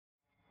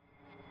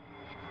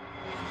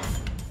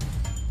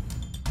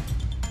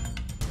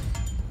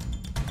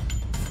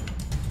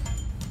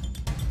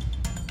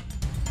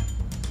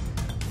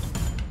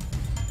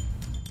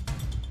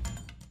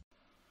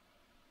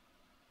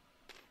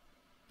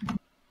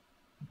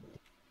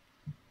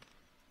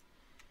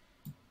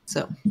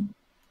So,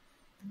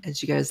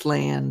 as you guys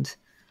land,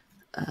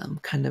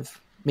 kind of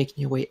making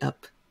your way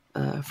up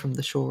from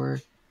the shore,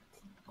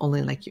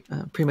 only like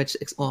pretty much,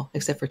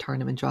 except for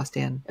Tarnum and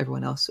Jostan,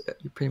 everyone else,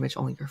 pretty much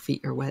only your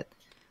feet are wet,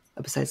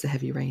 besides the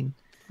heavy rain.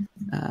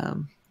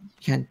 You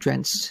kind of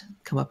drenched,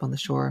 come up on the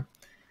shore.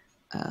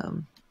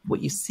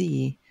 What you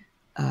see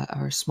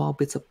are small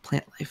bits of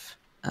plant life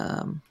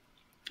on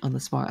the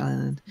small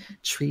island.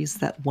 Trees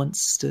that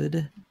once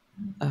stood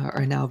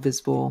are now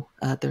visible,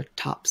 their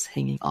tops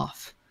hanging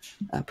off,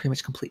 pretty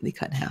much completely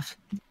cut in half.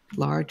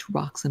 Large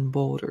rocks and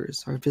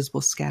boulders are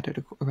visible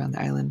scattered around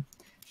the island,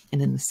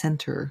 and in the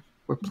center,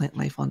 where plant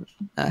life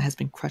has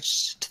been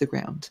crushed to the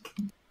ground,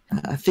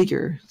 a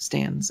figure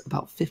stands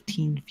about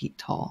 15 feet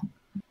tall.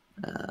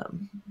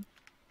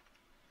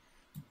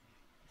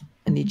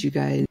 I need you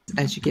guys,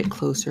 as you get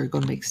closer, go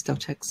and make stealth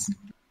checks.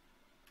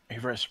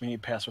 Everest, we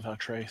need pass without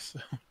trace.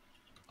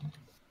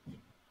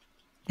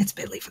 It's a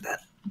bit late for that.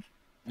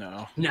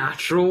 No.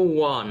 Natural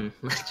 1.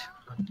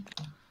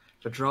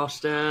 For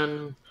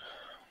Drostan,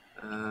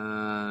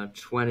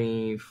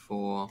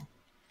 24.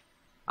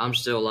 I'm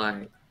still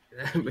like...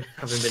 haven't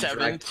been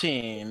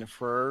 17 dragged.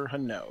 For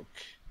Hanok.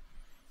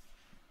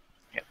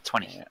 Yeah,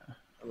 20. Yeah.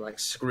 I'm like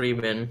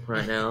screaming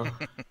right now.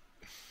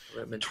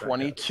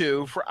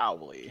 22 for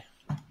Owly.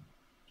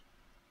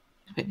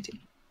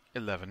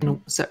 11.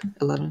 No, sorry,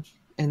 11.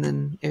 And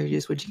then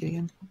Arius, what'd you get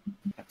again?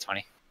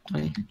 20.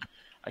 20.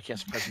 I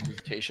cast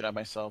prestidigitation on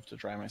myself to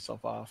dry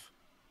myself off.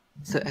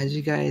 So as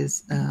you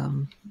guys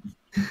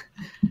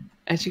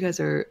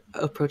are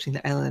approaching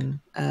the island,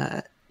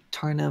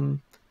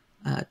 Tarnum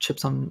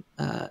trips on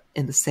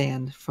in the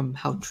sand from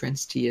how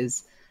drenched he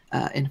is,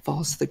 and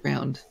falls to the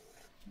ground.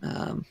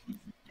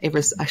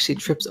 Everest actually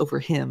trips over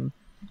him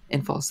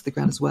and falls to the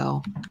ground as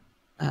well.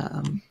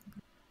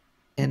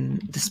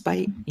 And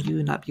despite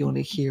you not being able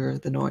to hear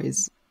the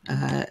noise,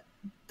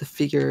 the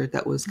figure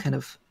that was kind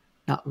of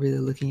not really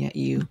looking at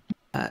you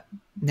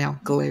now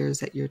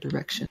glares at your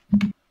direction.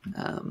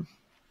 But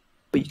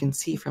you can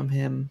see from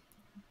him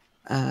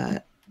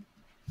when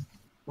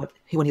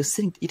he was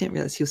sitting, you didn't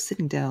realize he was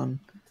sitting down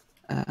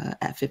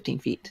at 15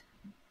 feet.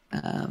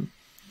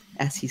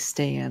 As he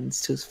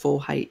stands to his full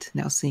height,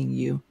 now seeing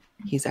you,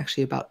 he's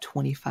actually about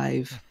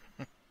 25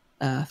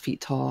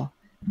 feet tall,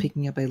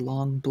 picking up a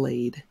long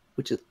blade,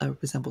 which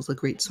resembles a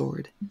great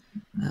sword.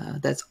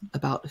 That's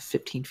about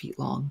 15 feet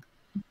long.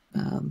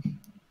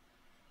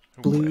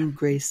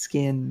 Blue-gray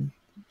skin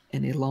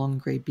and a long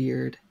gray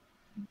beard.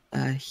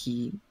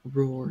 He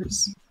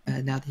roars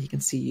now that he can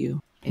see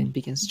you and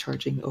begins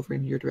charging over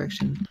in your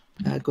direction.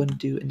 Go ahead and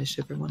do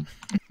initiative, everyone.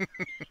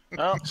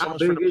 Well, so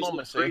much for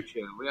diplomacy.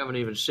 We haven't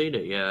even seen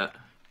it yet.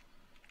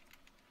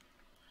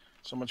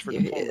 So much for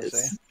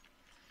diplomacy.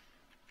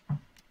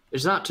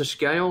 Is that to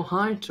scale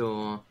height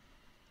or?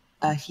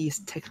 He's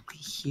technically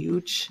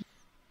huge,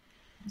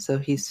 so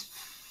he's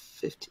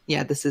 50.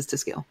 Yeah, this is to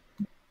scale.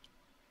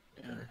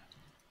 Yeah.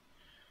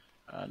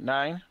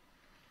 9. All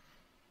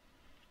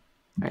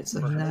right, so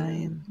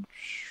 9.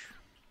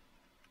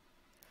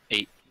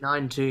 8.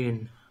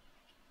 19.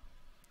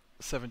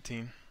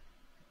 17.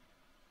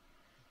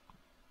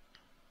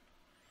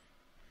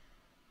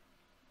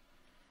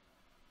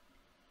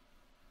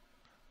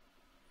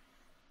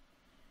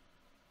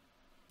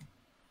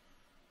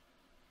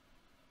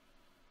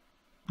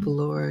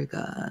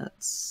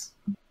 Blorgots.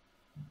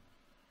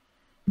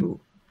 Ooh,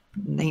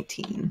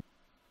 19.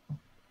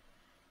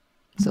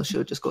 So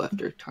she'll just go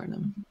after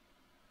Tarnum.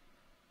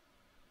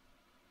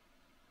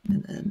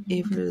 And then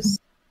Avers.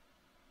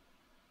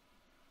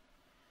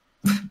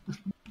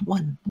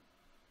 1.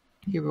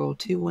 He rolled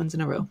 2 ones in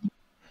a row.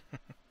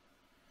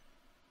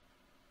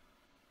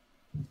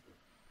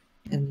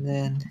 And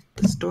then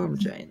the Storm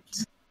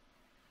Giant.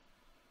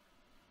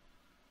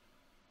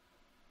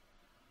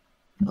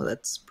 Oh,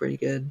 that's pretty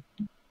good.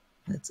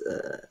 That's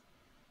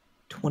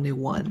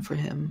 21 for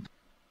him.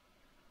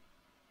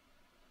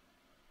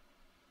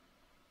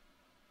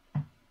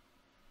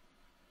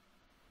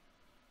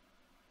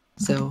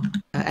 So,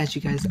 as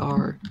you guys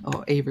are,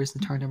 Avers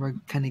and Tarnum are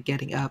kind of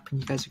getting up,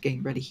 and you guys are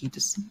getting ready, he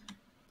just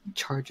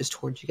charges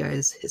towards you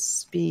guys. His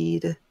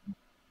speed,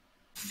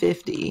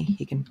 50.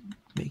 He can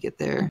make it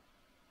there.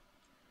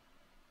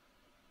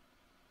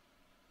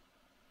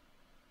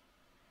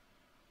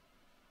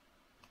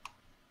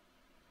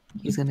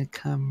 He's going to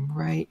come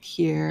right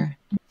here,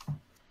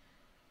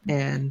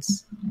 and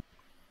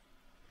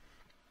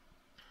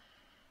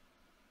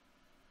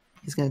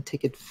he's going to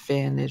take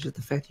advantage of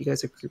the fact you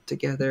guys are grouped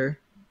together.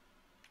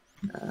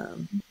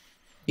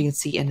 You can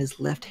see in his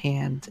left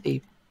hand a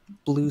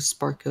blue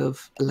spark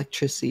of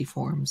electricity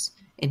forms,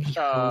 and he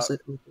hurls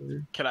it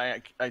over. Can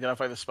I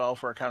identify the spell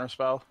for a counter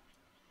spell?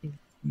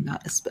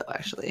 Not a spell,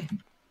 actually.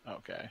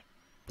 Okay.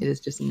 It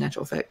is just a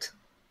natural effect.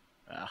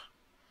 Ah.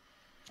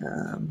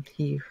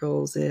 He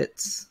hurls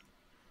it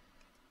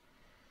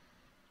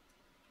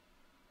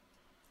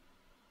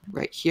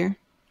right here.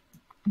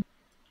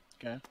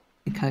 Okay.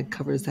 It kind of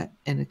covers that,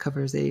 and it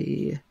covers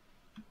a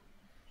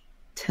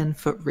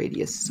 10-foot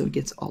radius, so it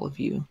gets all of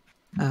you.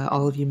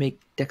 All of you make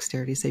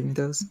dexterity saving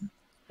throws.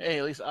 Hey,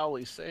 at least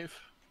Owlie's safe.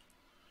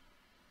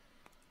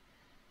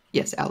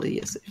 Yes, Allie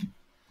is safe.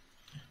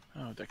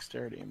 Oh,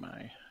 dexterity,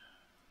 my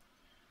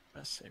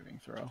best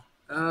saving throw.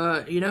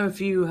 If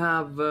you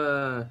have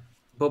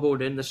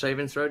bubbled in the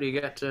saving throw, do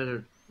you get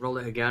to roll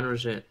it again, or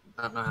is it?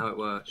 I don't know how it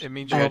works. It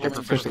means you add your that's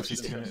a proficiency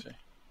proficiency. to it.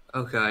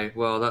 Okay,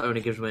 well that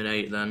only gives me an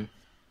 8 then.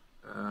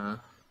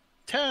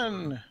 10.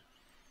 All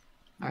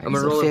right, I'm gonna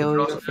so roll it failure,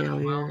 across it as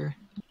well. failure.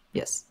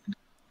 Yes.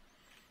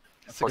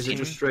 Is it 14.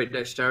 just straight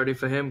dexterity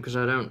for him? Because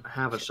I don't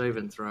have a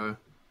saving throw.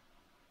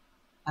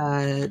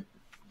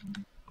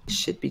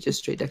 Should be just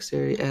straight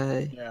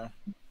dexterity. Yeah.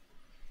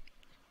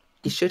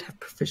 He should have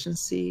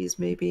proficiencies,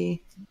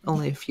 maybe.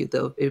 Only a few,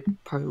 though. It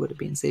probably would have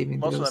been saving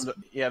Most throws. of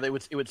them,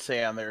 it would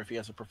say on there if he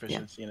has a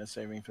proficiency in a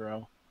saving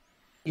throw.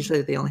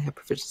 Usually they only have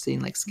proficiency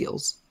in, like,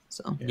 skills.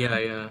 So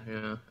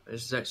Yeah.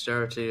 His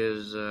dexterity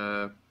is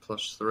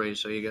 +3,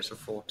 so he gets a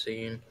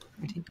 14.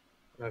 13.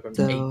 I got an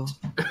So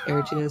 8.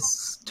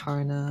 Ergis,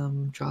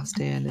 Tarnum,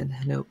 Drostan, and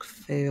Hanoke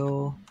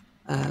fail.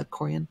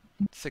 Corian,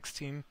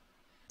 16.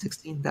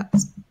 16.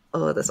 That's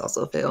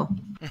also a fail.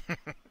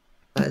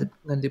 I'm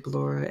gonna do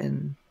Ballora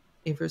and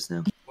Avers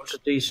now. What's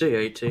the DC?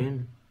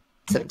 18.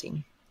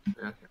 17.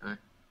 Okay.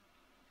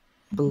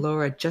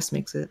 Ballora just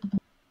makes it.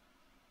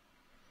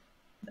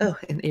 Oh,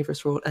 and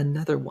Avers rolled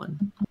another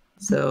one.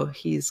 So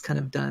he's kind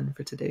of done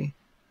for today.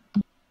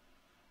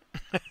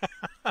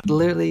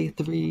 Literally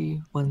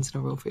 3 ones in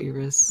a row for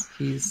Avers.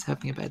 He's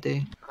having a bad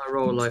day. I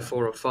rolled like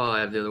 4 or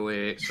 5 the other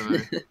week, so.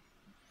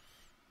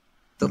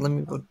 So let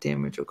me roll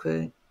damage real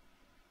quick.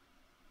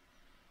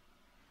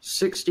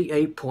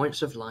 68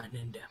 points of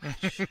lightning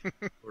damage.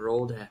 We're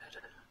all dead.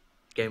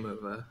 Game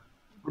over.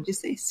 Would you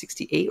say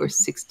 68 or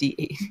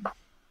 68?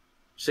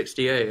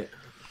 68.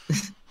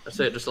 That's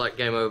it, just like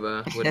game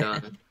over. We're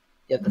done.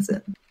 Yep, that's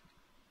it.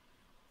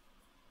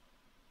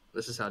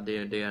 This is how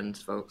D&D ends,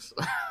 folks.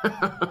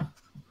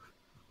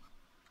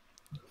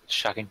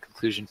 Shocking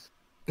conclusion.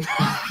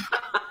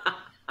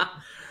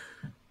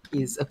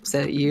 He's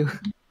upset at you.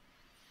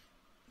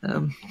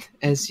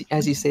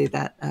 As you say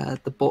that,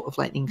 the bolt of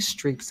lightning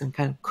streaks and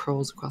kind of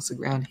curls across the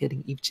ground,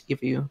 hitting each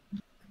of you.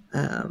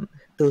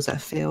 Those that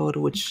failed,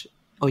 which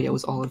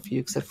was all of you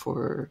except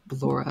for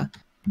Ballora.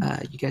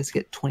 You guys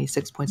get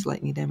 26 points of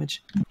lightning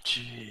damage.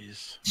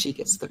 Jeez. She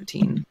gets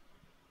 13.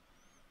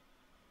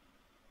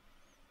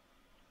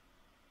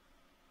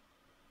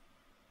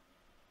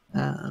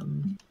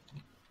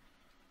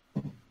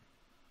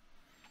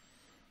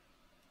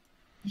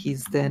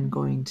 He's then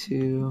going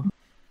to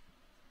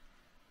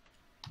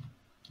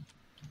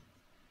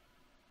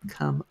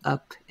come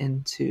up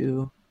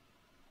into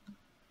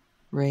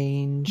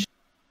range.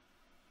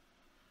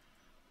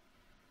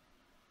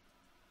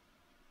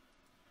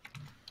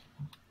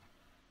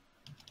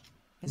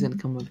 He's going to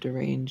come up to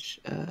range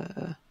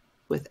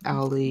with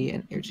Owlie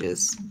and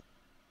Irgis.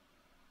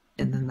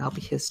 And then that'll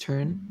be his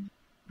turn.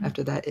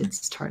 After that,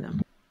 it's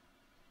Tarnum.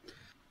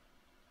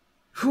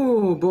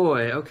 Oh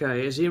boy,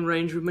 okay. Is he in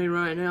range with me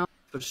right now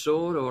for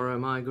sword, or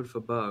am I good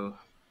for bow?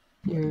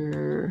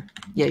 You're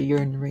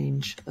in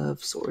range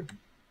of sword.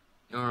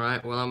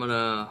 Alright, well I'm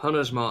gonna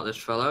Hunter's Mark this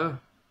fellow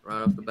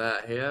right off the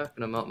bat here.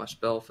 Gonna mark my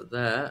spell for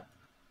that.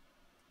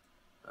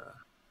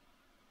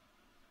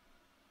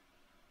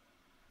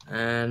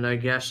 And I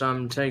guess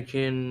I'm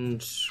taking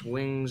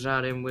swings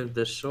at him with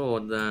the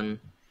sword then.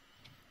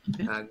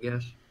 Okay. I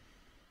guess.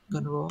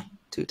 Gonna roll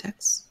 2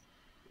 attacks.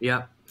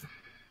 Yep.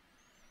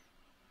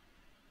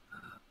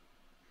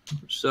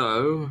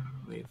 So,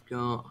 we've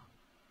got...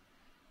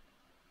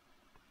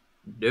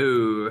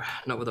 No,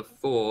 not with a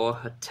 4.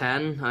 A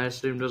 10, I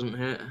assume, doesn't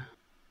hit.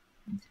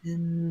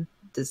 10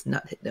 does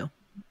not hit, no.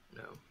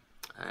 No.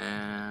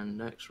 And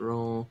next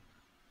roll...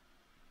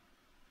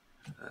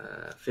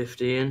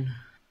 15.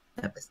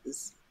 That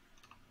misses.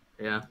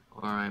 Yeah,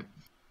 alright.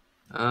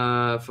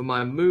 For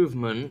my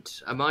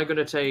movement, am I going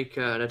to take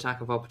an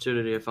attack of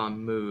opportunity if I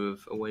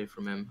move away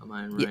from him? Am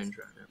I in Yes, range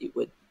right now? you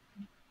would.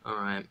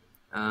 Alright.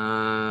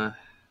 I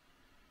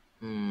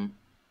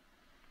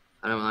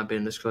don't like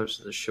being this close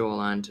to the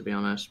shoreline, to be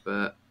honest,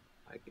 but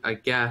I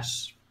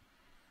guess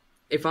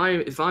if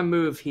I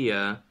move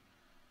here,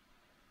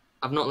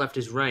 I've not left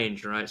his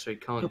range, right? So he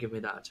can't give me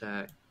that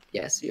attack.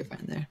 Yeah, so you're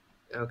fine there.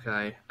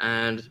 Okay,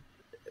 and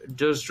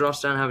does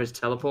Drostan have his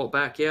teleport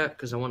back yet?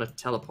 Because I want to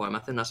teleport him. I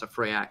think that's a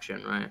free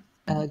action, right?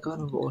 Go ahead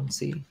and roll and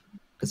see,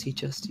 because he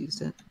just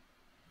used it.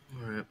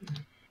 Alright.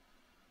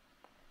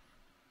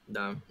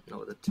 No, not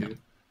with a 2. No.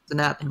 So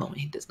now at the moment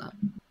he does not.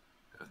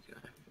 Okay.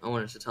 I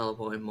wanted to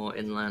teleport him more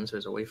inland so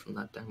he's away from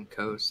that damn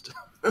coast.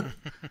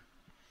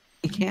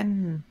 You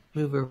can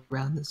move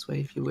around this way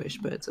if you wish,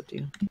 but it's up to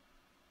you.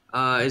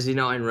 Is he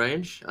not in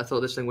range? I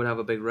thought this thing would have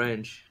a big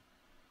range.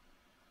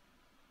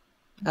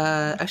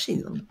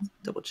 Actually, let me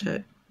double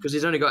check. Because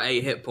he's only got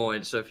 8 hit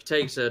points, so if he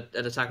takes an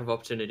attack of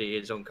opportunity,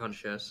 he's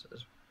unconscious.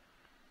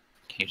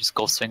 Can you just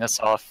go swing us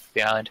off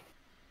the island?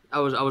 I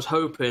was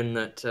hoping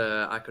that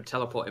I could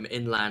teleport him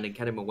inland and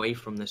get him away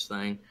from this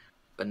thing,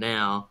 but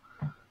now...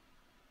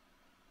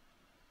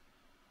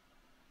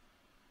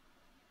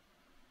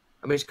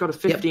 I mean, he's got a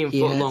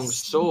 15-foot long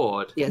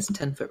sword. He has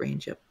 10-foot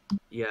range, yep.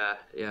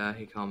 Yeah,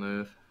 he can't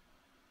move.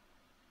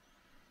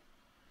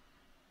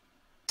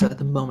 So at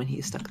the moment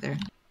he's stuck there.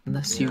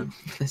 Unless you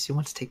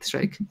want to take the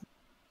strike.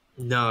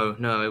 No,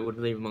 it would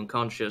leave him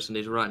unconscious, and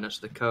he's right next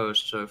to the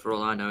coast, so for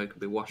all I know, he could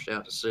be washed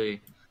out to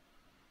sea.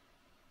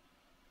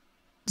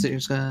 So you're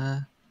just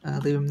gonna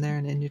leave him there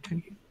and end your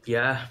turn?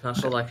 Yeah,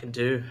 that's all I can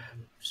do.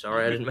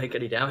 Sorry, I didn't make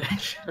any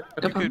damage.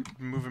 You could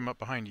move him up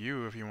behind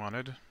you if you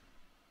wanted.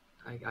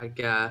 I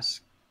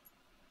guess.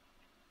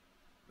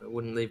 It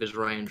wouldn't leave his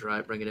range,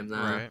 right? Bringing him there.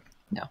 Right.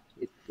 No.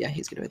 Yeah,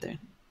 he's good right there.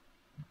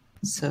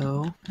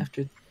 So,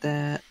 after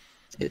that,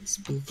 it's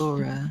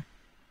Ballora.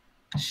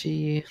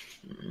 She's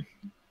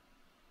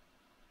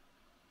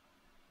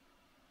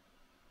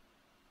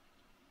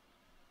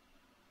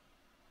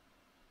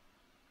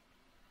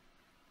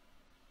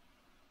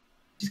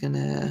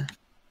gonna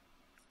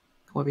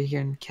go over here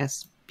and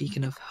cast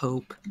Beacon of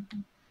Hope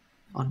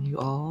on you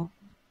all.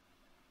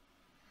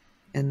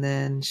 And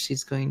then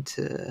she's going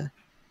to...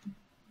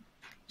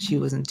 She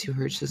wasn't too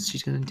hurt, so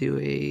she's going to do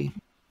a...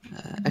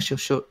 actually,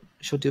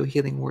 she'll do a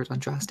healing word on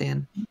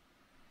Drostan.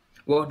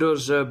 What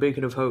does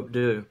Beacon of Hope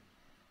do?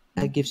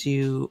 That gives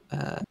you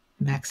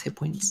max hit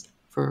points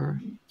for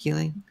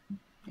healing.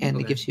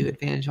 And it gives you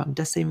advantage on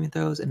death saving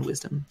throws and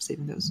wisdom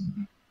saving throws.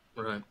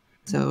 Right.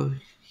 So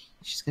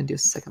she's going to do a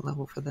second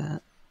level for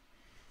that.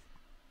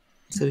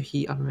 So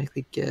he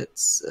automatically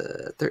gets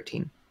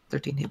 13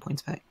 hit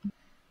points back.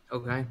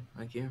 Okay,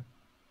 thank you.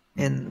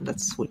 And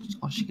that's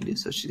all she can do,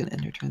 so she's going to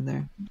end her turn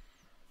there.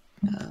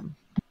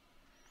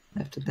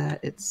 After that,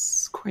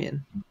 it's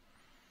Corian.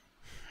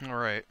 All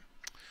right.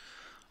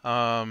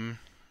 I'm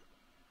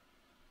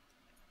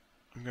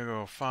going to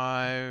go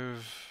 5,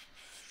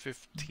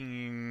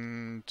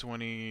 15,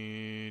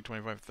 20,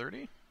 25,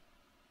 30.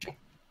 Okay.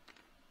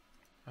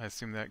 I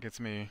assume that gets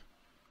me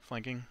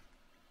flanking.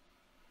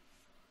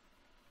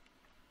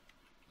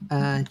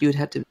 You would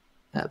have to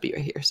be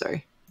right here,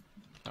 sorry.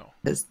 Oh.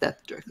 Because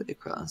that's directly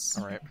across.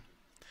 All right.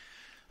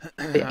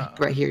 But yeah,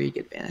 right here you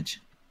get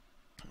advantage.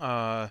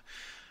 And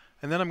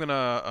then I'm going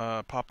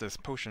to pop this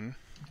potion.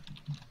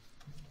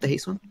 The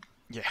haste one?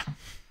 Yeah.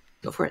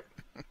 Go for it.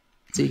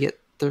 So you get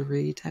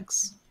 3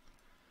 attacks.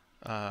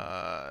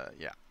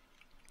 Yeah.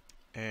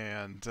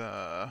 And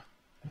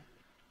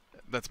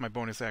that's my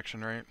bonus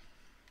action, right?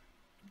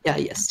 Yeah,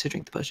 yes, to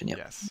drink the potion, yep.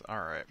 Yes,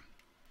 all right.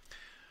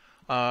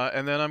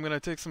 And then I'm going to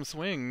take some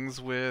swings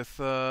with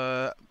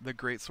the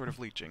Great Sword of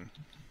Leeching.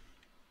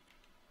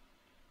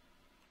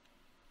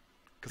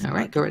 All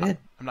right, go right ahead.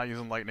 I'm not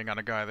using lightning on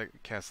a guy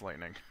that casts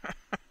lightning.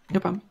 No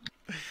problem.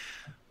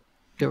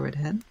 Go right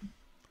ahead.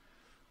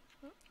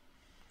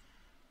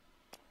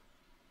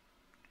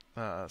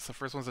 So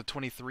first one's a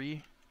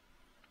 23.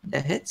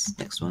 That hits.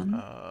 Next one.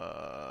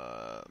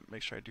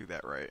 Make sure I do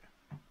that right.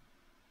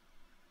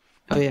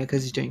 Oh yeah,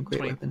 because he's doing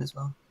great weapon as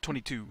well.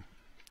 22.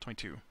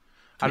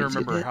 I don't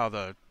remember how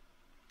the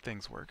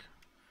things work.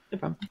 No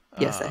problem.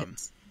 Yes, that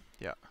hits.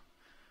 Yeah.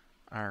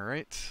 All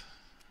right.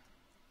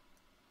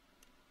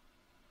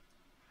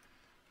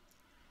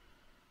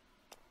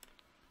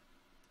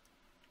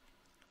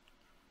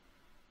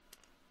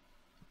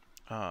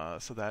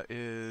 So that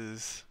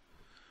is...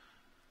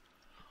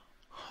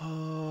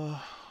 I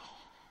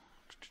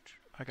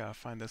gotta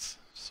find this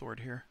sword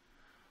here.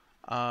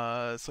 So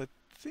I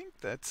think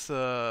that's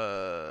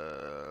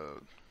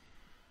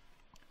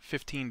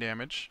 15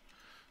 damage.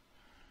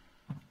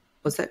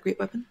 Was that great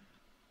weapon?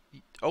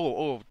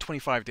 Oh,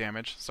 25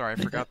 damage. Sorry, I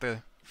forgot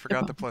the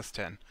plus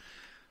 10.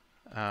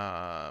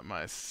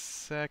 My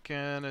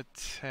second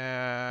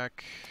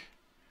attack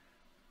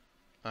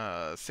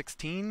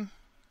 16.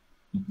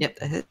 Yep,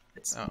 that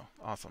hits. Oh,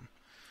 awesome.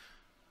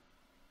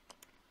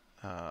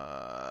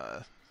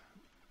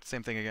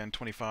 Same thing again,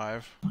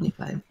 25.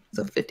 25.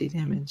 So 50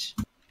 damage.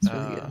 That's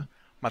really good.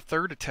 My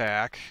third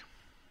attack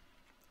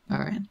All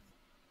right.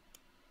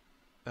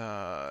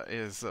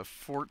 is a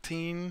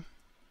 14.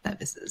 That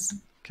misses.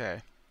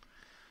 Okay.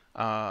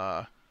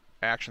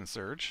 Action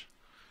surge.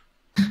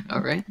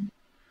 All right.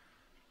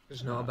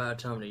 It's not a bad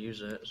time to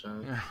use it,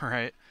 so...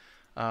 Right.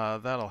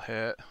 That'll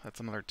hit. That's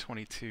another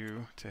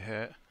 22 to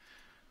hit.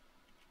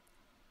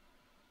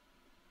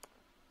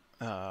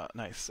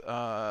 Nice.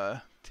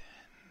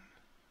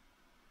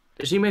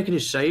 Is he making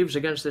his saves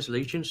against this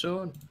leeching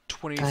sword?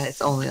 20.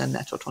 It's only a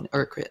natural 20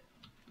 or a crit.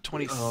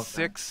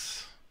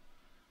 26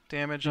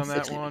 damage on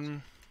that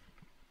one.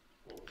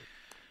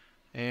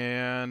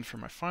 And for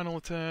my final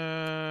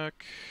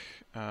attack,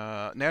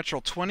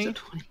 natural 20. So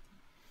 20.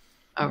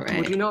 All right.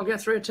 Would you not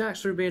get 3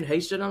 attacks through being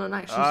hasted on an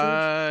action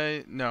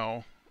surge?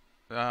 No.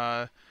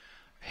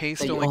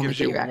 Haste So you only only gives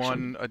get you your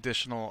one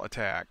additional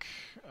attack.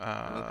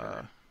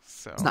 Okay.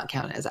 So It's not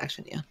counted as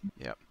action, yeah.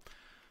 Yep.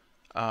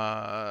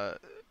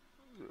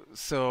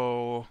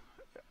 So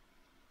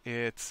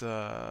it's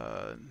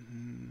 9,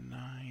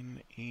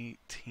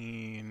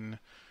 18,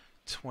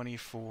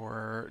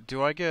 24.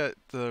 Do I get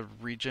the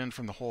regen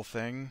from the whole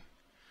thing?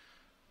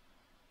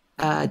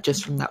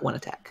 Just from that one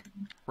attack.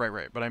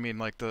 Right. But I mean,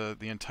 like the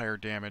entire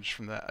damage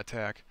from that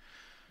attack.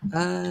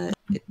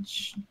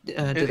 It's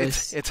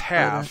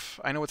half.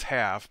 I know it's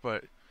half,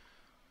 but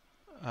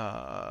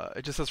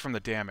it just says from the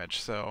damage.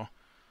 So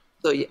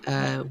So,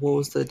 what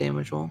was the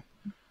damage roll?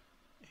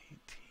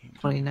 18,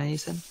 29, you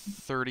said?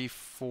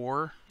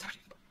 34.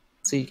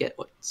 So you get,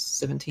 what,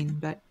 17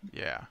 back?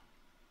 Yeah,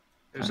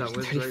 Is that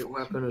with great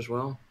weapon as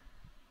well?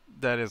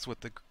 that is with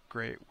the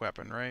great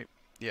weapon, right?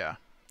 Yeah,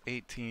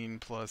 18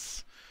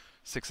 plus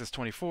 6 is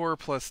 24,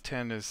 plus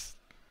 10 is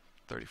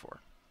 34.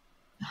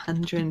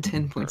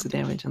 110 points of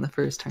damage on the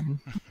first turn.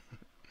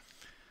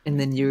 And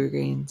then you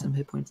regain some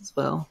hit points as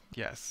well.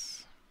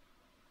 Yes.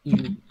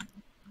 You,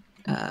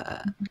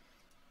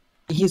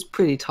 he's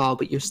pretty tall,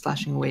 but you're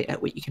slashing away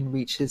at what you can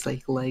reach his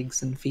like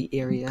legs and feet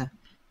area,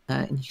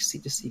 and you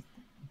see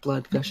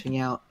blood gushing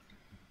out.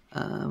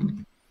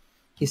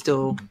 He's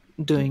still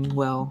doing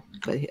well,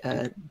 but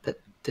that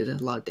did a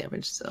lot of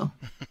damage. So,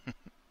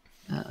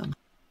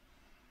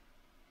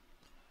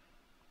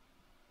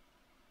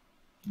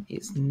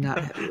 he's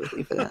not happy with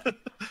you for that.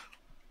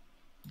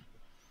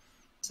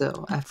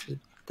 So after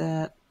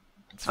that,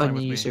 It's fine and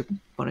with you me. use your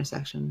bonus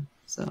action.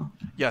 So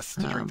Yes,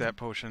 to drink that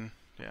potion.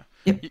 Yeah.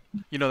 Yep.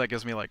 You know that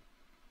gives me like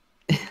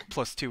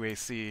plus 2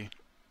 AC.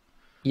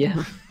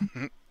 yeah,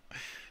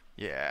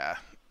 Yeah.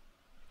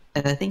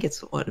 and I think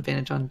it's what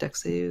advantage on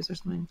dex saves or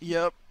something.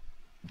 Yep.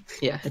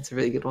 Yeah, it's a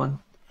really good one.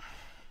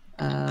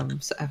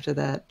 So after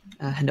that,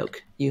 Hanok,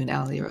 you and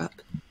Ali are up.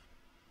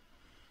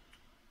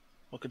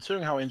 Well,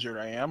 considering how injured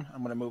I am, I'm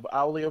going to move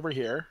Owly over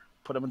here,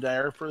 put him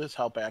there for his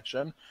help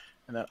action,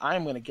 and then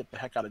I'm going to get the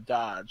heck out of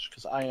dodge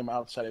because I am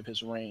outside of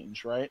his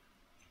range, right?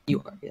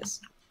 You are,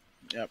 yes.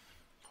 Yep.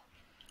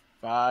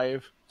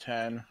 5,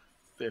 10,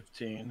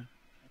 15,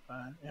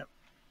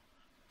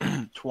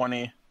 yep.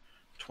 20,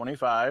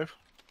 25.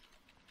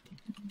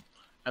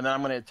 And then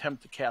I'm going to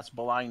attempt to cast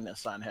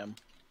blindness on him.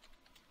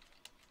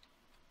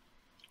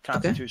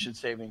 Constitution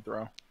saving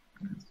throw.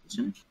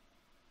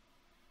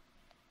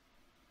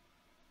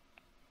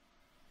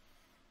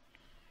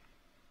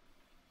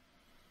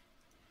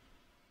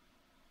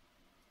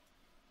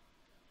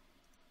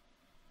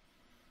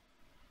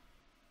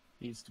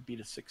 Needs to beat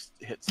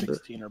hit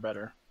 16 or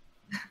better.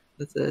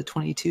 That's a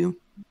 22.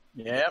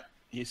 Yep,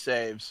 he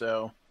saved,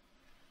 so...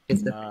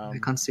 It's the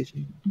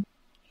Constitution.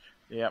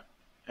 Yep.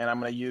 And I'm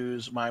going to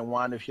use my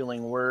Wand of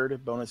Healing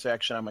Word bonus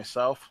action on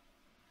myself.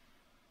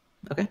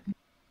 Okay.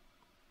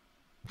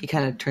 He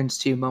kind of turns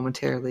to you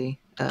momentarily,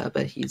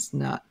 but he's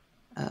not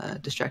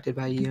distracted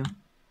by you.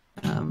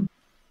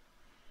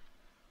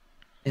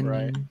 And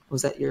Right.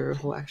 was that your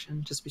whole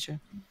action? Just to be sure.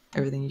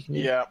 Everything you can do.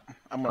 Yeah,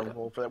 I'm going to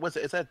roll for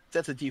that.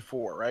 That's a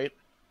D4, right?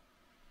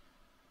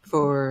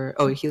 For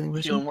healing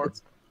word. Healing word.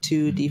 It's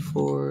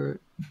 2d4.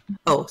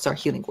 Oh, sorry,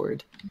 healing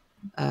word.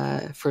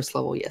 First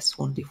level, yes,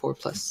 1d4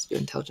 plus your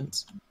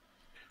intelligence.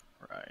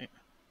 Right.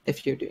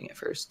 If you're doing it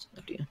first,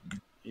 up to you.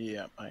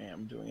 Yeah, I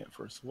am doing it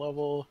first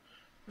level.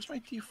 Where's my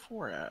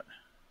D4 at?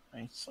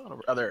 I saw it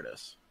over. Oh, there it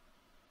is.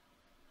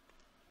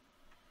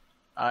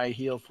 I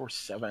heal for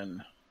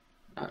 7.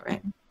 All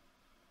right.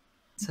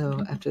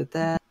 So after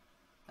that,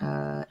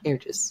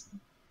 Aegis,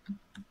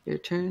 your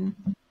turn.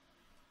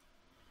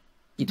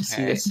 You just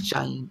see this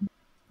giant,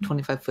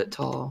 25-foot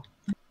tall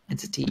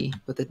entity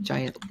with a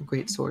giant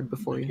great sword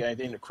before you. Yeah, I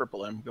need to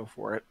cripple him. Go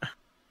for it. I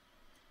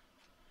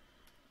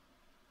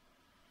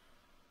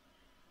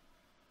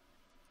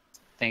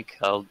think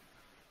I'll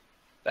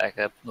back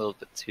up a little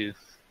bit too.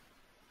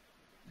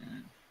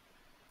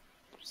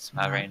 Just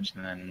my range,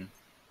 and then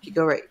If you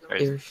go right,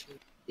 Right.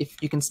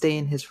 if you can stay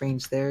in his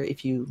range there,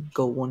 if you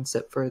go one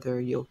step further,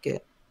 you'll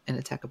get an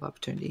attack of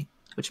opportunity,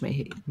 which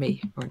may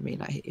or may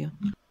not hit you.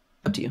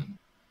 Up to you.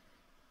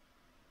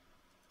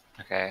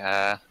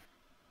 okay.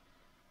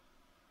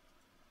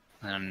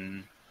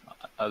 Then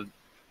I'll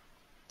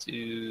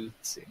do.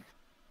 Let's see.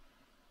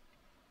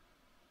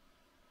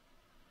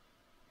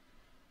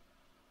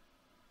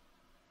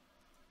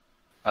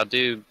 I'll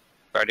do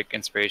Bardic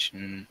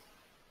Inspiration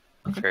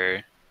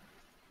for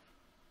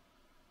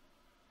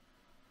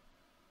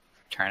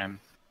Turnham.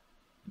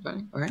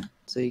 Okay. All right.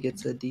 So he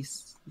gets a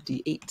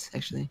D8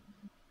 actually.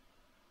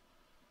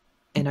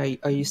 And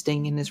are you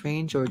staying in his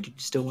range, or do you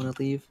still want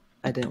to leave?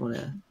 I didn't want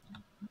to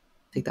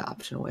take that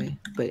option away,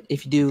 but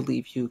if you do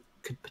leave, you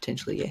could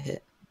potentially get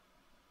hit.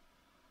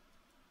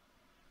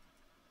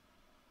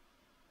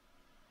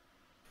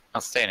 I'll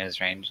stay in his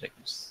range. I can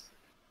just...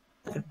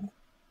 Okay.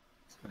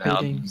 Then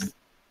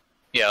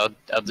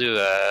I'll do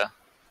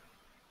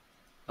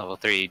level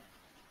 3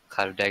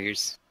 Cloud of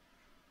Daggers.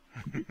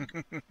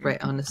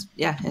 Right on this,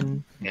 yeah,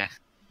 and Yeah.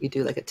 you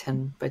do like a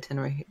 10 by 10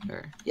 right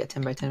here, or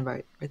 10 by 10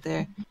 right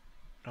there.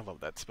 I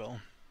love that spell.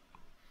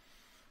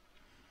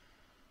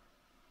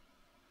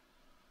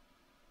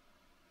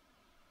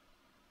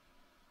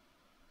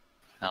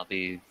 I'll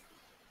be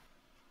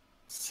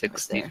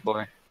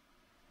 64.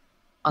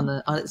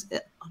 On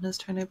his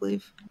turn, I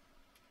believe.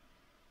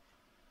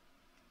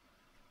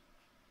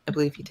 I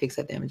believe he takes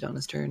that damage on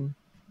his turn.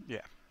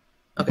 Yeah.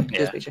 Okay, Yeah.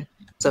 just make sure.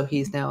 So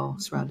he's now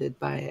surrounded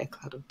by a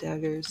cloud of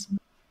daggers,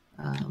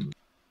 and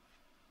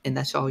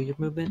that's all your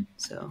movement.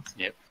 So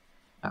Yep.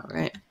 All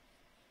right.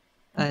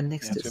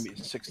 Next Yeah, it's is going to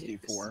be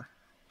 64.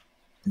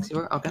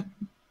 64. Okay.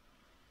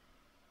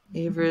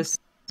 Avarice.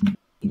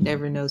 He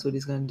never knows what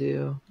he's going to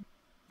do.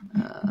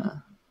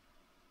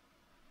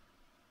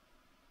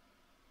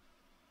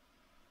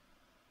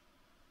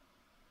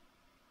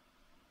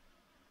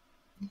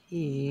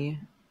 He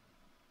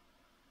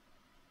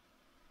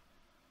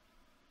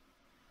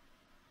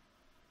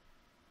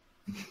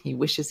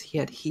wishes he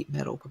had heat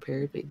metal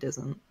prepared, but he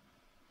doesn't.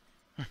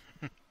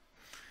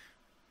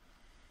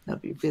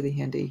 That'd be really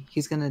handy.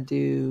 He's gonna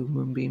do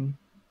Moonbeam.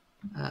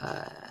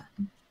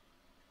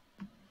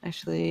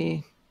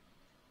 Actually,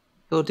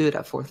 he'll do it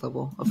at 4th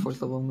level. A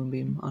 4th level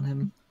Moonbeam on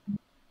him.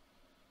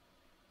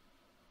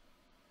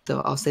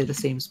 So I'll say the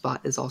same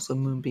spot is also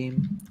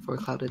Moonbeam for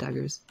Cloud of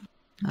Daggers,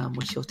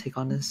 which he'll take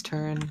on this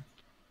turn.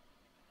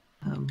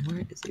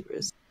 Where is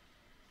Avarice?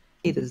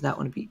 He does not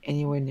want to be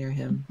anywhere near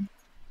him.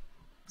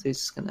 So he's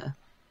just gonna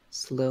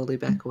slowly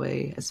back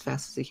away as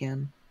fast as he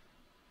can.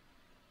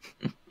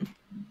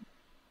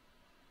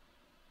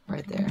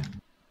 Right there.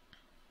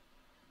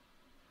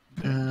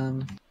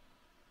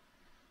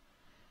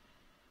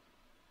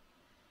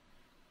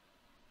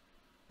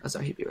 Oh,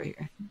 sorry, he'd be right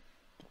here.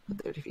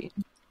 30 feet.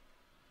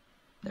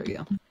 There we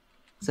go.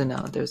 So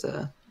now there's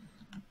a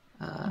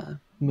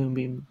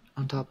Moonbeam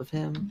on top of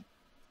him.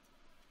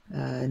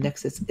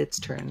 Next, it's its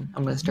turn.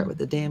 I'm going to start with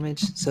the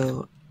damage.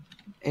 So,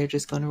 Air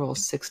just going to roll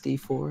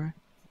 64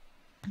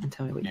 and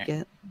tell me what you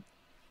get.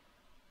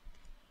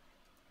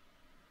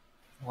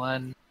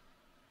 1,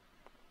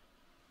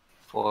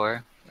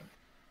 4,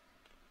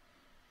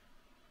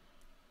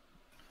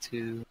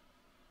 2,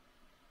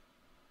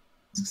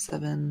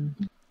 7,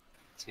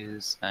 2,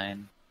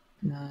 9,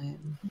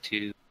 9,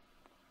 2,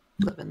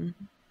 11.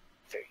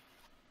 3.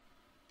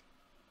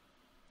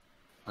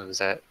 What was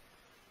that?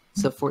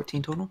 So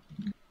 14 total?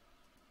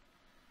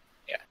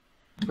 Yeah.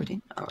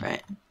 14?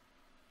 Alright.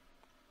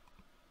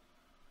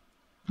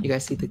 You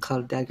guys see the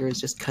Cloud Dagger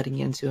is just cutting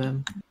into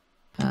him.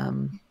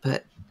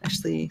 But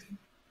actually,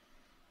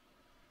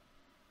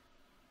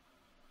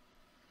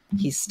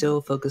 he's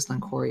still focused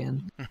on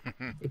Corian.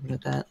 Even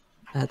with that.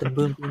 The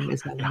Moonbeam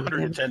is not going to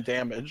hit him. 110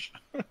 damage.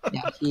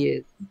 Yeah,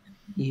 he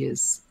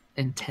is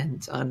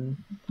intent on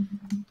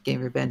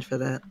getting revenge for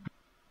that.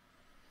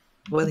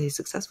 Whether he's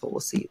successful, we'll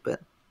see. But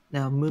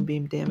now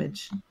Moonbeam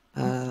damage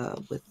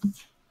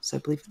so I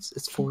believe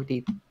it's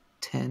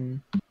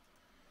 4d10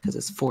 because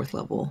it's 4th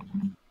level.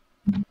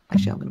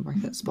 Actually, I'm going to mark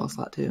that spell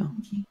slot too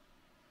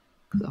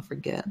because I'll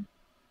forget.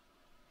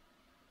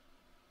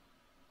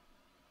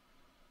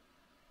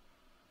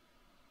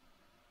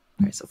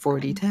 All right, so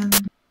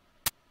 4d10.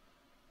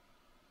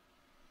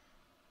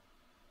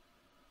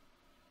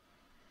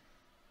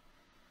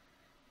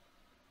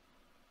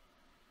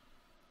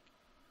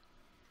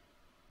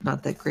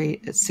 Not that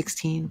great. It's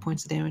 16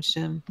 points of damage to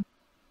him.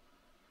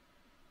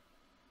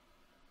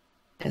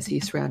 As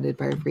he's surrounded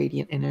by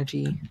radiant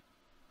energy.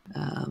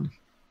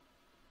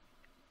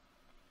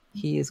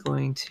 He is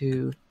going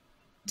to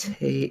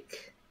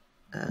take...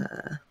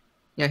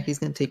 he's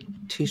going to take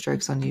 2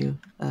 strikes on you,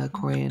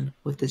 Corian,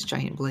 with this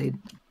giant blade.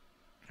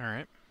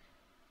 Alright.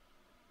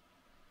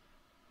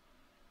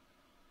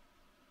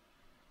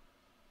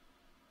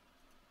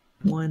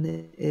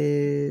 One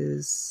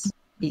is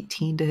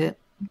 18 to hit.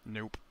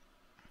 Nope.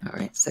 All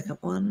right, second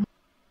one.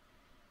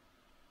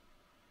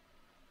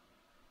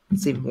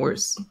 It's even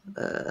worse.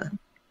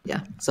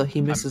 So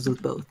he misses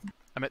with both.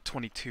 I'm at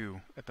 22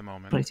 at the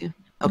moment. 22?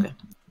 Okay.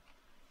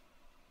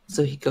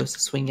 So he goes to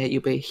swing at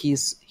you, but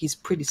he's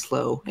pretty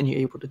slow, and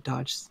you're able to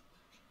dodge.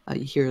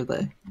 You hear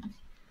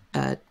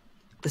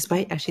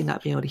despite actually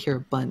not being able to hear a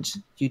bunch,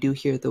 you do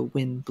hear the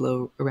wind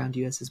blow around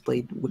you as his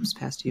blade whips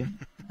past you.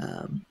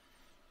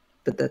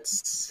 But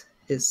that's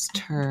his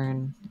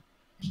turn.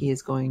 He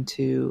is going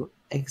to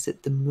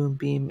exit the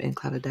Moonbeam and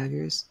Cloud of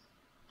Daggers.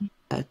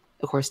 Of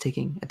course,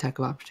 taking attack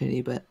of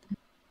opportunity, but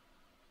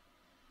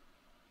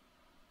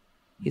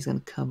he's going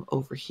to come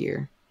over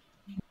here.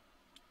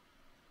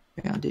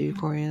 Around you,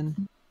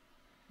 Corian.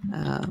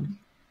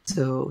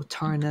 So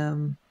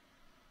Tarnum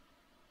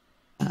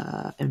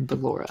and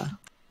Ballora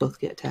both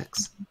get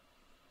attacks.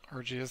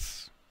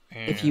 Argius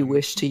and... If you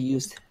wish to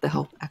use the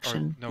help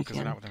action, no, because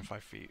they're not within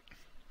 5 feet.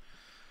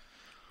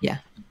 Yeah,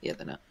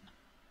 they're not.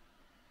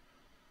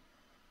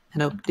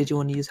 Hello, did you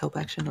want to use help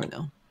action or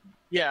no?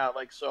 Yeah,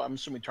 so I'm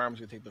assuming Tarm's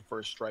going to take the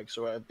first strike.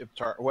 So if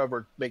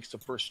whoever makes the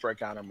first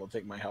strike on him will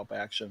take my help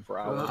action for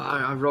hours.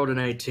 I rolled an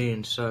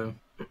 18, so...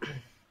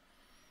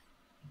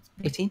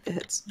 18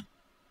 hits.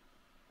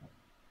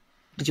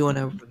 Did you want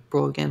to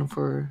roll again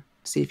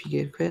see if you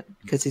get a crit?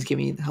 Because he's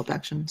giving you the help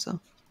action, so.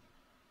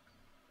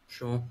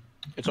 Sure.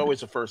 It's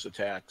always the first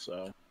attack,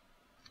 so.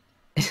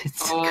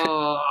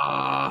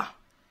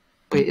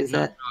 Wait, is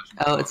that?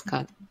 Oh, it's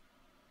cut.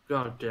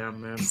 God damn,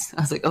 man.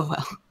 I was like, oh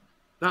well.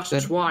 That's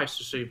Good. Twice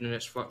this evening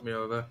it's fucked me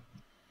over.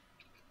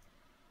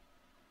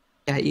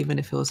 Yeah, even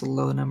if it was a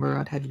low number,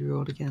 I'd have you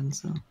roll it again,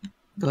 so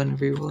go ahead and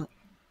re-roll it.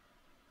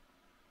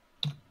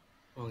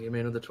 Well, give me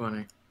another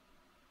 20.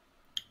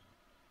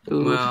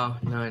 Ooh. Well,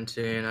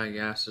 19, I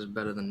guess, is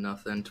better than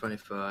nothing.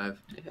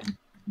 25. Okay.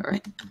 All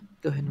right.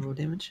 Go ahead and roll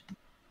damage.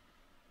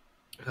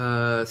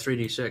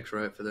 3d6,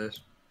 right, for this?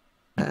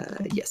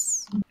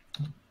 Yes.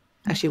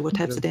 Actually, what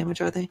types of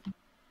damage are they?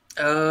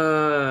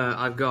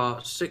 I've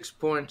got 6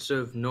 points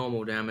of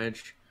normal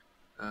damage,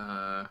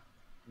 1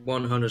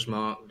 hunter's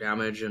mark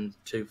damage, and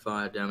 2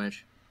 fire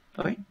damage.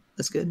 All right.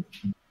 That's good.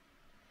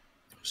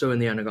 So in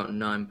the end, I got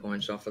 9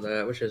 points off of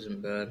that, which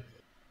isn't bad.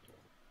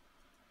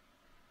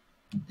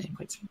 9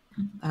 points.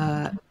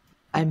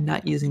 I'm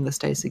not using this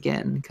dice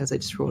again because I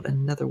just rolled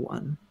another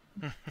one.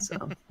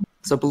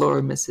 So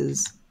Ballora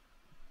misses.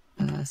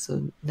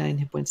 So 9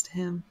 hit points to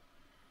him.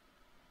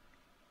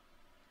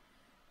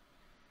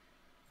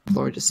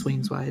 Ballora just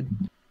swings wide.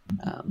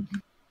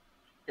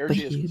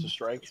 Airgeus gets a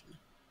strike.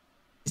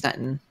 He's not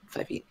in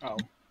 5 feet. Oh.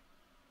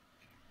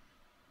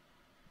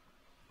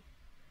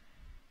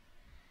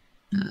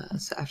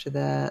 So after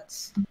that,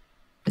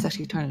 it's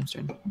actually Tarnum's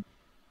turn.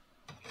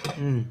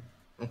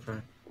 Okay.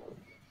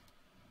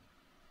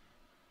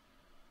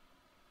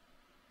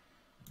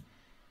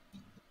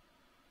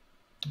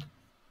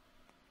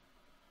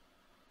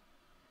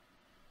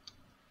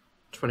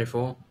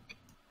 $24.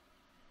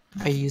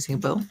 Are you using a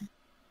bow?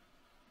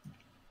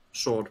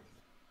 Sword.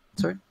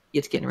 Sorry? You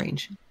have to get in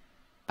range.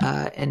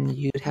 And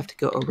you'd have to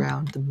go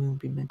around the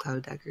moonbeam and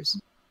cloud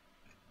daggers.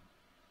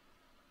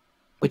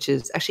 Which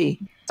is actually,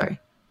 sorry,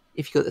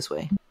 if you go this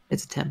way,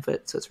 it's a 10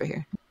 foot, so it's right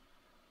here.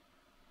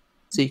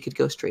 So you could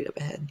go straight up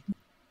ahead.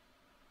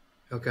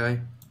 Okay.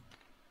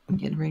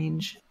 Get in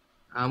range.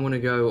 I'm gonna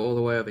go all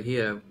the way over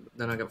here.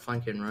 Then I got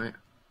flanking, right?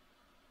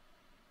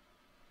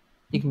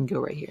 You can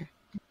go right here.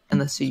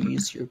 Unless you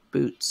use your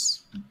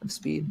boots of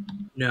speed.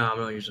 No, I'm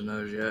not using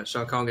those yet,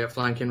 so I can't get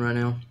flanking right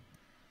now.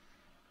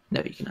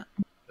 No, you cannot.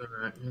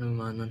 Alright, never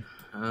mind then.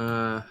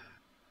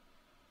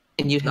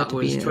 And you'd have That to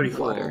be was in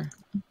 24. water.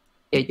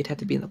 Yeah, you'd have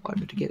to be in the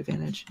water to get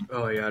advantage.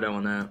 Oh yeah, I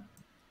don't want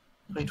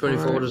that.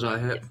 24, does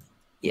that hit?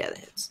 Yeah, that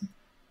hits.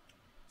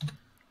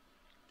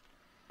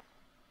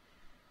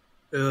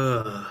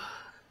 Ugh.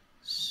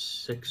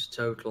 6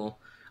 total.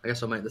 I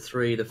guess I'll make the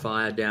 3 the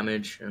fire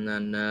damage, and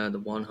then the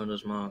 1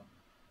 hunter's mark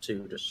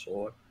 2 the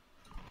sword.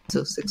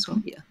 So 6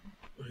 1, yeah.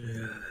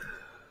 Yeah,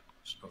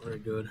 it's not very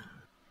good.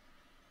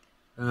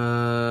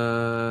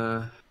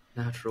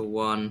 Natural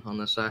 1 on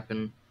the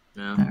second.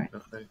 No, Alright.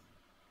 nothing.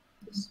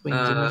 Swings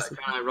and misses.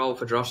 Can I roll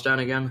for drops down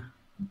again?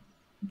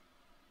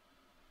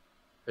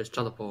 It's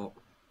teleport.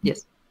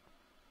 Yes.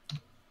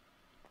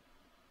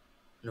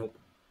 Nope.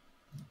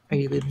 Are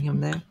you leaving him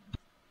there?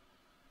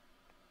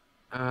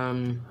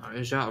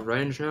 Is he out of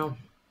range now?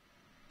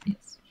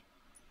 Yes.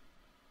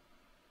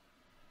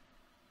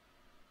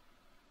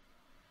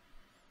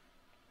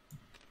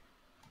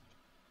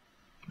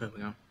 There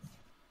we go.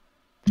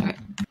 Alright.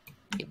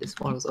 He just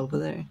waddles over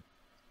there.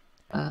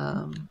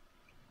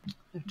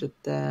 After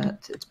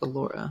that, it's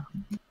Ballora.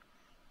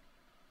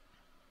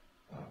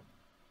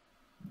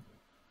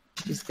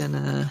 She's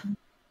gonna...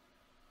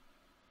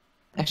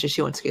 Actually,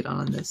 she wants to get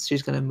on this.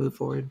 She's gonna move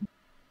forward.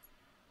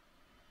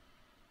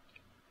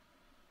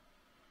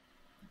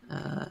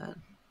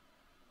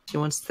 She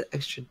wants the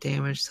extra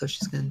damage, so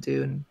she's gonna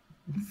do an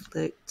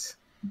inflict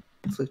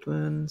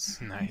wounds.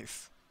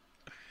 Nice.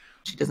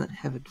 She doesn't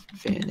have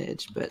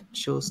advantage, but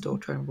she'll still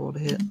try and roll to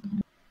hit.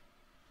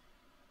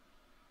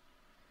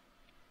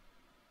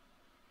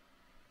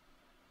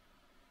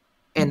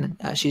 And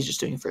she's just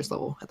doing first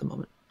level at the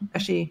moment.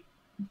 Actually,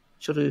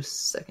 she'll do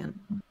second.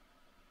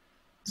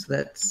 So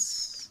that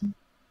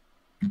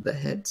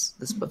hits.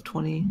 This above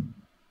 20.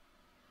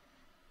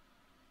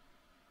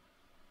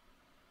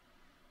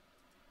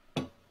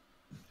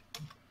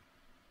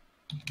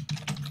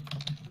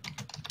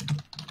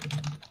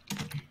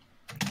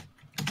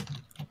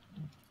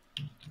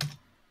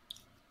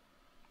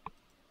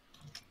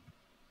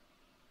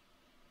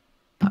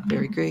 Not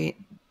very great.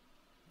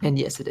 And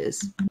yes, it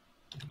is.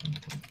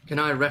 Can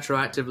I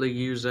retroactively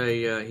use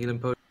a healing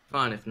potion?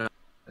 Fine, if not,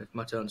 if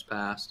my turn's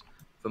passed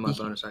for my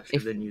bonus action,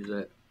 I didn't use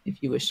it.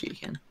 If you wish to, you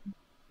can.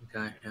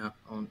 Okay, yeah.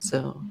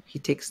 So he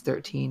takes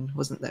 13.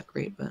 Wasn't that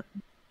great, but...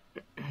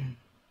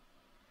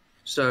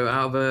 So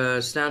out of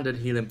a standard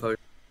healing potion,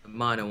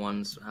 minor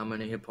ones, how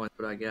many hit points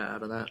would I get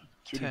out of that?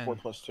 2d4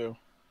 plus 2.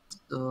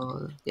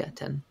 So, yeah,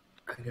 10.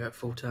 I can get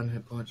full 10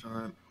 hit points,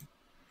 alright.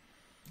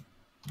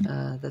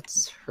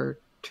 That's her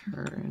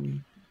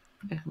turn.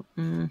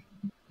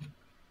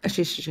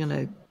 Actually, she's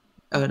gonna...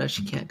 Oh, no,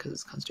 she can't because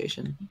it's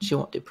concentration. She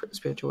won't do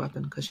spiritual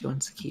weapon because she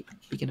wants to keep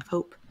Beacon of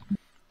Hope.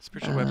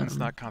 Spiritual weapon's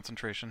not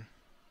concentration.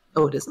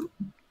 Oh, it isn't?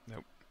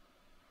 Nope.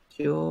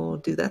 She'll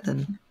do that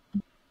then.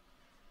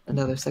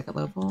 Another second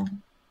level.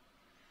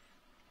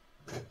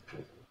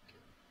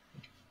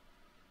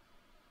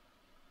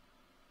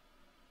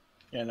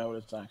 Yeah, no,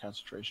 it's not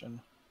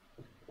concentration.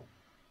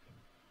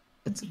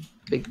 It's a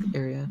big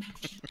area.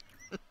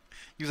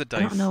 Use a I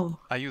dice. don't know.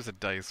 I use a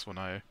dice when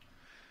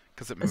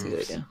because it That's moves. a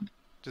good idea.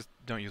 Just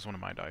don't use one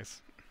of my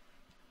dice.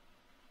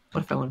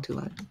 What if I went too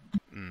loud?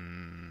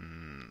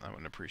 I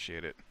wouldn't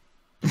appreciate it.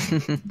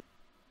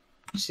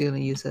 She's gonna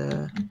use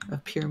a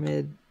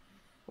pyramid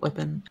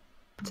weapon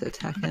to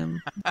attack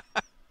him.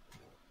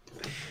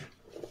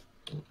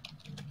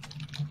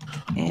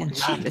 And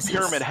she God, the misses.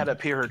 pyramid had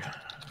appeared.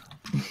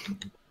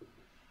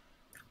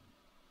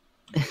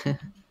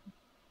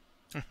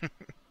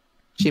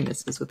 She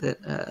misses with it.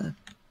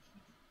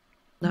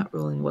 Not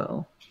rolling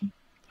well.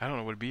 I don't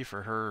know what it'd be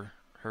for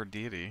her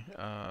deity.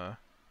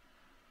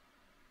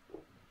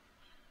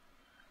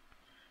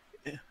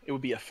 It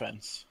would be a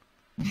fence.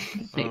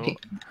 Maybe.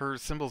 Her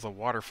symbol's a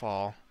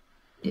waterfall.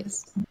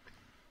 Yes.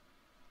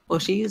 Well,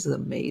 she uses a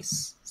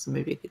mace, so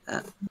maybe I get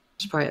that.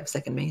 She probably have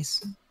second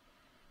mace.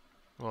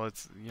 Well,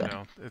 it's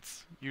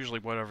it's usually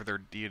whatever their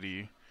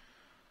deity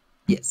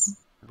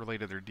Yes.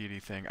 related their deity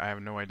thing. I have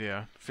no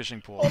idea.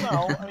 Fishing pole.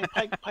 Well, no, I mean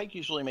Pike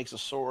usually makes a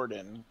sword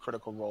in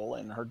Critical Role,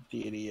 and her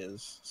deity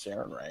is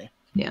Sarenrae.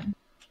 Yeah.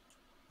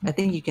 I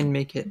think you can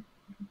make it.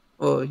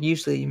 Well,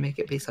 usually you make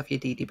it based off your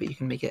deity, but you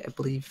can make it, I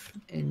believe,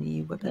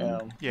 any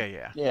weapon.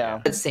 Yeah.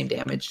 It's the same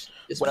damage.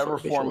 Just Whatever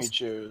for form visuals. you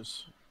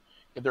choose,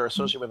 if they're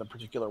associated with a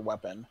particular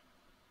weapon,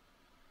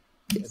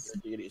 Yes. if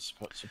their deity is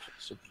supposed to,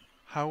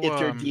 How if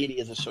their deity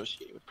is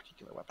associated with a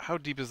particular weapon. how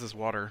deep is this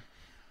water?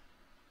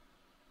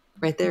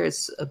 Right there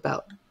is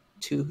about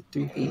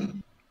 2-3 feet.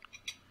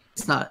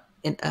 It's not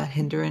a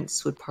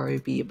hindrance. Would probably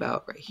be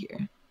about right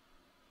here,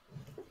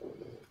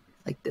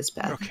 like this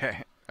path.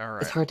 Okay. All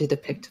right. It's hard to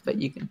depict, but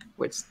you can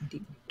where it's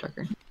deep,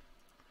 darker.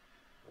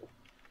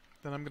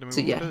 Then I'm gonna move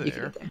So yeah, over you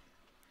can there. get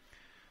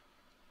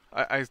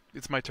there.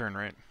 It's my turn,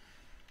 right?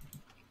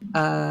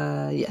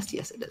 Yes,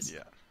 it is. Yeah.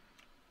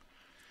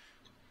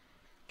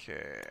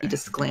 Okay. He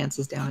just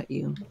glances down at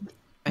you,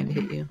 trying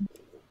to hit you.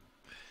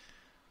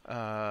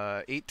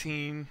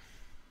 18.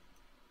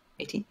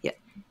 18. Yeah.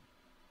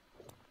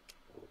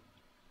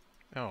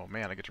 Oh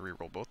man, I get to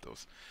reroll both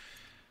those.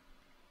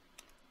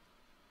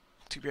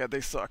 Too bad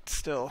they sucked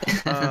still.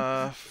 4,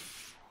 10,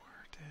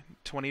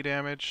 20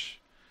 damage.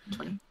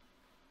 20.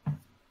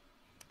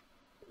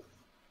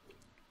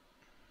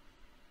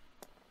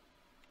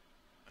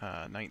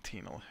 Uh,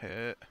 19 will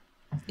hit.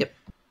 Yep.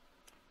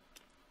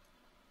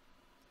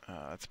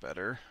 That's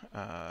better.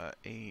 8,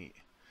 14,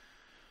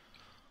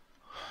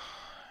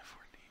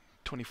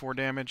 24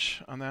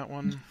 damage on that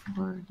one.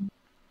 4.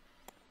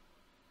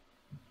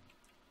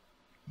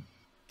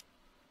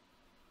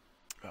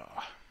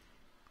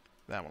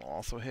 That one will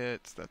also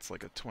hit. That's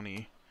like a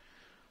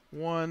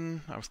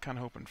 21. I was kind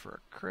of hoping for a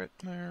crit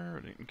there.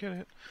 I didn't get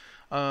it.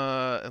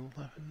 11,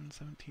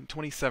 17,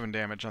 27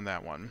 damage on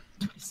that one.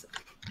 27.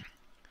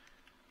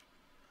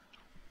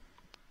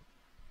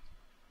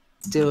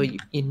 Still,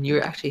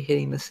 you're actually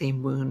hitting the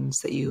same wounds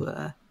that you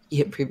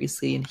hit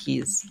previously, and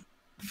he's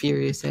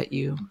furious at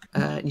you.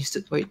 You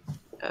still wait.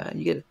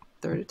 You get a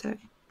third attack.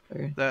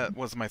 Or... That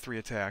was my 3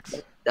 attacks.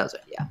 That was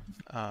it.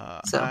 Yeah.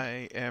 So.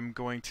 I am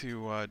going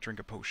to drink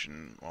a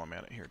potion while I'm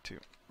at it here too.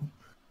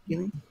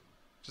 Healing.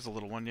 Just a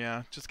little one,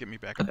 yeah. Just get me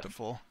back up to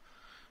full.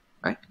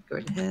 All right, go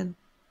right ahead.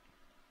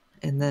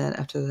 And then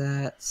after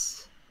that,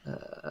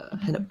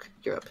 Hinook,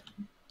 you're up.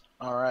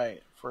 All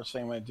right. First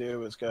thing I'm going to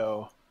do is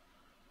go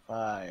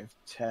 5,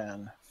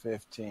 10,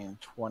 15,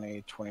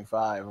 20,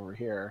 25 over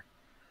here.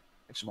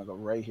 Actually, I'm going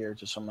to go right here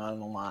just so I'm not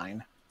in a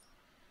line.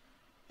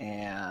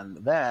 And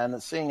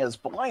then, seeing as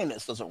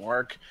blindness doesn't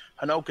work,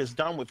 Hinook is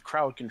done with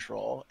crowd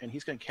control, and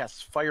he's going to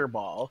cast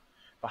Fireball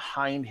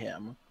behind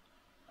him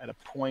at a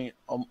point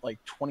like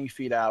 20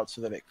 feet out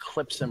so that it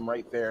clips him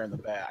right there in the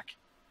back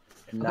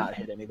and not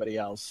hit anybody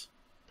else.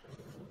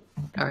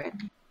 All right.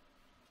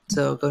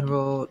 So go and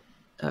roll.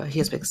 He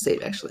has to make a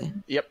save, actually.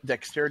 Yep,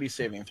 dexterity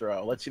saving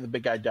throw. Let's see the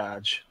big guy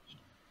dodge.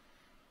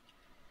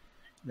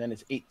 Then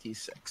it's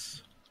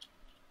 8d6.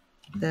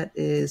 That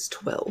is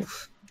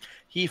 12.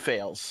 He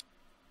fails.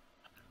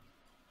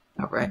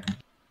 All right.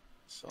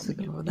 So So let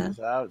me go roll get that. these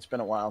out. It's been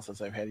a while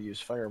since I've had to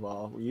use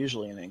Fireball. We're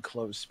usually in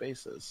enclosed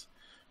spaces.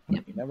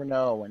 Yep. You never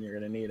know when you're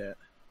going to need it.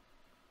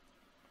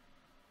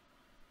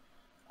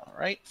 All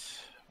right.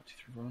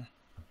 1, 2, 3, 4.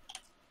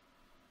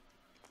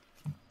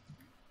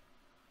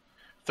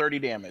 30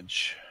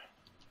 damage.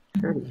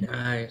 30.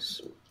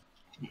 Nice.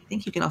 I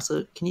think you can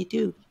also... Can you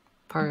do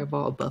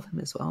Fireball above him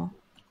as well?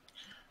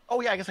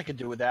 Oh, yeah, I guess I could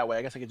do it that way.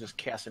 I guess I could just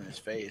cast in his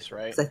face,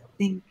 right? 'Cause I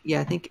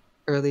think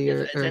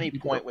earlier... At any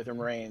point within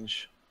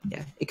range.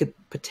 Yeah, it could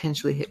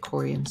potentially hit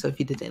Corian, so if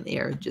you did it in the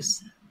air, it would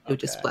just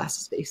Okay. blast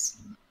his face.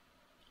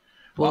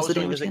 Well, What was the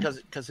damage again?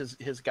 because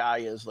his guy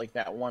is like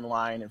that one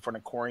line in front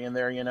of Corian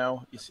there, you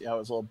know? You see how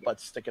his little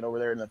butt's sticking over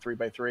there in the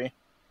 3x3?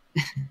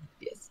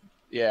 Yes.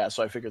 Yeah,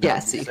 so I figured Yeah,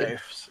 that would be so you could-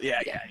 safe. Yeah.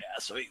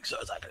 So it's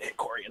not going to hit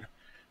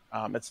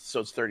Corian.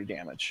 It's 30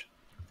 damage.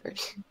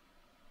 30.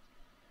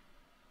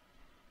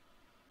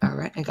 All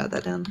right, I got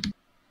that down.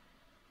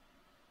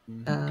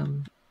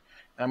 I'm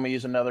going to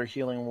use another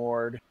healing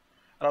ward.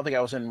 I don't think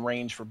I was in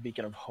range for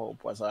Beacon of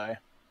Hope, was I?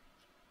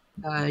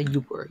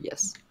 You were,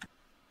 yes.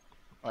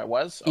 I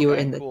was? You were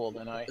Okay, in the, cool.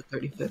 Then I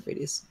 30-foot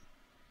radius.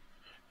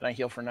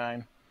 heal for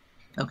 9.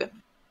 Okay.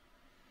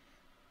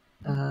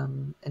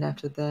 And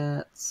after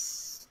that,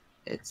 it's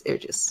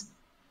Aegis.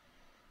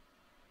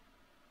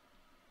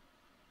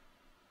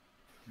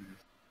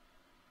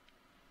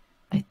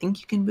 I think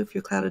you can move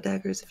your cloud of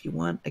daggers if you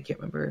want. I can't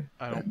remember.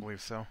 I don't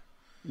believe so.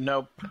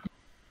 Nope.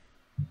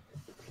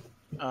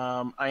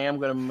 I am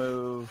going to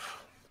move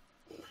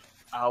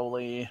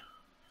Owly,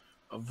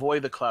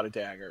 avoid the cloud of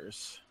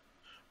daggers.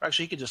 Or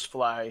actually, he could just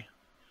fly.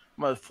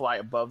 I'm going to fly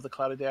above the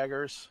cloud of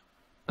daggers,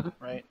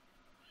 right?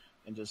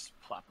 And just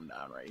plop him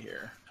down right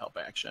here. Help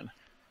action.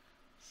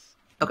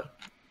 Okay.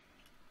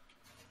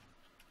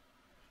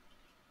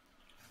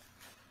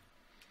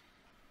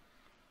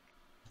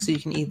 So you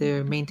can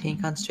either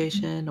maintain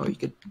concentration, or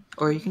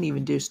you can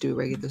even just do a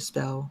regular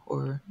spell,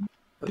 or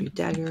your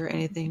dagger or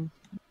anything.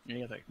 You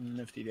got that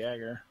nifty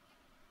dagger.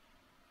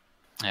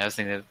 I was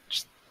thinking of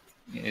just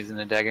using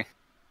a dagger.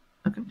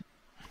 Okay.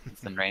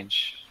 It's in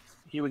range.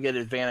 He would get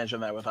advantage on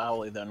that with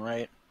Owly then,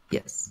 right?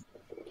 Yes.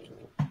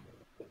 We're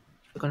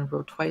going to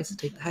roll twice to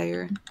take the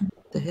higher.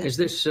 The hit. Is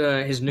this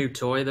his new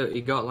toy that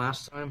he got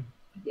last time?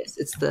 Yes,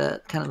 it's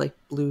the kind of like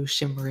blue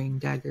shimmering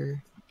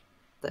dagger.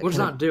 What does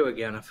that do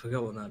again? I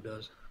forgot what that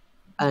does.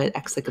 It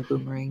acts like a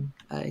boomerang.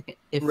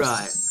 If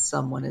Right.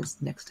 someone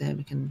is next to him,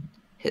 it can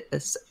hit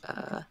this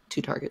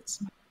 2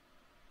 targets.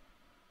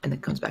 And then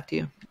comes back to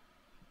you.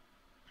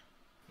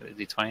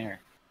 D20 or?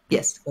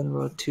 Yes, go and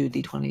roll 2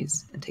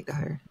 d20s and take the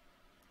higher.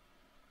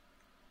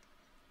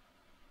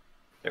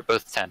 They're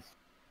both 10.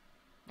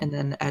 And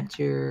then add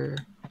your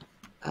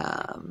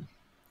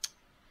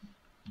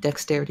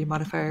dexterity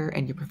modifier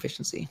and your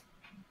proficiency.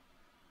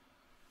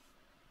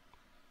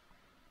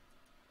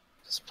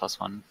 Just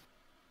 +1.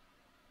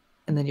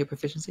 And then your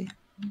proficiency.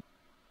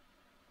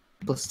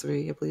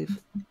 +3, I believe.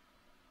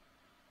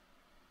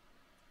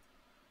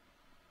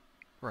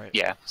 Right.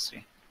 Yeah,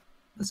 +3.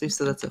 Let's see,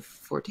 so that's a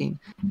 14.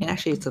 And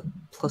actually, it's a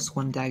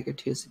 +1 dagger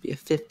too, so it'd be a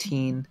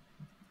 15.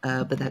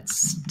 But that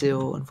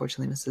still,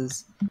 unfortunately,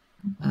 misses.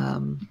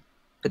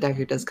 The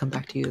dagger does come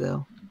back to you,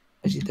 though,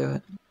 as you throw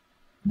it.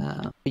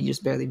 But you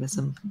just barely miss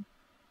him.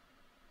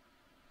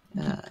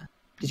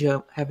 Did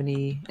you have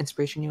any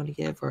inspiration you want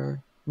to give,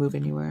 or move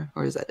anywhere,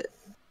 or is that it?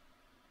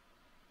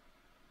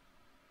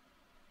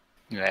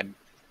 You add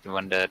the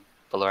one to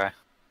Ballora.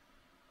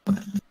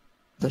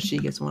 So she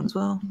gets one as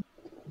well.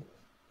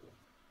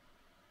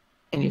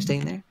 And you're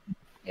staying there?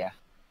 Yeah.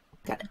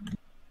 Got it.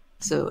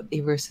 So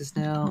Averse is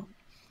now...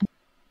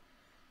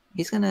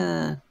 He's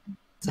gonna...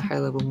 It's a high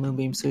level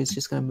moonbeam, so he's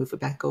just gonna move it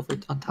back over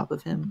on top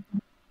of him.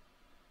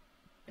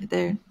 Right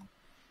there.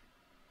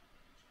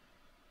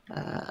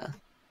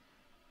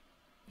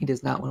 He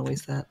does not want to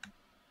waste that.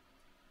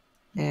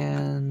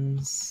 And...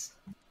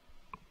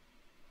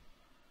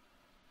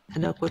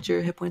 Hanok, what's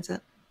your hit points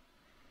at?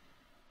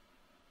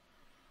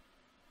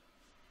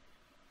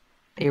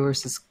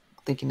 Averse is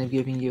thinking of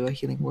giving you a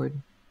healing word.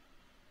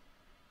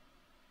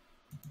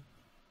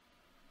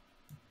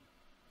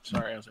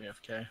 Sorry, I was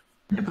AFK.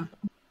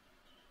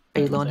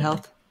 Are you low on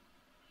health?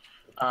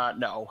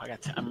 No,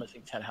 I'm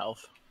missing 10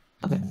 health.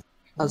 Okay.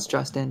 How's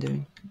Drostan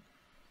doing?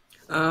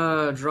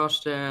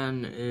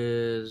 Drostan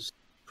is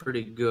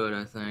pretty good,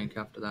 I think,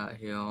 after that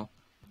heal.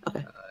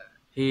 Okay.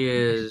 He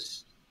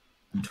is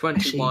 21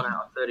 Actually-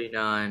 out of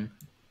 39.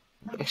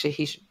 Actually,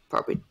 he should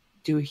probably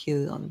do a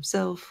heal on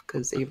himself,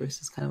 because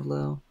Averse is kind of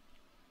low.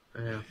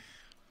 Yeah.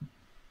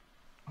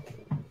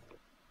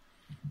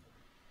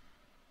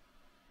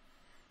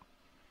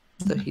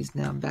 So he's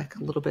now back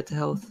a little bit to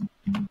health.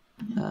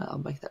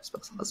 I'll make that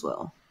spell slot as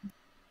well.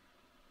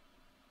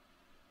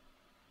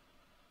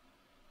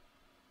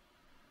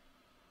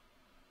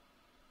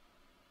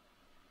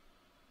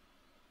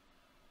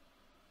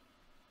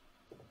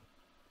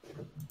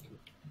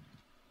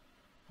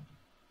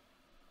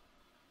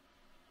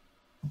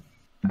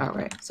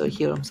 Alright, so he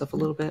healed himself a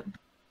little bit.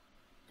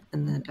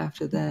 And then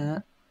after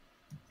that,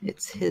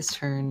 it's his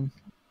turn.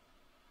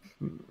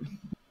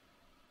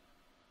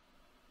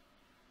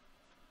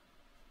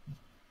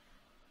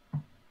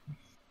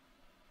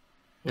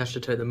 He has to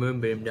take the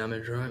moonbeam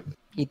damage, right?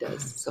 He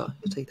does, so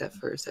he'll take that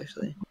first,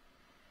 actually.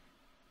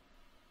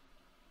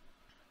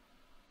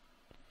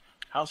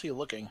 How's he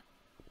looking?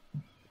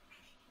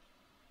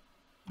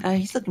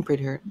 He's looking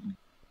pretty hurt.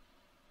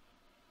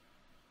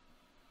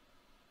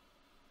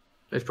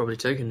 He's probably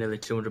taken nearly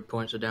 200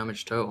 points of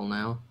damage total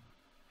now.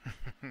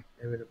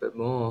 Maybe a bit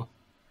more.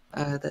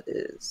 That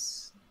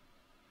is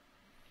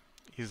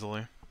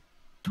Easily.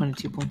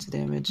 22 points of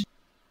damage.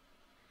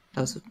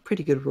 That was a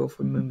pretty good roll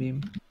for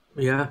Moonbeam.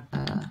 Yeah.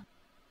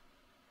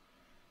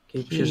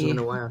 Keep he- chiseling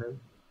away on him.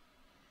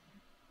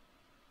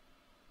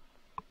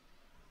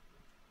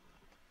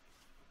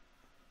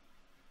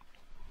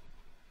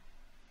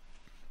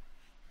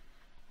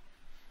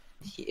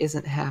 He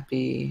isn't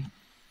happy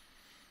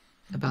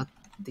about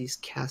these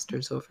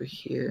casters over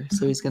here.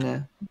 So he's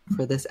gonna,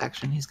 for this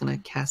action, he's gonna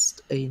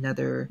cast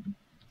another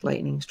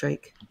lightning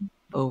strike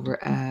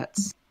over at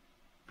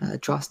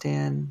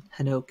Drostan,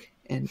 Hanok,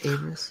 and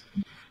Averus.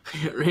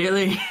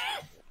 Really?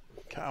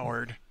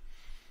 Coward.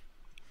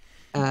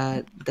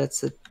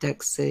 That's a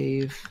dex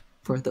save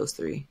for those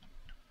three.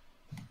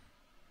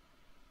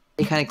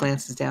 He kind of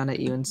glances down at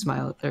you and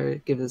smiles, or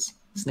gives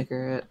a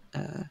snicker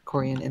at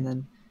Corian, and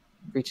then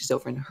reaches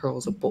over and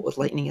hurls a bolt with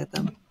lightning at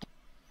them.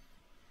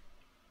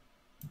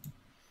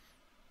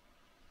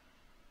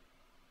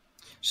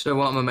 So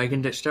what am I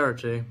making?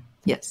 Dexterity?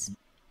 Yes.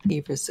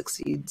 Eva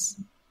succeeds.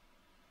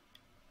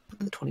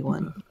 The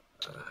 21.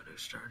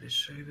 Dexterity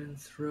saving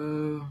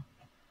throw.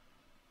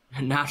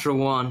 Natural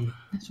 1.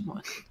 That's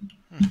one.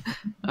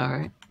 All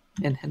right.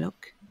 And Hinook.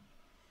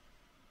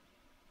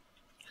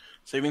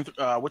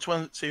 Which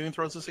one saving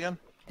throws this again?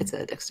 It's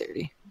a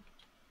dexterity.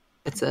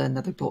 It's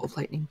another bolt of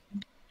lightning.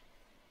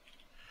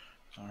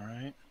 All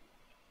right.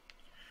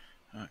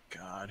 Oh,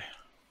 God.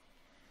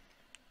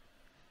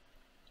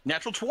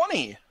 Natural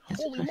 20!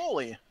 That's Holy okay.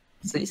 moly!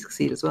 So you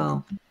succeed as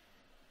well.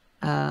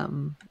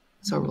 So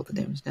I'll roll the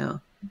damage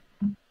now.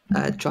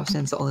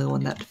 Dropstan's the only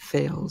one that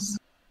fails.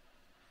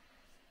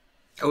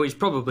 Oh, he's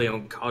probably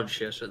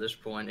unconscious at this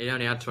point. He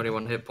only had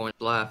 21 hit points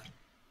left.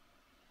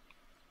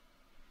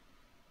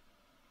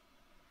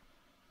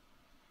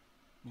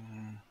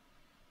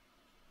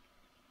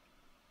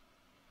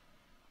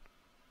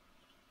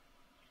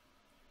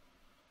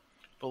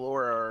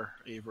 Belor or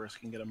Avarice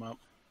can get him up.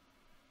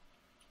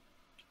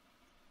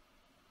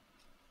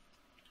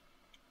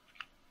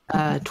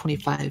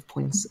 25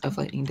 points of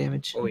lightning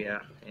damage. Oh, yeah.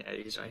 Yeah,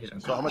 he's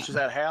unconscious. So how much is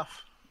that?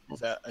 Half?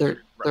 Is that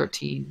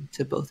 13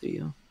 to both of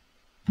you.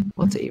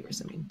 Well, to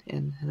Avarice, I mean,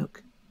 and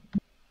Hinook.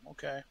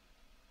 Okay.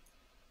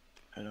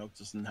 Hinook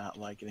does not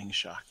like getting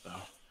shocked,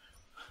 though.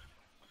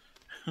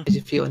 As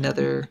you feel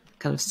another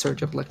kind of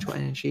surge of electrical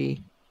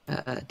energy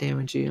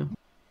damage you.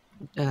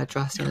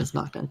 Drostan is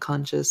knocked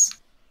unconscious.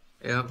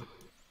 Yep.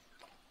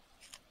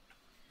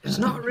 It's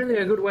not really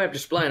a good way of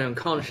displaying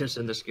unconscious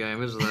in this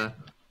game, is there?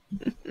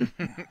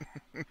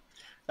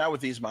 Not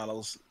with these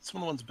models.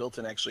 Some of the ones built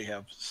in actually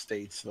have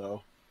states,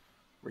 though,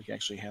 where you can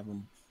actually have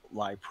them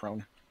lie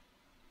prone.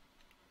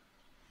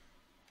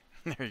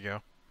 There you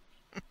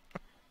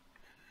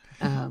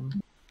go.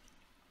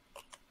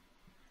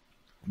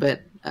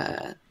 But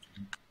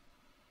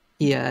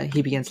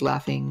he begins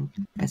laughing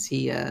as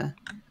he kind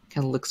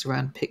of looks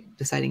around,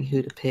 deciding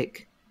who to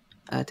pick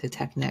to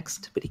attack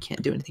next. But he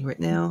can't do anything right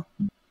now.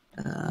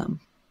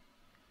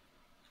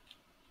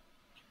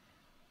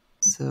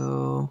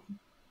 So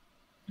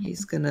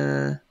he's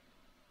gonna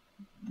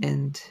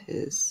end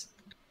his.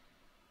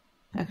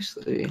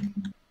 Actually,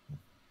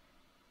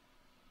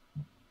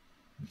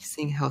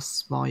 seeing how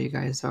small you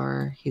guys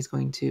are, he's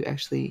gonna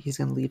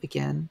leave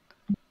again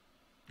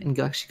and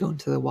go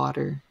into the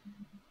water.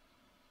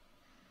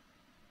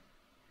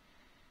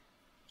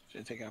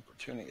 Should take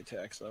opportunity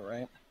attacks, though,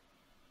 right?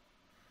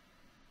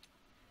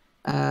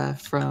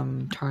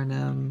 From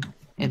Tarnum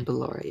and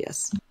Belora,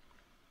 yes.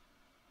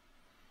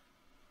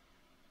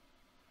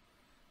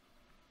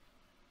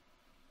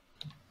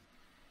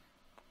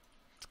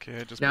 It's okay.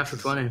 It just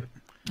Natural 20.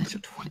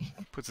 Natural 20.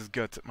 puts his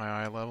guts at my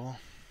eye level.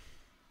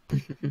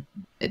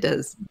 It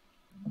does.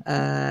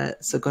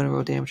 So going to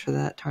roll damage for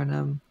that.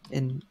 Tarnum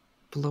and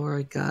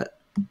Belora got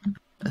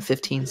a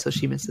 15, so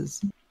she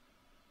misses.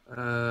 Do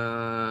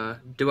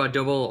I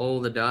double all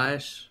the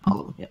dice?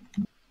 All of them, yep.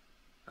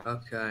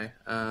 Okay.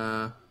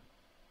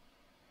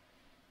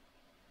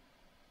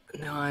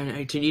 9,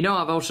 18. You know,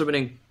 I've also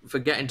been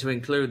forgetting to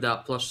include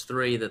that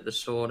 +3 that the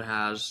sword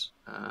has.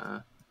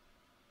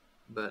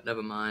 But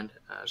never mind.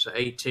 So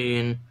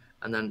 18,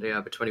 and then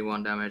but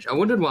 21 damage. I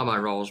wondered why my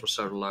rolls were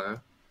so low.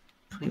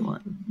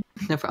 21.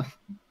 No problem.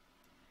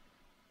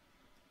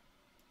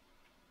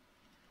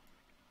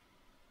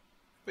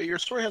 But your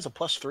story has a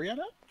 +3 on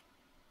it?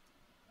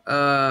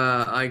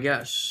 I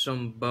get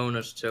some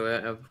bonus to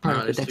it.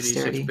 Apparently, it's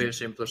dexterity. 2d6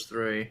 piercing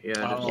 +3.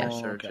 Yeah, Oh,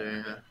 dexterity.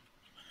 okay. Yeah.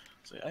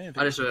 So I didn't And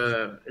think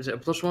is it a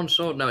 +1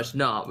 sword? No, it's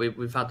not.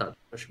 We've had that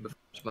discussion before.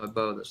 It's my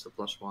bow that's the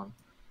 +1.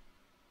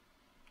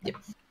 Yep.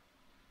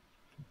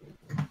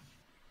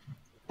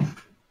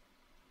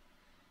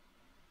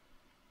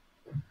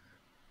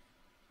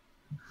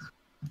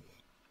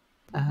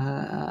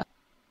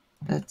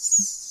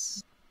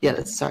 That's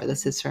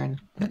his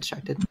turn. I got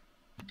distracted.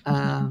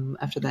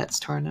 After that, it's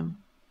Tarnum.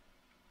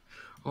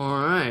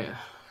 All right.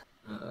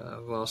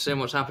 Well, seeing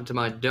what's happened to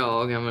my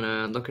dog, I'm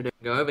gonna look at it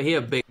and go over here,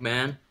 big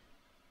man,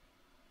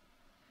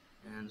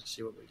 and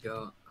see what we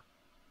got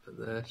for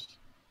this.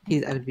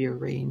 He's out of your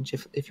range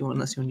if you want,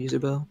 unless you want to use a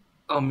bow.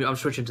 Oh, I'm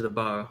switching to the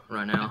bow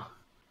right now.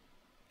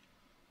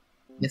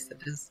 Yes,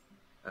 it is.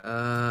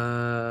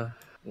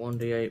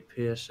 1d8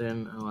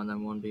 piercing. Oh, and then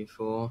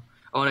 1d4.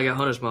 I want to get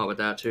Hunter's Mark with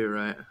that too,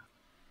 right?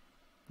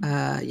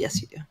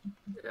 Yes, you do.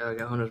 Yeah, I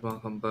got Hunter's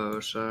Mark on bow,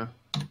 so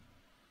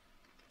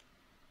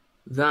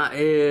that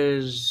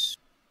is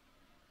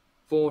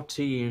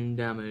 14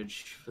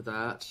 damage for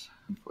that.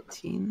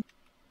 14.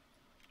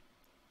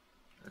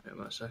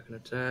 My second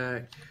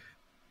attack.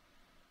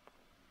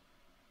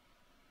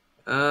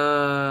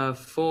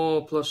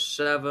 4 plus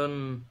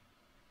 7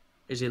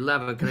 is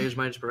 11. Can I use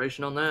my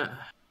inspiration on that?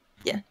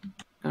 Yeah.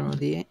 Gonna roll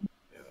the 8.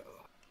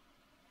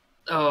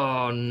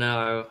 Oh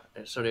no,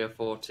 it's only a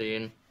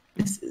 14.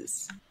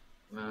 Misses.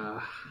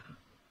 So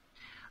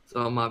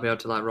I might be able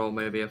to like roll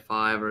maybe a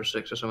 5 or a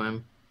 6 or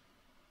something.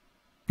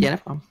 Yeah, no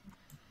problem.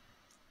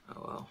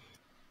 Oh well.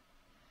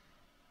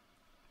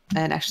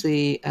 And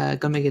actually,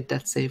 go make a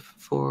death save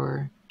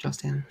for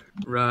Justin.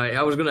 Right,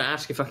 I was going to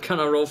ask if I can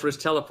roll for his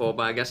teleport,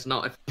 but I guess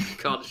not if he's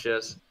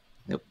conscious.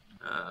 Nope.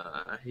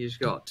 He's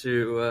got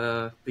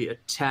to beat a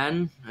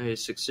 10, and he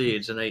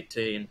succeeds an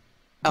 18.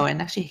 Oh,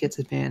 and actually he gets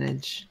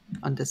advantage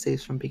on death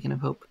saves from Beacon of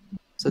Hope.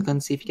 So go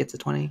and see if he gets a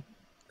 20.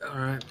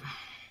 Alright.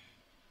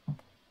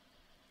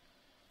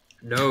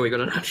 No, he got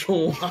a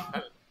natural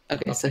 1.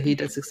 Okay, so he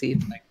does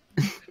succeed.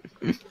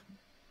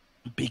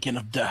 Beacon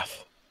of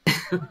Death.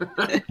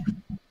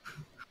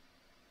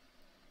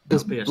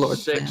 That'd be a Lord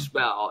sick Sam.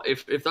 spell.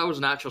 If that was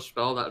an actual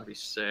spell, that would be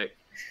sick.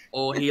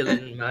 All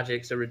healing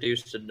magics are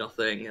reduced to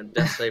nothing, and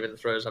death saving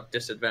throws have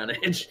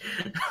disadvantage.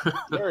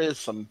 There is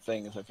some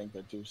things I think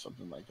that do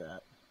something like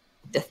that.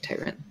 Death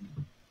Tyrant.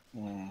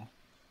 Mm.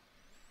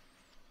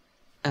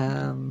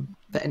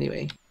 But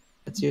anyway,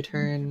 it's your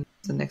turn.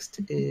 So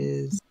next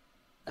is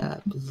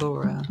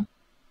Laura.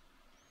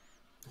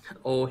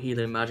 All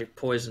healing magic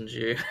poisons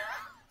you.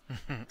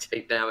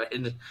 Take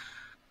damage.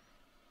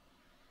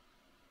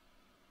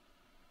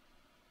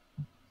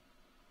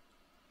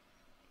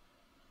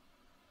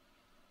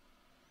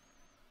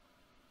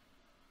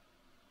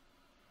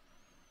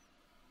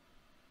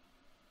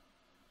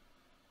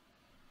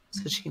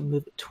 So she can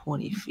move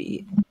 20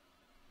 feet.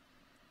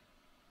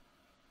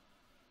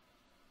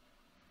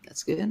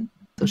 That's good.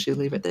 So she'll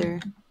leave it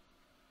there.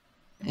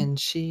 And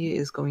she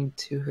is going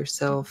to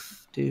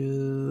herself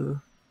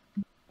do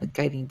a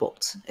guiding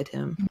bolt at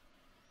him.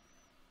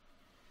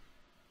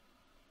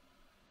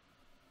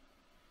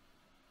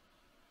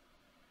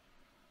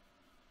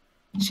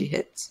 She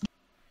hits.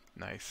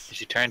 Nice. Did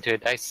she turn into a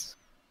dice?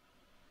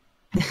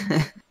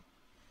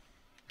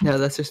 No,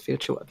 that's her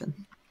spiritual weapon.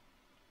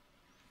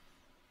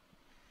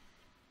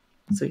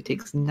 So he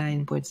takes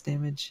 9 points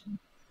damage.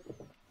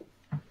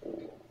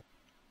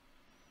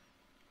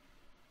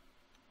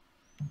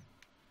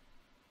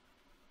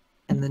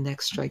 And the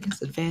next strike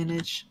is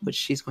advantage, which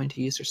she's going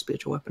to use her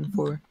spiritual weapon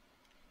for.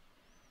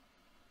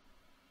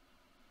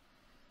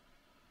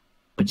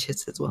 Which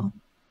hits as well.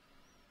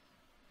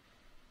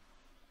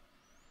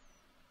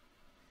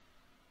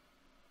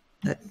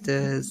 That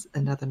does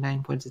another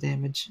 9 points of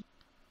damage.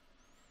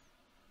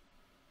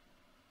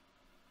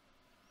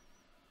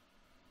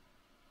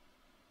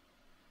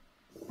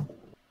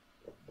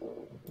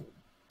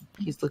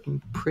 He's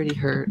looking pretty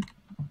hurt.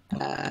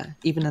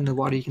 Even in the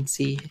water, you can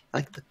see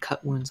like the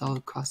cut wounds all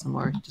across him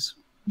are just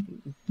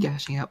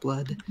gashing out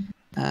blood.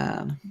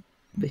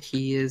 But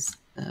he is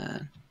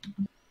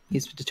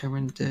he's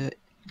determined to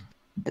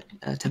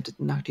attempt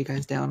to knock you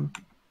guys down.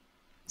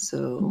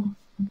 So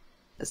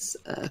this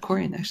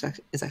Corian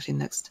is actually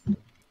next.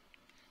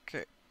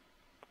 Okay.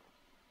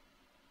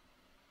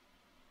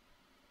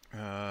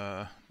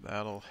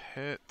 That'll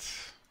hit.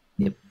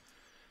 Yep.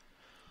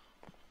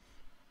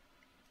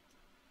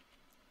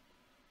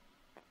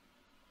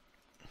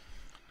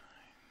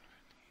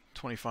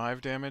 $25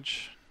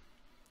 damage.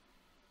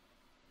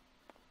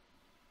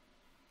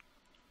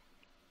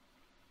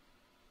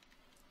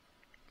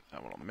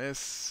 That one will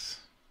miss.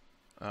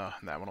 That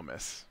one will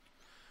miss.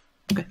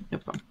 Okay, no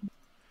problem.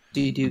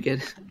 You do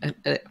get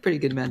a pretty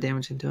good amount of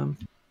damage into him.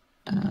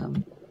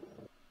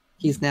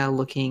 He's now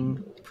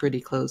looking pretty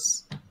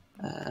close.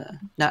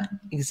 Not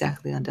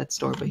exactly on death's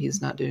door, but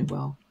he's not doing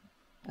well.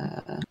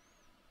 And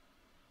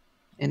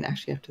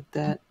actually, after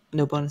that,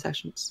 no bonus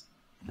actions.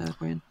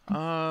 Corian.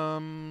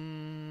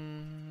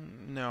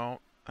 No,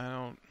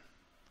 I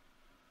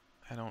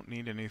don't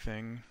need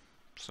anything,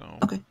 so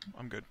Okay.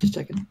 I'm good. Just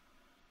checking.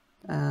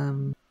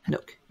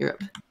 Hanook, you're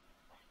up.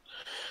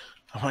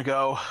 I'm gonna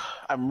go.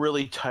 I'm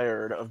really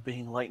tired of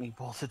being lightning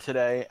bolted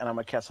today, and I'm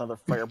gonna cast another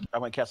fire. I'm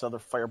gonna cast another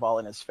fireball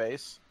in his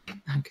face.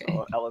 Okay.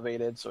 So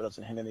elevated, so it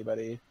doesn't hit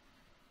anybody.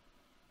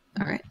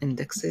 All right.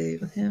 Index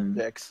save with him.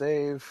 Dex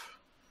save.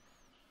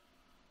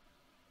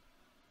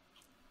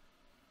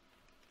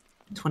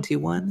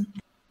 21.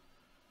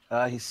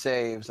 He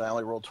saves. I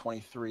only rolled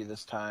 23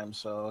 this time,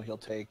 so he'll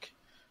take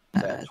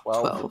is that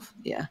 12? 12.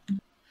 Yeah.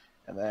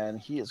 And then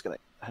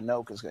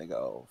Hanouk is gonna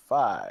go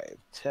 5,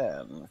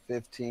 10,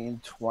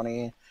 15,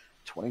 20,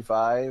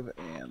 25,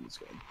 and he's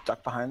gonna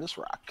duck behind this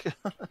rock.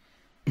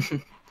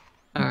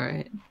 All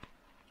right.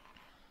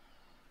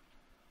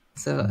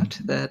 So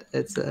after that,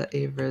 it's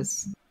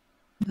Avris.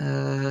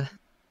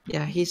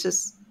 Yeah,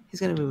 he's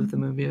gonna move the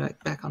movie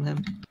back on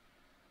him.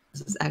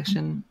 This is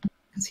action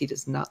because he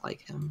does not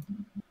like him.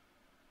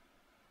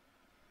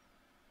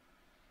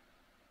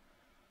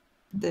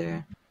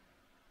 There.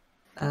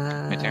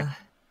 My turn.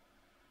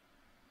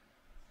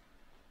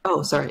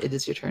 Oh, sorry, it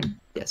is your turn.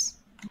 Yes.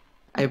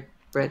 I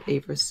read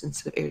Avris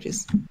instead of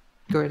Aegis.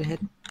 Go right ahead.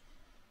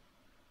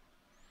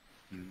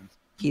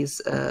 He's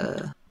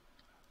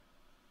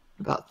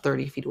about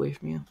 30 feet away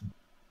from you.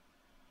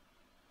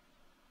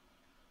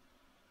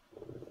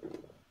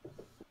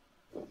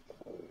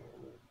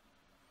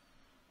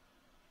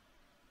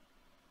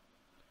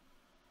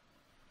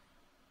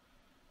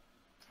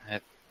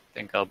 I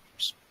think I'll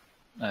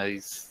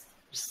use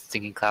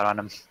Stinging Cloud on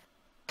him.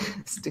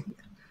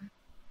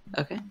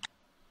 Okay.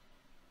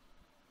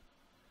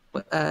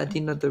 What, do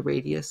you know the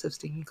radius of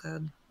Stinging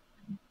Cloud?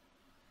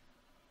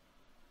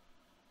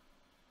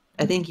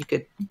 I think you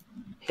could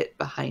hit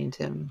behind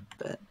him,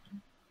 but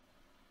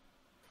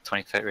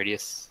 20-foot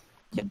radius.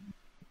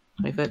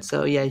 20 foot.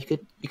 So yeah, you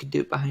could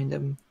do it behind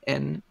him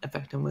and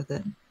affect him with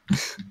it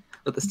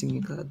with the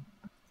stinging cloud.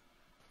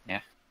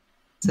 Yeah.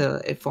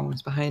 So it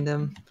forms behind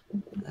him,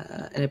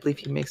 and I believe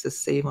he makes a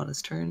save on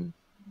his turn.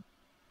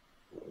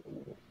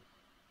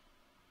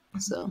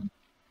 So,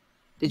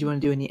 did you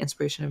want to do any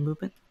inspiration or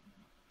movement?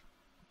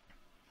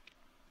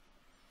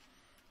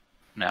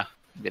 No,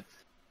 good.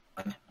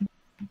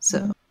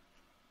 So,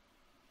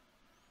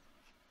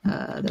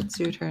 that's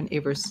your turn.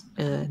 Avers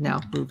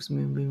now moves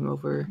moving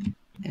over,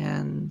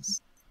 and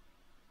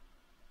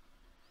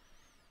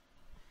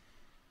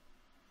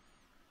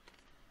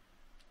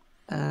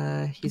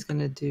he's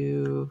gonna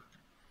do.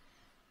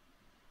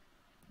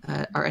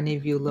 Are any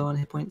of you low on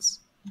hit points?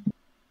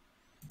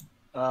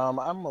 I'm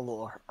a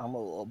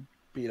little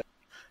beat up.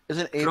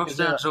 Isn't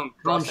Frostad's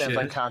unconscious.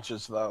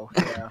 unconscious though?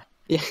 Yeah.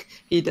 Yeah,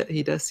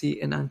 he does see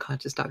an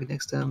unconscious dog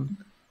next to him,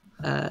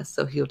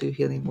 so he'll do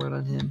healing word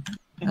on him.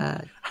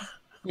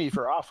 Me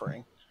for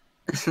offering.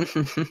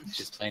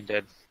 She's plain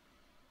dead.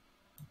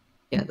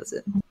 Yeah, that's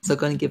it. So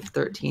going to give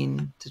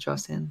 13 to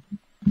Justin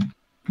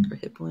for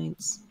hit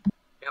points.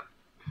 Yep.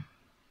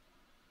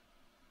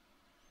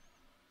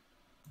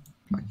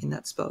 Marking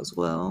that spell as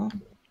well.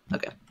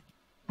 Okay.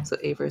 So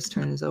Aver's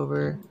turn is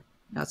over.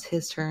 Now it's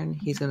his turn.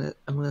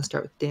 I'm gonna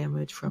start with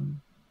damage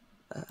from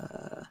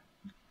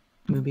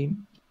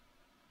Moonbeam.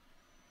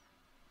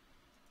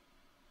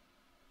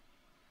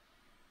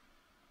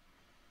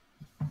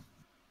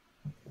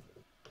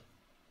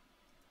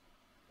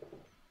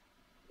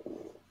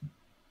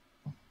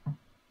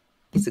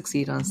 He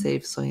succeeded on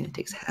save, so he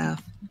takes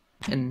half.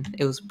 And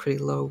it was a pretty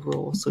low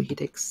roll, so he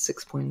takes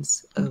 6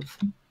 points of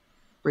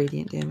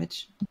radiant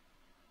damage.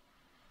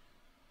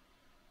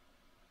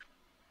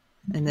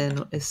 And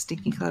then is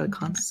Stinking Cloud a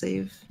con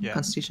save? Yeah.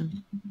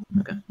 Constitution?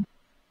 Okay.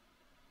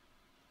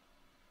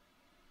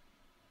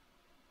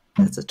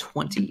 That's a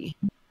 20.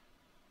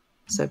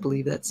 So I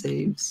believe that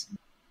saves.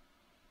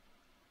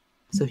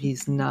 So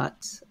he's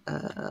not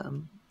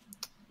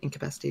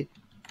incapacitated.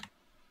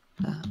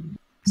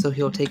 So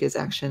he'll take his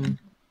action,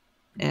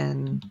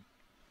 and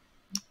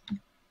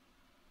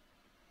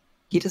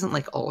he doesn't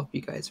like all of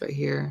you guys right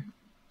here.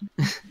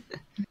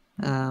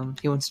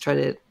 He wants to try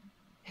to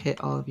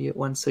hit all of you at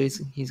once, so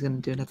he's going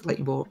to do another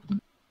lightning bolt.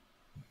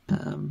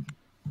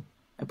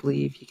 I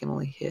believe he can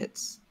only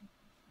hit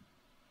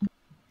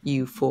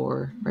you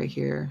 4 right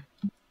here.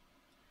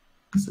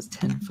 This is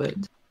 10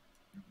 foot.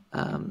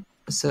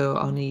 So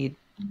I'll need.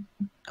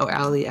 Oh,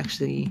 Allie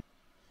actually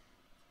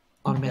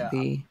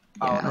automatically.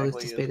 Yeah, Allie's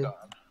dissipated.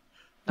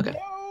 Okay.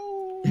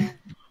 No!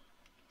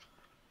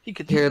 He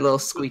could Hear a little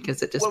squeak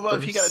as it just. What about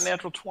if he got a bursts.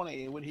 natural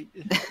 20? Would he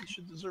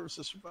should deserve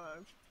to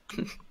survive?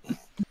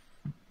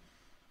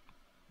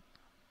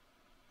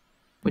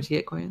 What'd you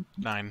get, Corian?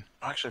 9.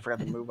 Actually, I forgot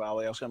to move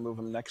Ali. I was going to move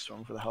him next to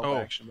him for the help Oh,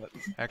 action, but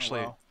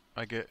Actually, well.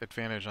 I get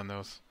advantage on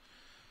those.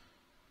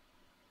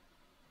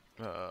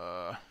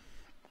 Well,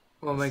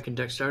 making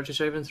dexterity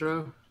saving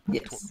throw.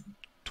 Yes.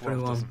 12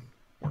 21. doesn't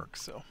work,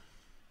 so.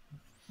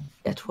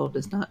 Yeah, 12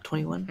 does not.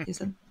 21, you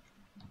said?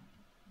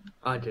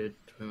 I did.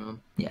 21.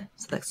 Yeah,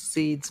 so that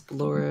succeeds.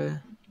 Blora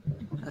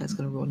is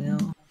going to roll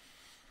now.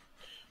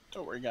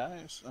 Don't worry,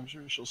 guys. I'm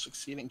sure she'll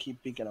succeed and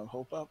keep beacon of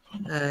hope up.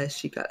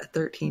 She got a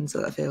 13,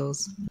 so that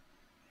fails.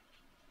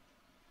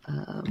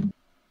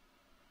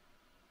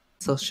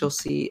 So she'll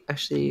see,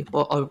 actually,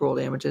 well, I'll roll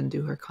damage and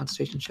do her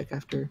concentration check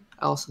after.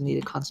 I also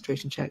need a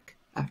concentration check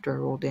after I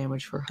roll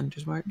damage for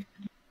Hunter's Mark.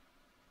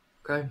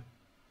 Okay.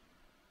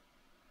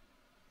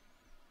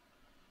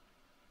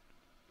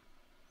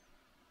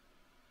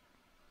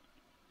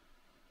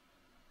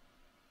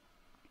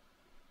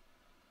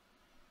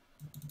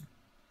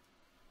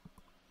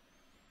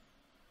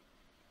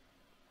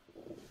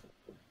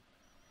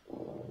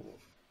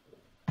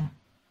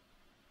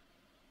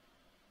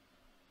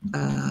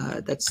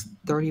 That's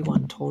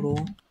 31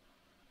 total.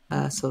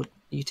 So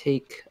you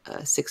take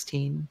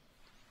 16,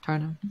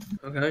 Tarnum.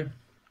 Okay.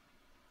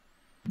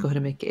 Go ahead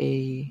and make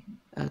a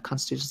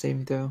Constitution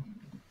saving throw.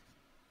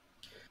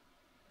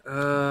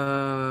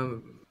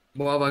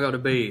 What have I got to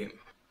be?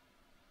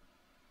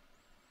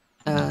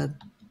 10.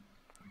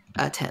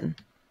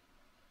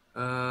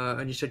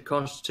 And you said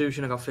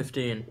Constitution. I got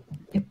 15.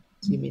 Yep.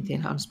 So you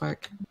maintain Hunter's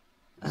Mark.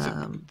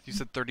 You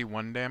said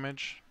 31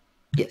 damage?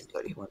 Yes,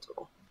 31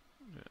 total.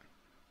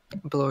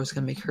 Blora's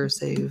gonna make her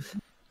save.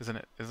 Isn't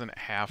it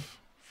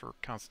half for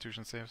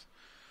Constitution saves?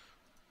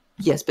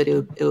 Yes, but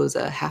it was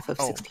a half of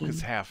 16. Oh,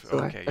 it's half. So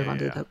Okay, I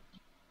rounded yeah. it up.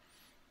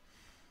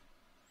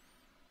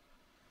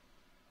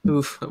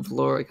 Oof,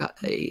 Blora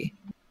got a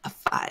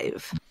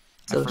 5.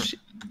 So she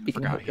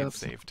Forgot he had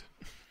saved.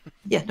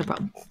 Yeah, no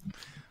problem.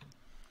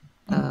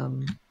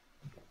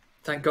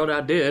 Thank God I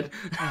did.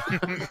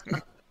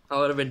 I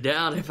would have been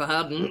down if I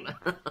hadn't.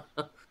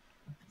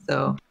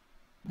 So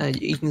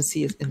you can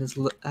see in his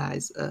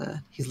eyes,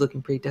 he's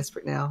looking pretty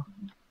desperate now.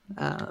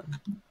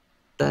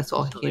 That's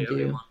all he can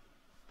do.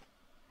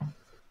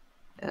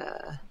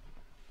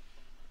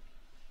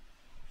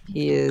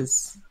 He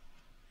is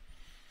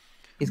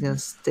He's gonna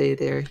stay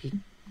there. He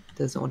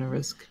doesn't want to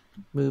risk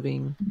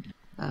moving.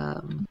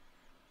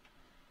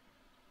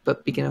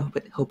 But Beacon of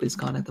Hope is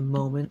gone at the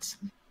moment.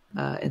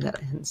 And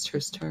that ends her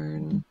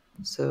turn.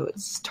 So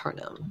it's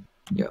Tarnum.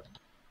 Yep.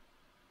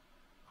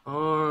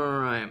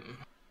 Alright.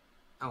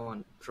 I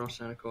want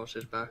Drossan, of course,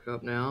 is back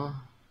up now.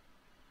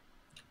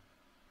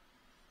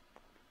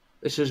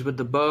 This is with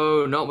the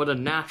bow, not with a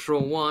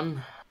natural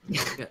one.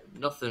 Get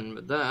nothing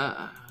with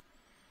that.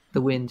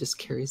 The wind just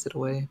carries it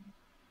away.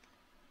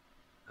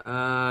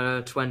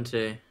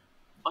 20.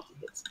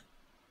 Hits.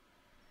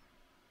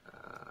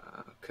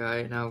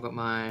 Okay, now I've got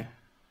my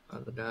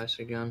other dice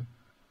again.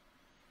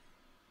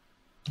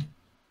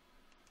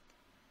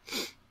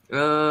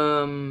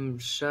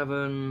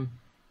 7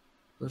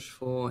 plus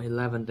 4,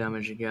 11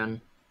 damage again.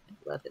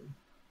 11.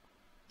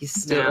 He's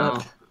still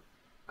Now,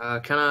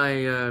 up. can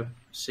I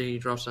see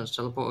Drossan's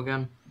teleport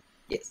again?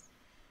 Yes.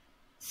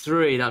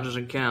 3, that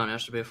doesn't count. It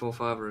has to be a 4,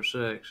 5, or a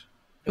 6.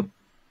 Nope.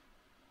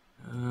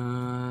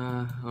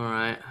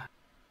 Alright.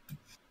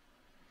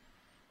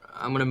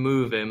 I'm going to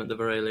move him at the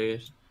very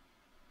least.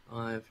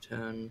 5,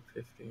 10,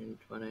 15,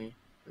 20,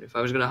 25.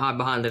 I was going to hide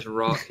behind this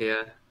rock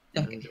here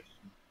Okay.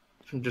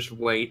 and just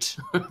wait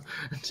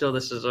until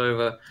this is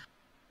over.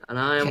 And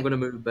I am Okay. going to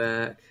move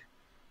back.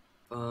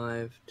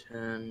 5,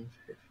 10,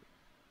 15,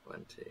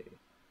 20.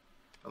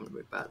 I'm going to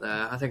move back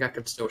there. I think I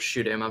could still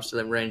shoot him. I'm still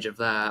in range of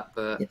that,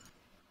 but Yeah.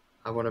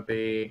 I want to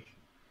be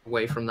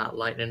away from that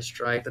lightning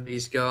strike that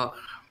he's got.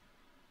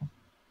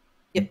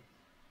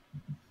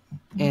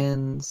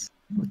 And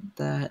with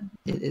that,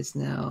 it is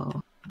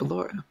now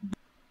Ballora.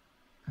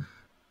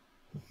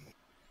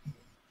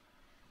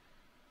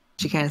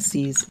 She kind of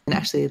sees, and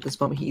actually at this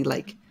moment he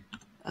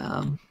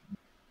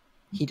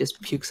he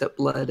just pukes up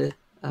blood.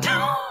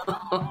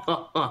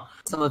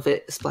 Some of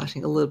it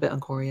splashing a little bit on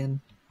Corian.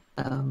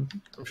 I'm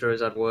sure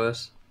he's had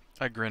worse.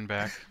 I grin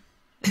back.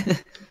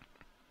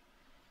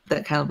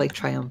 That kind of like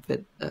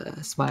triumphant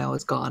smile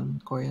is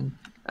gone, Corian,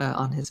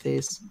 on his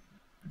face.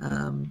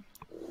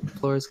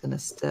 Flora's gonna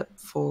step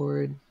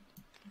forward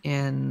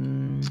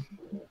and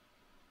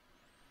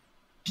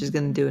she's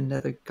gonna do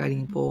another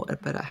guiding bolt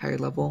at a higher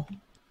level.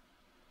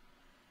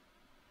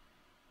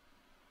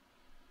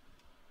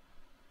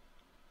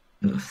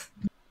 Oof.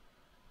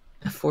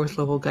 A 4th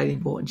level guiding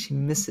bolt, and she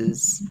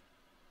misses.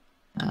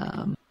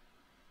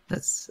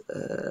 That's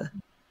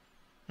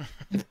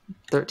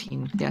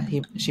 13. Yeah,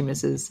 she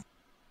misses.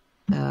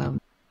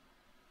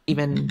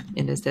 Even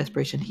in his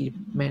desperation, he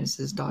manages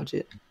to dodge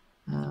it.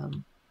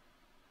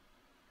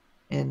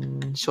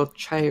 And she'll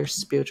try her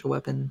spiritual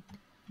weapon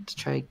to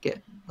try to get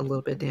a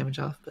little bit of damage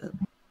off, but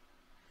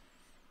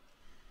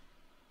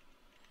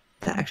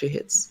that actually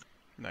hits.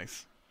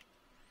 Nice.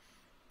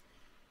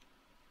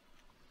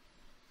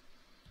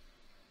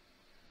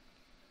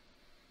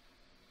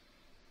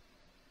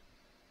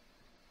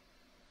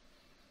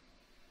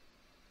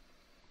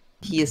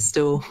 He is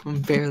still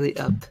barely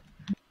up.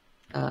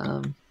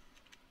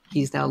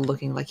 He's now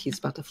looking like he's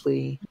about to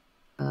flee.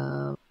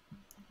 But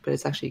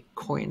it's actually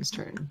Corian's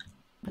turn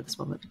at this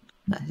moment,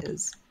 not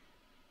his.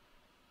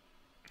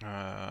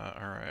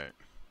 Alright.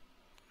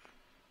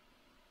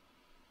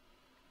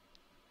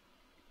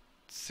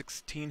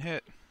 16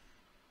 hit.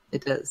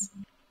 It does.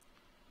 You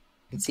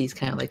can see he's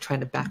kind of like trying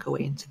to back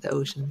away into the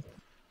ocean.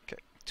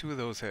 Okay, 2 of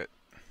those hit.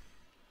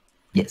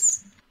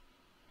 Yes.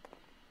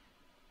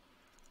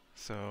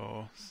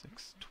 So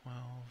 6,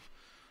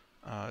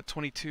 12,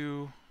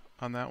 22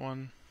 on that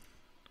one,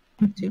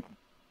 2.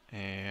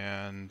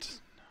 and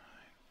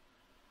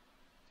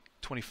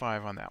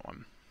 25 on that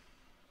one.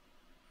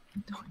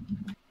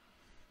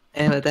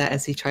 And with that,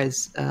 as he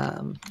tries,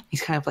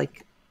 he's kind of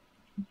like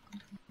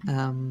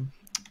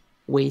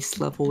waist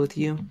level with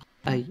you.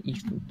 You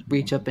can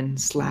reach up and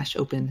slash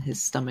open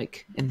his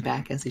stomach and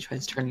back as he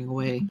tries turning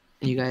away.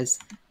 And you guys,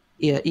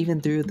 yeah, even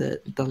through the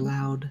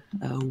loud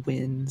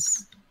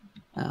winds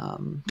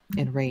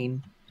and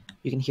rain,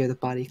 you can hear the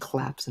body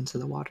collapse into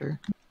the water.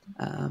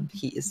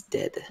 He is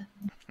dead.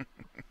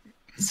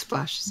 He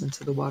splashes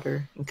into the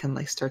water and kind of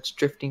like starts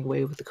drifting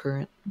away with the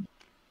current.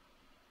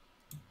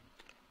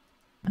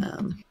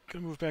 Gonna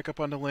move back up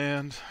onto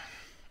land.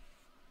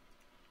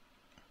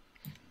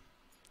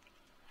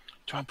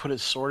 Do I put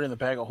his sword in the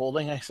bag of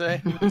holding, I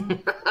say?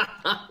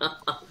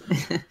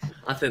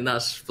 I think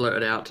that's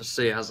floated out to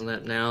sea, hasn't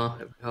it, now?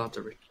 It'd be hard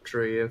to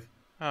retrieve.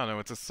 I don't know,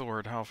 it's a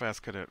sword. How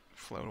fast could it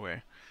float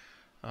away?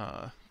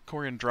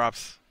 Corian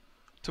drops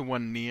to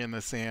one knee in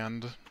the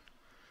sand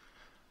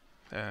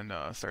and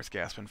starts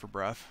gasping for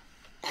breath.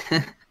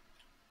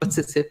 What's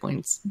his hit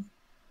points?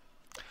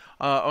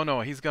 Oh no,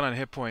 he's got on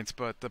hit points,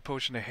 but the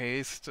potion of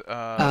haste leaves you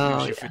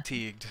yeah.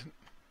 fatigued.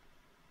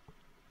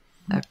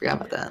 I forgot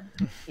about that.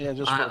 Yeah,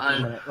 just for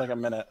a minute, like a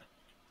minute.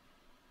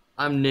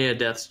 I'm near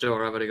death's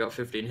door. I've only got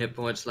 15 hit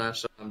points left,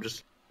 so I'm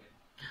just...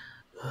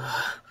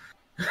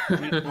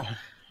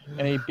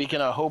 Any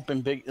beacon of hope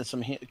and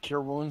some cure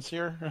wounds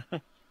here?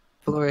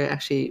 Valora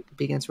actually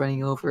begins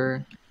running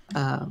over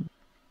to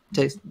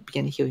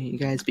begin to heal you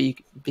guys, but you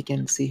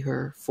begin to see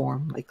her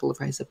form like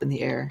rise up in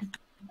the air.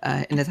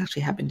 and it's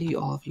actually happened to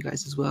all of you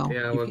guys as well.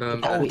 Yeah, You we're can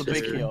going get that Oh, back the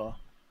weightless big to- heal.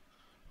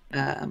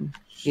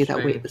 you get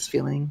that weightless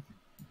feeling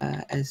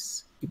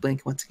as you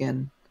blink once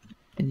again,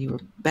 and you are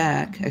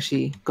back.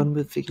 Actually, go and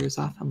move figures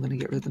off. I'm going to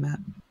get rid of the map.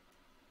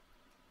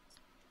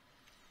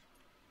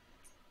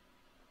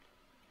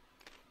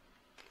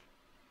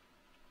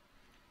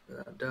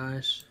 That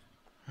dice.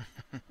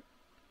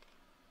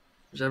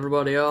 Is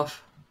everybody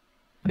off?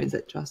 Wait, is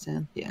that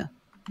Justin? Yeah.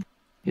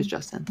 Here's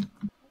Justin.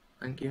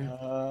 Thank you.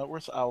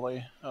 Where's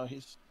Owly? Oh,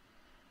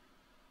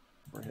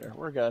 we're here.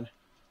 We're good.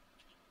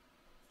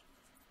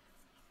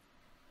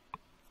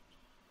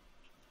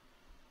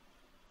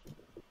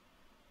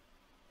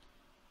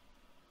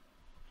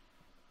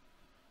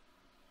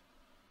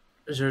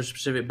 Is there a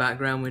specific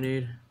background we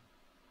need?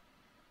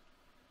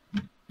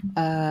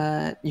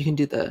 You can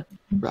do the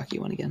Rocky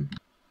one again.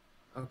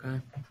 Okay.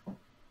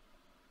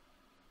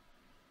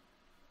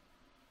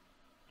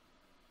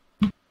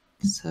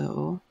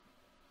 So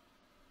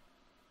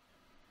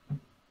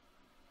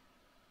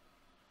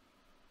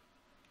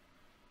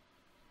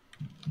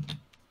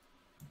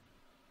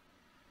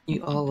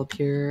you all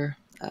appear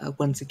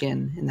once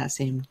again in that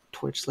same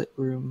torchlit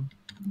room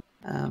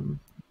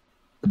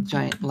with a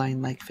giant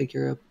lion-like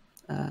figure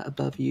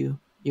above you.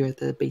 You're at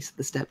the base of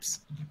the steps.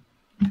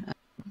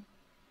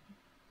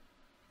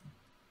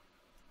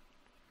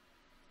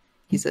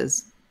 He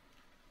says,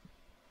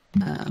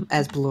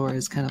 as Ballora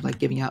is kind of like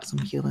giving out some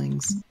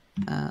healings,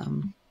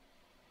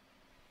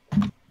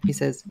 he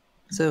says,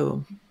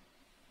 "So,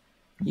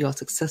 you all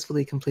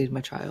successfully completed my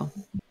trial.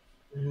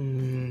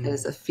 It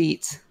is a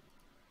feat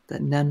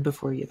that none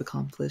before you have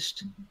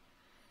accomplished.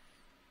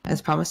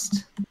 As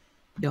promised,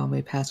 y'all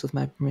may pass with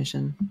my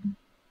permission.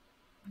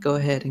 Go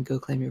ahead and go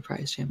claim your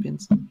prize,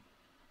 champions."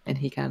 And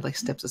he kind of like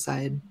steps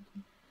aside,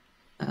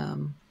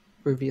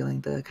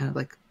 revealing the kind of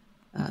like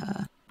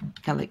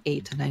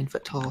 8 to 9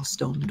 foot tall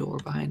stone door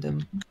behind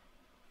him.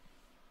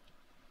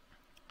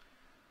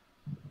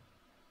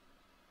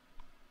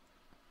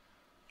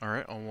 All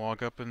right, I'll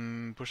walk up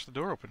and push the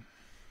door open.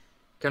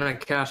 Can I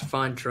cast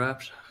Find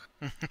Traps?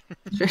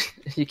 Sure,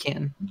 you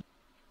can.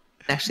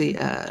 Actually,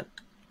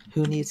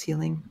 who needs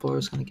healing?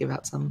 Bora's going to give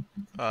out some.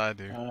 I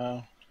do.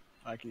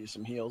 I could use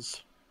some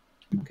heals.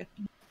 Okay.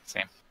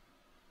 Same.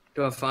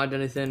 Do I find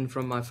anything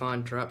from my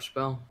Find Trap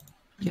spell?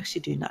 You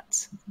actually do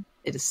not.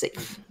 It is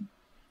safe.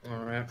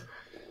 Alright.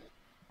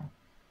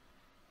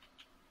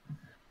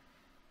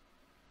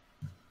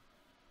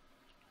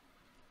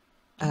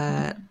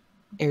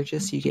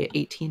 Airgis, you get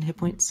 18 hit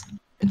points.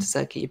 It's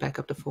get you back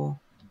up to full.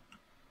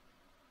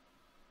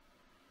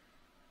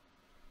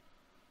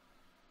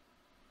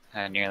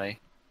 Nearly.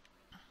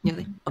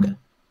 Nearly? Okay.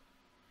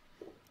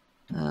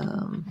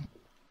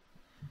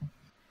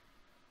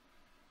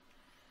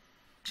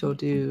 She'll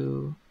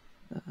do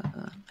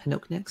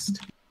Hanok next.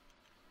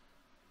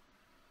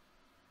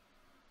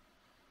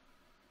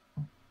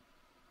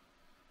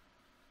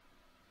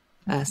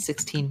 Uh,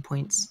 16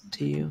 points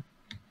to you,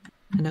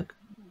 Hanok.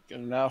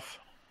 Good enough.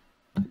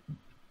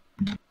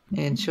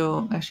 And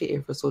she'll actually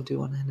Airfus will do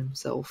one on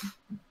himself.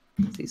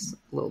 'Cause he's a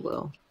little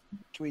low.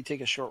 Can we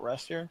take a short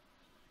rest here?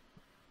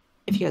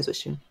 If you guys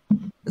wish to.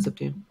 It's up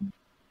to you.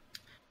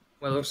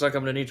 Well, it looks like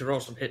I'm going to need to roll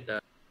some hit die.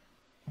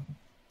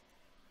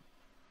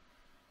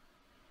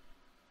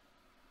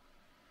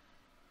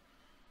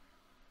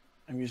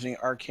 I'm using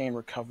Arcane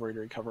Recovery to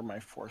recover my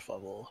 4th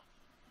level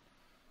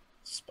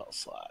spell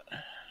slot.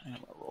 I'm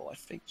going to roll, I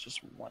think, just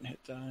 1 hit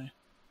die.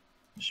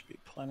 Should be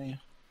plenty.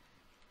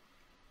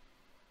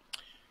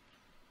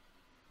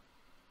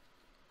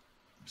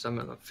 So I'm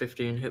at like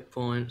 15 hit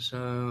points,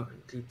 so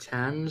do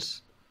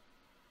 10s.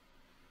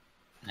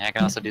 Yeah, I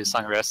can also do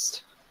Song of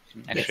Rest.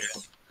 Extra.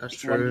 Yes. That's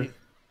It's true. 1D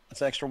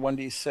It's extra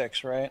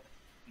 1d6, right?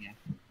 Yeah.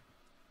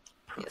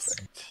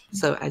 Perfect.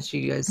 So as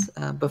you guys,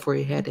 before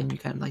you head in, you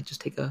kind of like just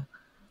take a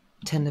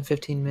 10 to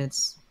 15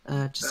 minutes.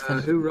 Just kind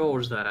of, Who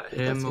rolls that?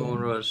 Him That's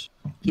or us?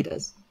 he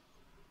does.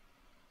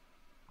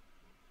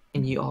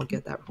 And you all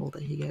get that roll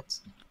that he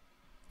gets.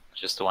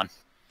 Just the one.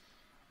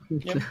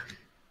 Yep.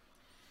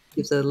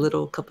 Gives a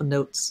little couple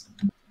notes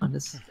on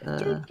his.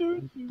 That's a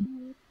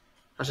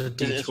His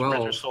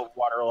D12. are so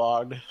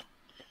waterlogged.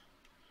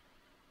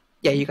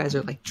 Yeah, you guys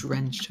are like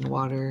drenched in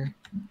water.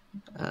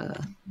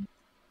 I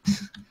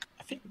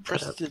think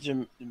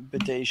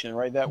prestidigitation,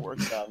 right? That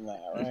works on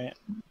that, right?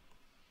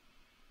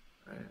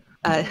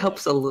 It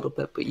helps a little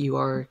bit, but you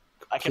are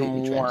I can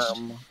completely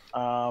drenched.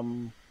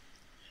 warm.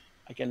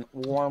 I can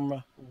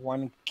warm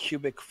 1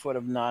 cubic foot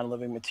of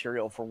non-living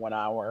material for 1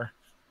 hour.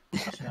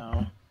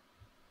 So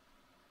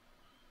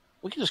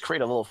we can just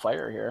create a little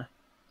fire here.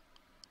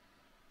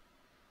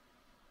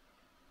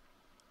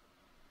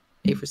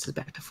 Averus is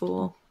back to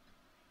full.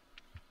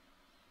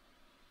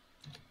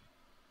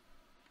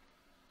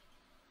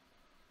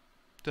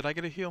 Did I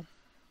get a heal?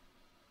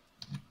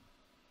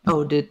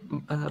 Oh, did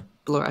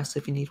Blur ask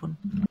if you need one?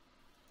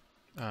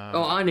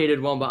 Oh, I needed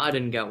one, but I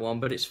didn't get one,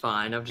 but it's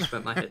fine. I've just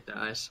spent my hit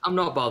dice. I'm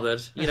not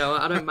bothered. You know,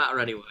 I don't matter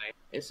anyway.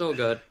 It's all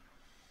good.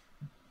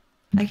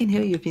 I can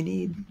heal you if you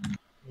need.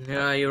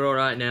 Yeah, you're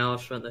alright now.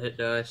 I've spent the hit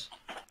dice.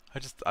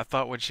 I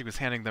thought when she was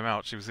handing them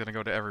out, she was gonna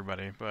go to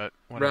everybody, but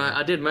whatever. Right,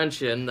 I did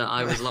mention that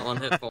I was low on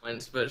hit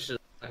points, but she's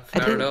like,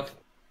 fair didn't- enough.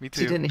 Me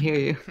She too. didn't hear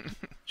you.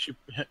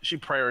 She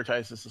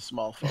prioritizes the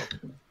small folk.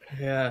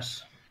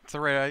 Yes. It's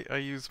alright. I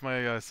use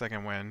my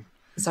second wind.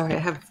 Sorry, I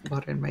have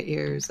water in my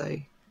ears.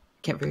 I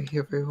can't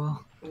hear very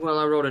well. Well,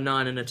 I rolled a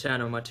 9 and a 10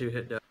 on my 2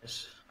 hit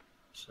dice.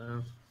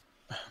 So.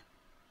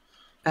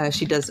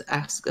 She does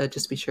ask,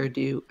 just be sure,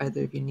 do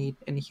either of you need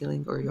any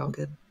healing or are you all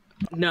good?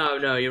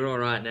 No, you're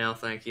alright now,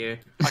 thank you.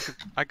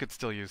 I could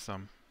still use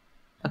some.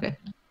 Okay.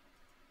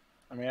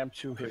 I mean, I'm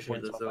 2 hit Appreciate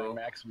points the off my thought.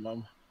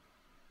 maximum.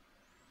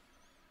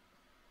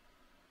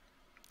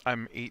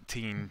 I'm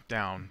 18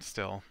 down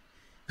still.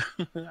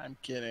 I'm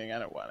kidding. I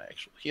don't want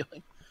actual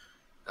healing.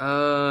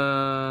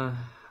 What's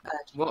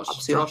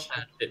Obviously- Dross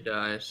hit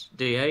dice?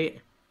 D8?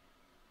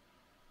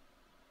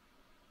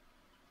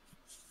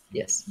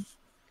 Yes.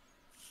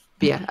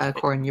 But yeah,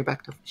 Corin, you're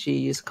back to... She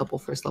used a couple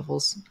first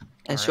levels.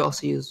 And she Alright.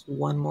 also used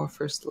one more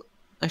first...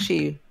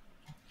 Actually,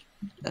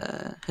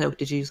 Hanoke,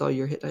 did you use all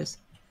your hit dice?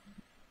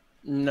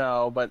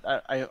 No, but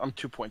I'm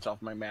 2 points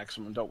off my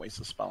maximum. Don't waste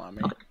the spell on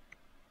me. Okay.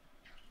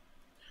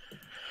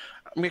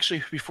 I'm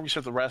actually, before we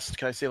start the rest,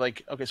 can I say,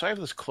 like, okay, so I have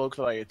this cloak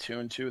that I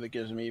attune to that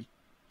gives me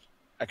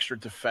extra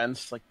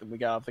defense, like we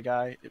got off the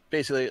guy.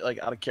 Basically, like,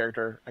 out of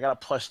character, I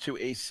got a +2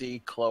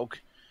 AC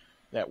cloak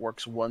that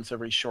works once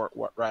every short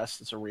rest.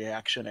 It's a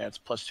reaction,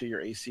 adds +2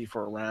 your AC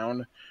for a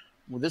round.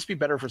 Would this be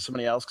better for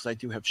somebody else? Because I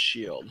do have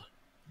shield.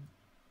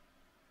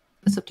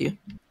 It's up to you.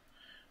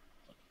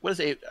 What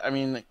is I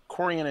mean,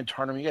 Corian and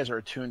Tarnum, you guys are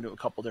attuned to a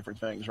couple different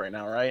things right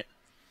now, right?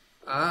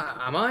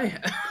 Am I?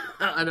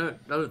 I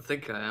don't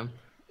think I am.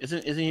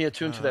 Isn't he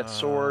attuned to that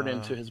sword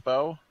and to his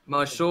bow?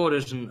 My sword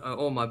isn't,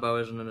 or my bow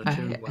isn't an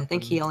attuned weapon. I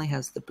think he only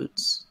has the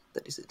boots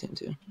that he's attuned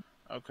to.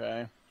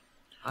 Okay.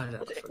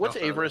 What's What's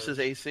Averis's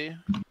AC?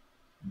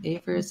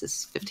 Avers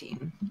is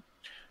 15. I'm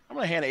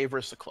going to hand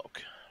Averis the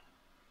cloak.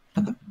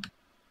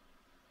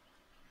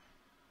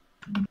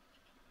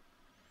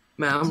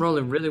 Man, I'm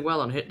rolling really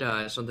well on hit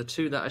dice. On the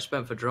 2 that I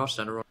spent for Dross,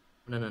 I rolled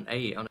an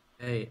 8 on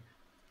an 8.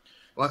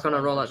 Why can't I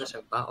roll like this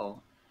in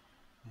battle?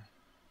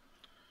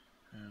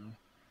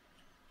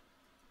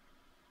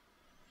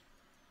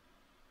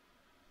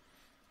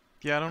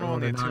 Yeah, I don't know on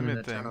the Rolling a 9 and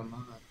a attunement 10 thing. on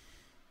mine.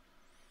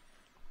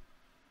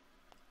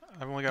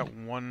 I've only got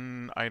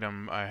one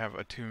item I have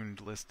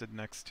attuned listed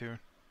next to.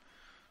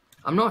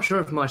 I'm not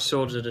sure if my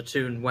sword's an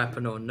attuned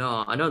weapon or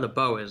not. I know the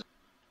bow is.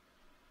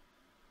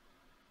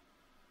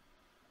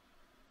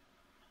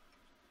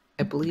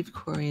 I believe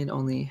Corian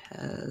only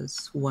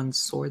has one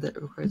sword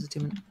that requires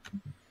attunement.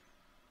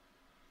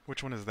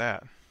 Which one is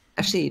that?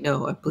 Actually,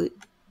 no, I believe...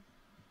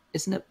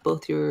 Isn't it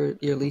both your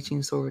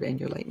leeching sword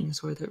and your lightning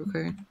sword that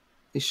require?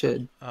 They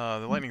should.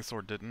 The lightning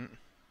sword didn't.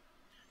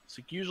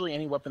 So usually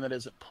any weapon that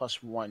is at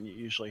 +1, you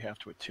usually have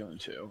to attune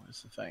to,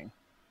 is the thing.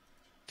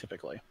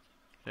 Typically.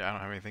 Yeah, I don't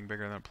have anything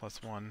bigger than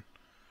 +1.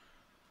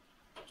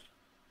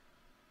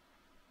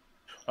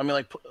 I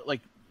mean,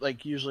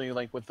 like usually,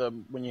 like with the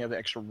when you have the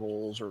extra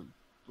rolls or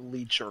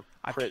leech or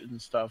crit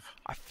and stuff.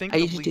 I think I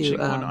the usually do, leeching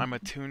one I'm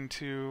attuned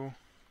to.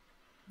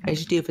 I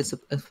usually do if it's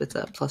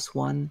a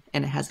 +1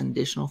 and it has an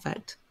additional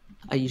effect.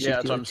 I usually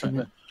Yeah, do that's what I'm saying.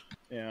 attunement.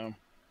 Yeah.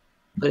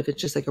 But if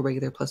it's just like a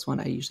regular +1,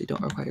 I usually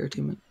don't require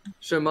attunement.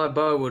 So my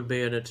bow would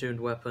be an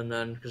attuned weapon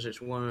then, because it's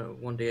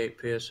 1d8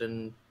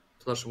 piercing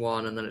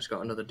 +1, and then it's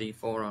got another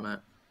d4 on it.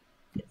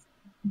 Yes.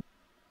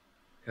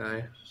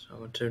 Okay, so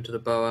I'm attuned to the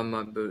bow and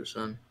my boots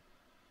then.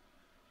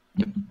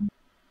 Yep.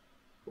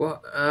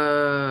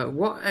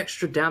 What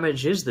extra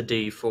damage is the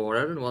d4?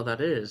 I don't know what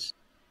that is.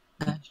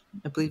 I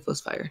believe it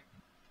was fire.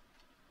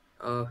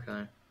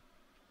 Okay.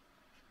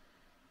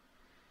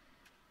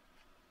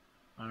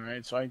 All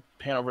right, so I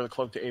pan over the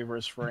cloak to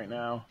Averis for right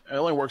now. It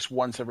only works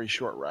once every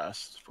short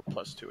rest for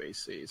 +2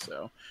 AC,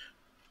 so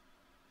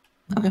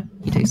Okay,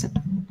 he takes it.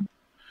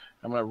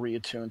 I'm going to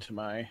reattune to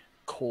my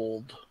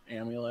cold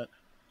amulet.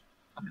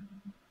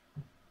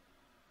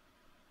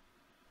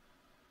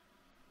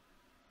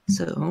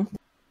 So,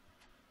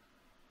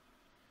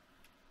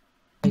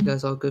 are you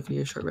guys all good for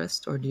your short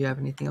rest, or do you have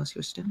anything else you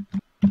wish to do?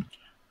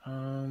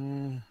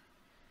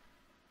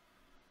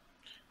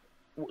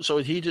 So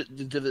he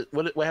did it,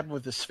 what happened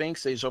with the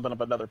Sphinx? They just opened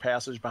up another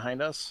passage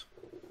behind us?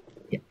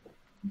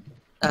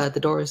 The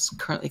door is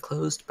currently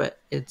closed, but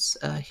it's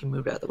he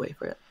moved out of the way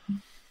for it.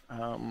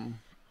 I'll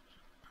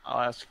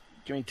ask,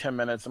 give me 10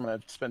 minutes. I'm going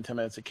to spend 10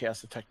 minutes to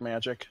cast Detect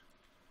Magic.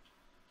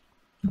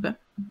 Okay.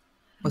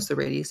 What's the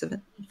radius of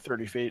it?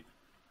 30 feet.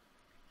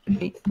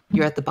 Okay.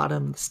 You're at the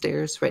bottom of the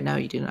stairs right now.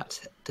 You do not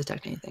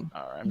detect anything.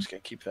 All right, I'm just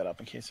going to keep that up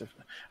in case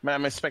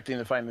I'm expecting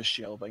to find the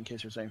shield, but in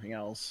case there's anything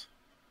else.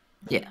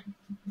 Yeah.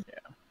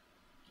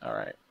 All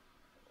right.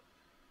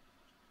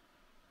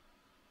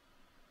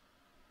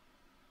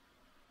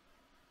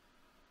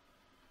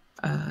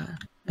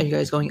 Are you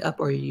guys going up,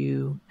 or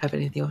you have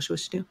anything else you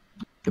wish to do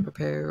to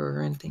prepare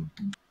or anything?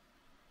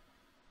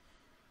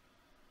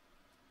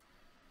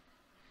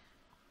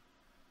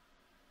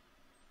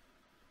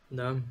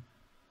 No.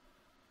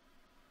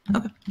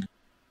 Okay.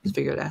 Just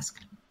figured I'd ask.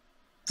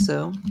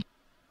 So,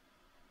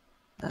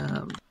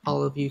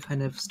 all of you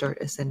kind of start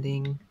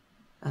ascending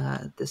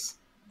this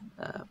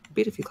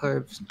beautifully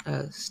carved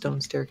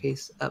stone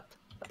staircase up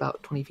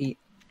about 20 feet.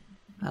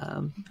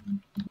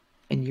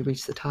 And you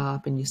reach the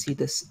top and you see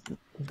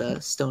the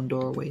stone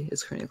doorway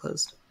is currently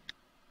closed.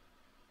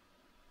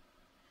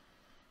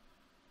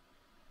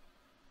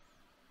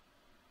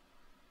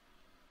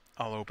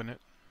 I'll open it.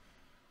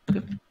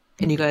 Okay.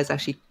 And you guys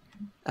actually,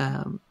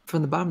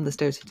 from the bottom of the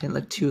stairs, it didn't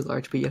look too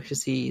large, but you actually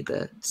see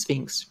the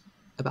sphinx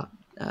about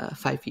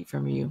 5 feet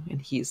from you,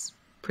 and he's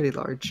pretty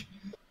large,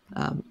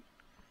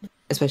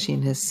 especially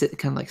in his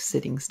kind of like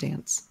sitting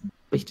stance.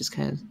 But he just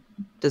kind of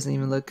doesn't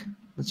even look,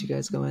 lets you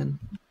guys go in.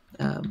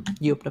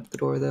 You open up the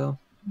door though,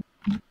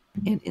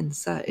 and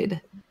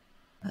inside,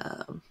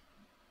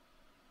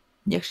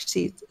 you actually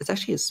see it's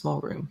actually a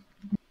small room.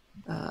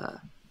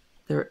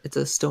 It's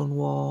a stone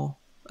wall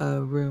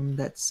room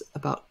that's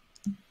about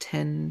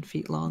 10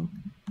 feet long.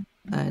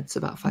 It's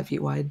about 5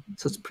 feet wide,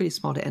 so it's pretty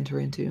small to enter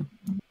into.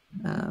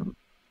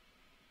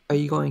 Are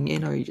you going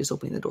in, or are you just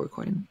opening the door,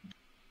 Corian?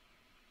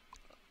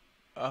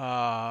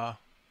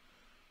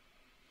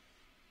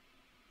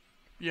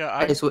 Yeah,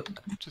 I just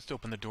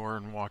open the door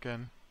and walk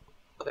in.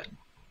 Okay.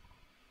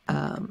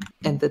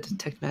 And the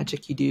detect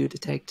magic, you do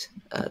detect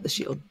the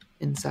shield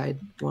inside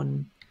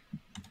one,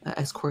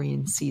 as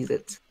Corian sees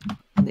it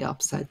on the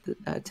opposite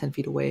side, 10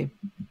 feet away.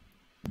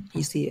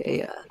 You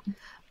see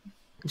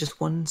just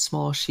one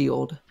small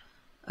shield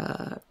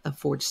of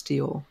forged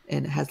steel,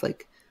 and it has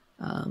like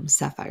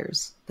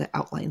sapphires that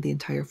outline the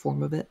entire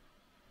form of it.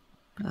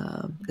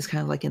 It's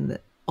kind of like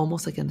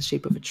almost like in the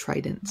shape of a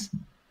trident,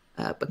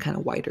 but kind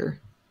of wider.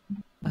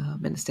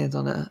 And it stands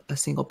on a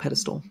single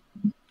pedestal.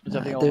 Is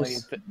that the only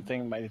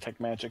thing my detect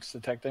magic's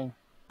detecting?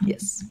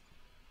 Yes.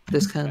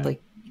 There's kind of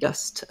like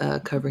dust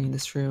covering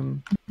this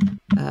room,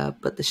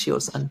 but the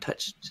shield's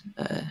untouched.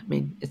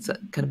 It's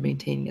kind of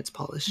maintaining its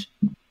polish.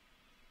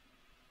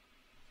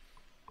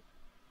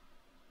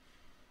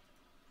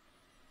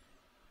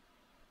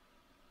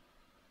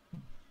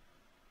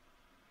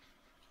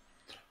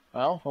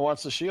 Well, who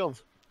wants the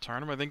shield?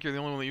 Tarnum, I think you're the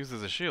only one that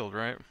uses a shield,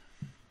 right?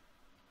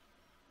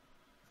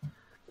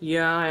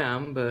 Yeah, I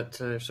am,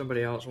 but if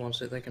somebody else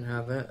wants it, they can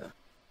have it.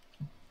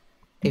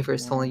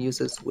 Averus only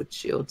uses wood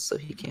shields, so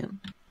he can't.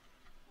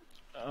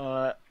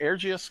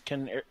 Ergius,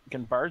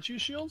 can bards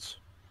use shields?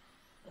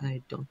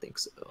 I don't think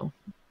so.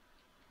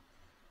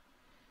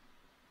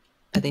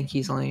 I think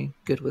he's only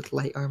good with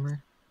light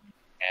armor.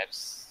 Yeah,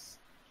 just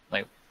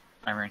light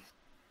armor.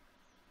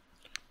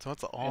 So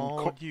it's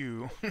all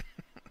you.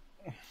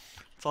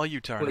 It's all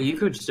you, Tarnum. Well, you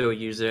could still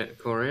use it,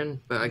 Corian,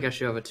 but I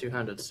guess you have a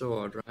two-handed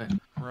sword, right?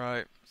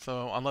 Right.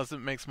 So unless it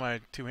makes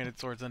my two-handed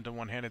swords into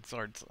one-handed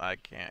swords, I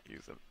can't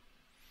use it.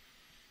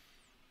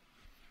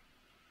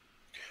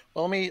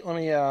 Well, let me.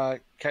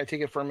 Can I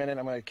take it for a minute?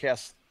 I'm going to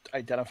cast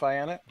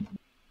Identify on it.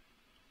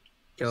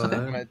 Go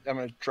ahead. I'm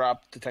going to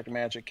drop Detect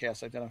Magic,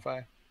 cast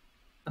Identify.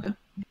 Okay.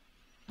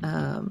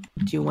 Do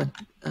you want?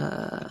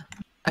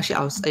 Actually,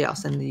 I'll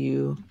send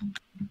you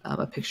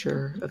a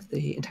picture of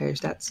the entire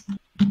stats.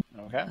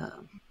 Okay.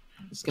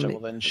 So we'll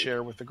then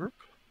share with the group.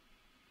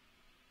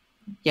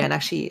 Yeah, and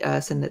actually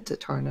send it to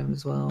Tarnum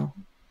as well.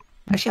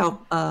 Actually,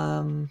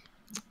 I'll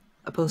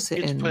post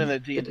it Just put in the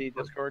D&D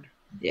Discord.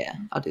 Yeah,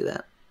 I'll do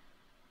that.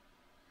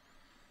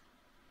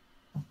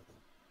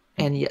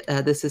 And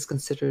yeah, this is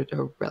considered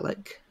a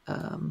relic.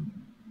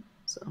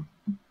 So.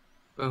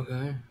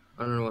 Okay.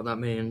 I don't know what that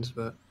means,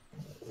 but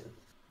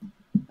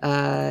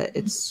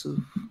it's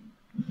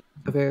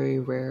a very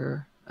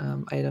rare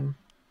item.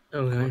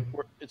 okay.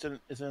 It's in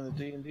the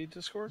D&D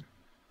Discord?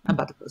 I'm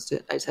about to post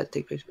it. I just had to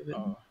take a picture of it.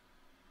 Oh.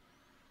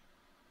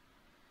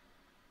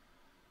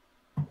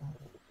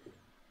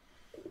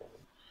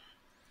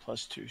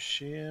 +2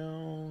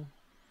 shield.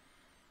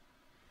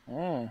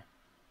 I'll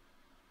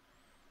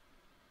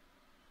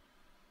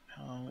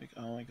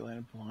like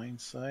land a blind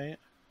sight.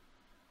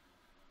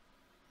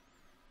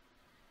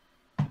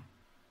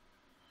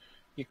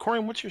 Yeah,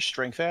 Corian, what's your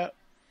strength at?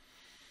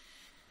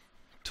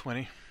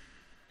 20.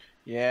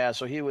 Yeah,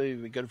 so he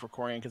would be good for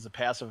Corian because the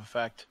passive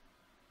effect.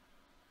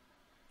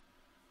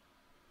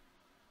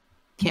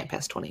 Can't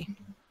pass 20.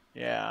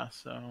 Yeah,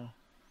 so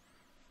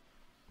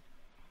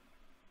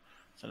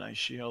it's a nice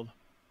shield.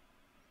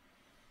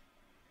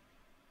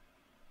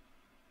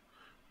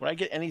 Would I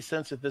get any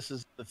sense that this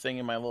is the thing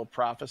in my little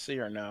prophecy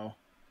or no?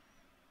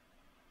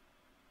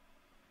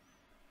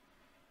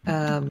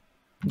 You're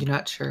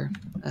not sure.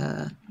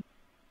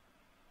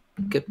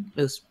 It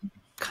was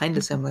kind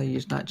of similar.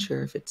 You're not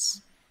sure if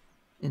it's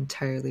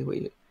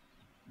entirely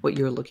what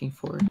you're looking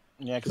for.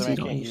 Yeah, because I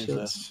can't use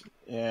this.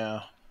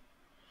 Yeah.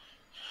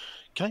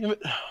 Can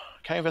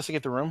I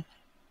investigate the room?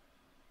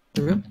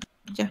 The room?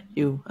 Yeah,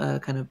 you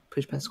kind of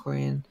push past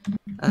Corian.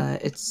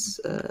 It's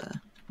gonna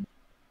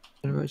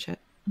roll check.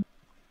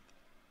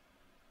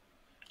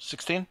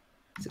 16?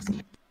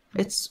 16.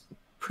 It's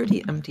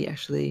pretty empty,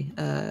 actually.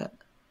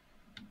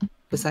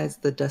 Besides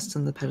the dust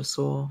on the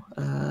pedestal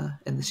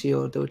and the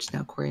shield, which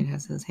now Corian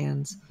has in his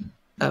hands.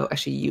 Oh,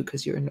 actually you,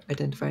 because you're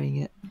identifying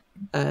it.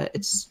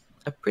 It's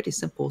a pretty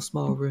simple,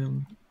 small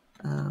room.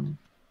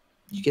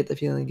 You get the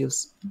feeling it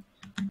gives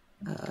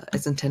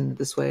it's intended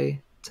this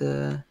way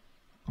to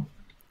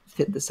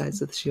fit the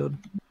sides of the shield.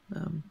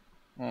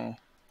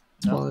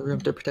 Smaller room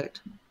to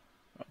protect.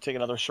 Take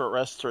another short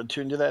rest to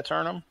attune to that,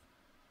 Tarnum.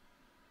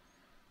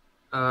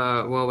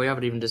 Well, we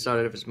haven't even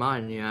decided if it's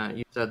mine yet.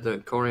 You said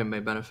that Corian may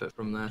benefit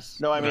from this.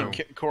 No, I mean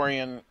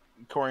Corian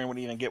wouldn't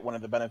even get one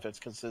of the benefits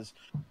because his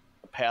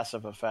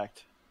passive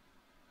effect.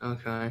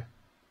 Okay.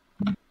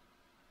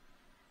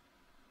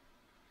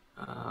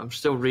 I'm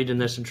still reading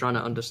this and trying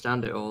to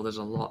understand it all. There's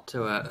a lot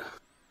to it.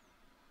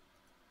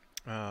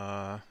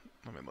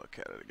 Let me look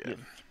at it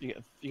again.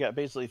 You got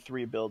basically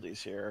 3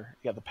 abilities here.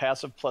 You got the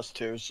passive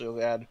 +2, so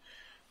you'll add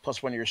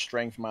 +1 to your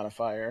strength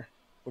modifier,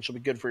 which will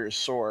be good for your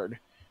sword.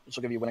 Which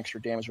will give you 1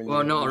 extra damage when you.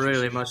 Well, not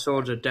really. My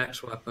sword's a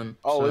dex weapon.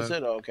 Oh, so... is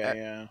it? Okay,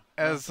 yeah.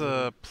 As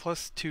a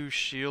 +2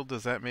 shield,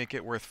 does that make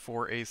it worth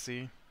 4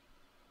 AC?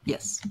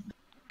 Yes.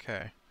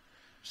 Okay.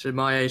 So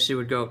my AC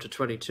would go up to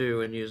 22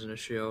 when using a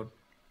shield.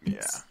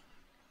 Yeah.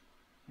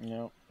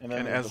 Yep. And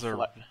as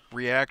a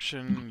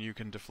reaction, you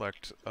can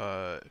deflect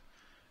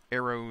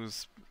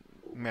arrows,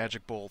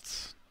 magic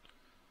bolts.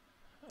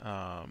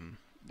 I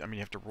mean, you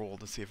have to roll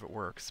to see if it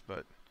works,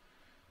 but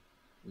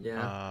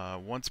yeah.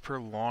 Once per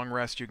long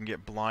rest, you can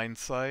get blind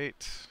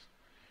sight.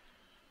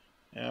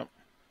 Yep.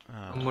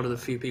 I'm one of the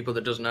few people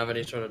that doesn't have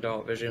any sort of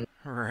dark vision.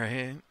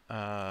 Right.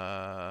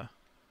 How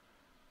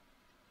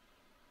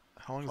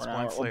long is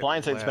blind sight? Well,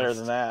 blind sight's better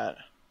than that.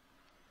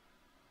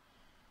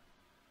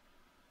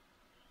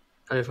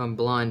 And if I'm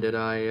blinded,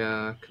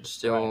 I could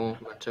still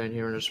maintain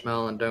hearing or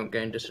smell and don't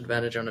gain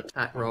disadvantage on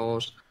attack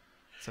rolls.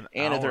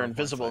 And if they're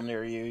invisible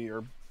near you,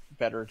 you're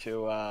better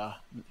to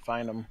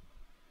find them.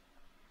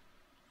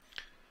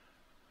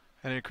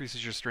 And it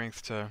increases your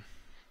strength to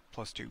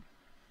 +2.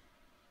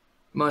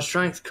 My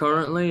strength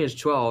currently is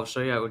 12,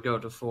 so yeah, it would go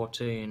to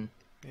 14.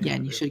 Yeah,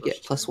 and you should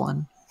get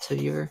 +1 to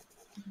your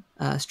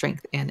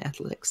strength and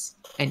athletics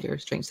and your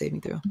strength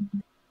saving throw.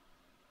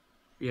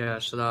 Yeah,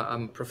 so that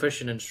I'm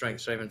proficient in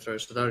strength saving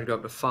throws, so that would go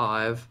up to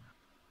 5.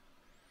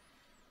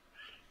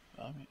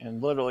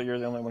 And literally, you're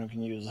the only one who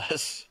can use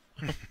this.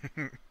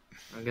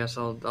 I guess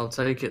I'll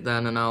take it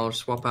then, and I'll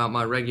swap out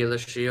my regular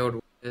shield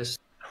with this.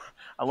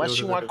 Unless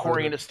you want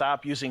Corian to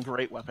stop using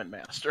Great Weapon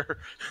Master.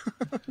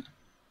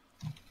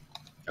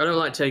 I don't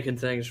like taking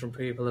things from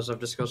people, as I've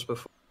discussed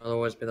before. I'll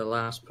always be the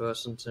last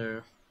person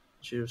to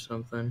choose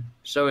something.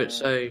 So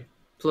it's a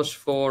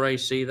 +4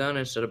 AC then,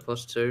 instead of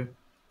 +2?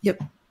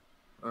 Yep.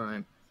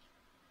 Alright.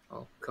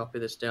 I'll copy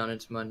this down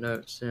into my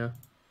notes here.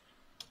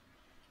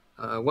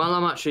 While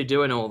I'm actually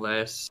doing all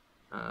this,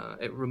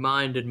 it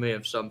reminded me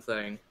of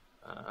something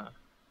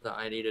that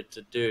I needed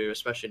to do,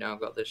 especially now I've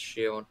got this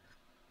shield.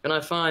 Can I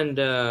find,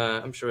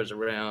 I'm sure it's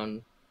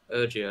around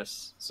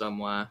Urgius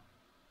somewhere.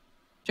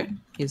 Sure.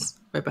 He's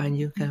right behind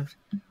you, kind of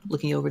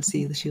looking over to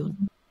see the shield.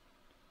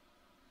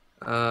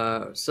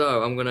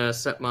 So I'm going to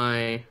set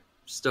my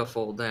stuff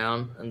all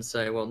down and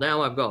say, well,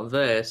 now I've got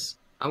this.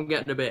 I'm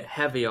getting a bit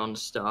heavy on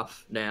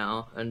stuff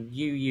now, and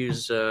you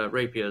use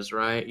rapiers,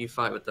 right? You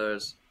fight with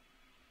those.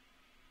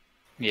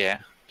 Yeah,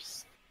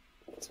 just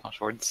small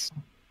swords.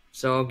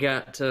 So I'll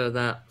get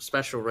that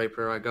special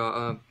rapier I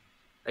got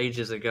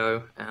ages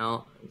ago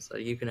out, and so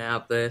you can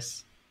have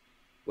this.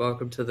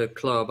 Welcome to the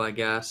club, I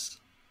guess.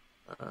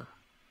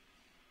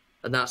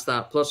 And that's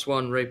that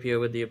 +1 rapier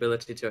with the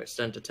ability to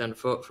extend to 10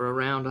 foot for a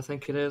round, I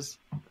think it is.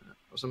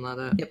 Or something like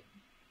that. Yep.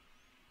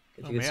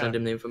 If you could send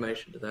him the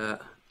information to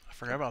that. I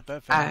forgot about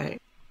that thing.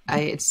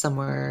 It's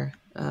somewhere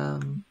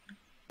in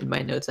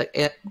my notes.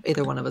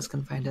 Either one of us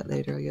can find it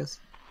later, I guess.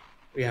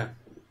 Yeah.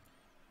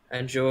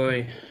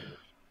 Enjoy.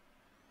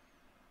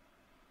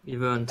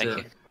 You've earned Thank it.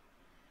 you.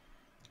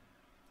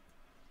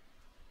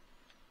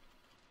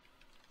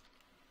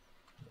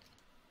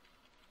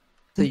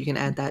 So you can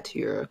add that to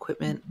your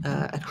equipment.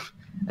 I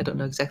don't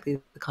know exactly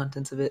the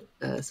contents of it.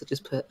 So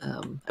just put,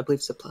 I believe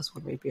it's a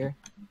 +1 rapier.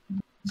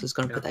 So just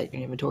going to put that in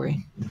your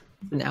inventory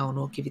for now, and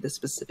we'll give you the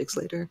specifics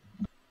later.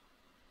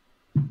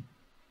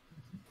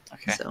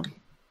 Okay. So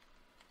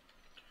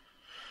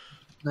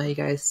now you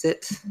guys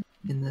sit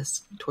in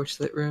this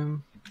torchlit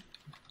room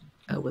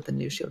with a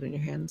new shield in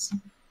your hands.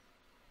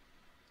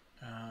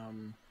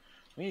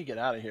 We need to get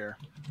out of here.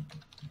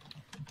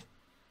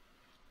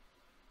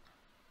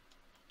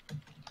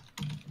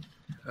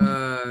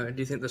 Do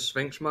you think the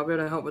Sphinx might be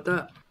able to help with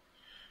that?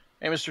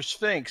 Hey, Mr.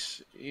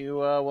 Sphinx, you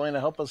willing to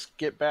help us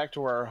get back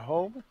to our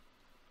home?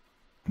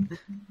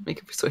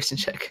 Make a persuasion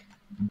check.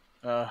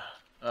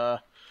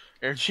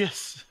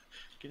 Ergius,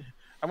 can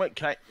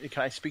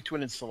I speak to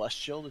it in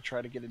Celestial to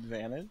try to get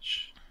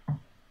advantage?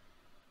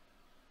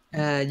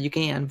 You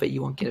can, but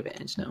you won't get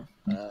advantage, no.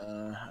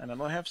 And I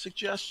don't have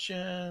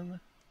suggestion.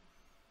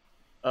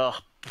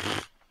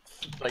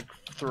 Like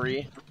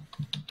 3.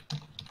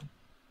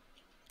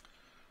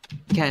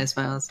 He kind of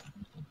smiles.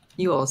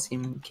 You all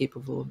seem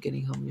capable of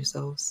getting home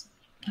yourselves.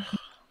 I'd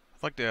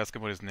like to ask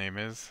him what his name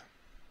is.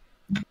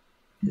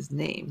 His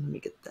name, let me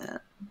get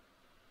that.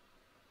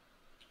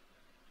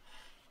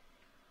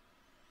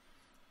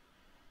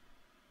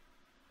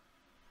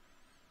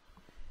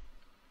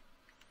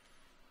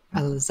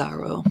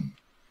 Lazaro.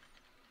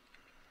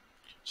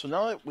 So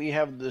now that we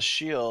have the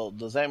shield,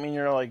 does that mean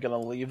you're like gonna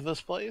leave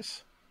this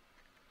place?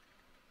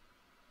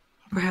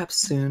 Perhaps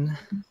soon.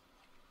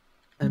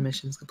 My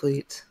mission's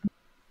complete.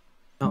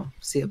 I don't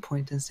see a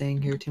point in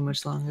staying here too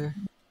much longer.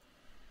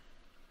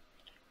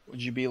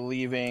 Would you be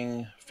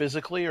leaving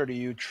physically, or do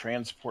you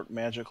transport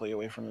magically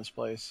away from this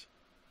place?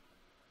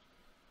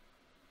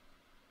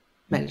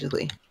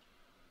 Magically.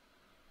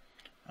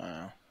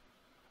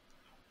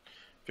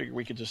 Figure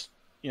we could just,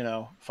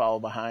 follow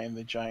behind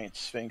the giant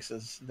sphinx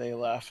as they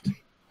left.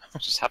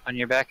 Just hop on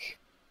your back.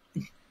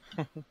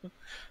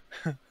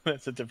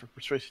 That's a different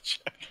persuasion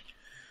check.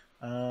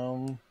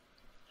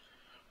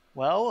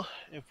 Well,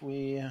 if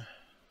we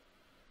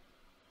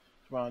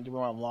do we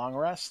want a long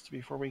rest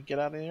before we get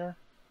out of here?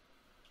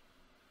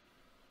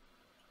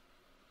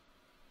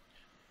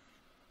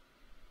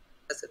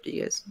 That's up to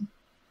you guys.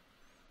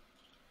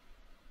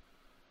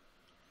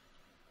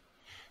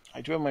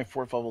 I do have my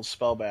 4th level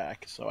spell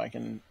back, so I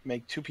can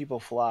make 2 people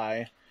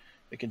fly.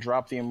 They can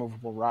drop the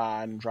immovable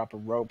rod and drop a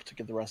rope to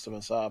get the rest of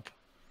us up.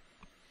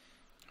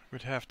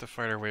 We'd have to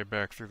fight our way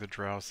back through the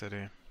Drow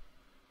City.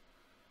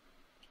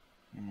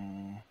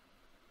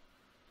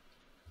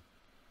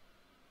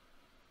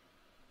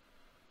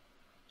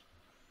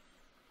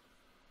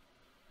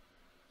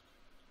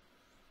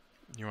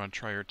 You want to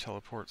try your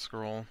teleport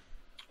scroll?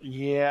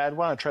 Yeah, I'd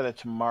want to try that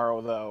tomorrow,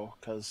 though,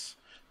 because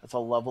that's a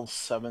level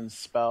 7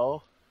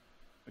 spell,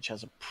 which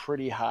has a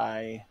pretty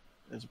high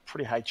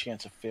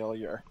chance of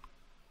failure.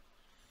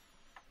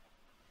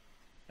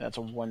 That's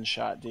a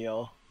one-shot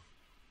deal.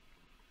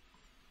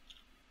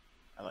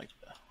 I'd like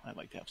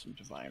to have some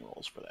divine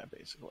rolls for that,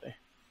 basically.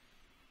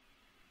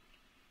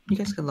 You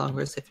guys can long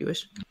rest if you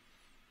wish.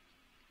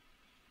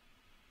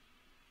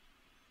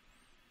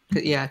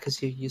 Yeah,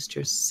 because you used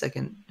your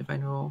 2nd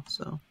divine roll,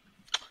 so.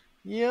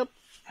 Yep.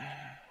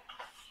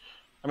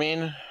 I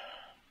mean,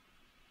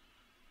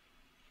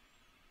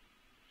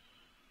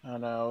 I don't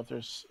know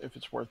if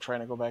it's worth trying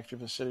to go back through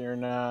the city or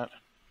not.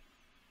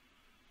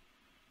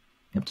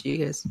 Up to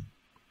you guys.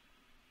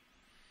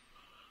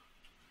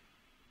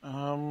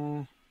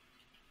 Well,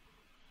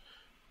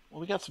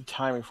 we got some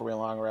time before we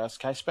long rest.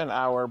 Can I spend an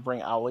hour,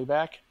 bring Owly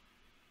back?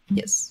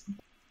 Yes.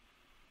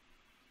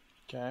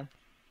 Okay.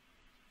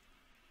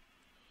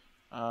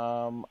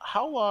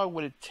 How long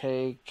would it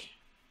take?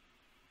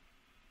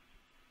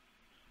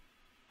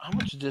 How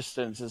much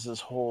distance is this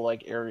whole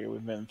area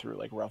we've been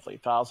through? Roughly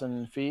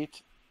 1,000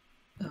 feet?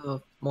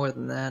 Oh, more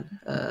than that.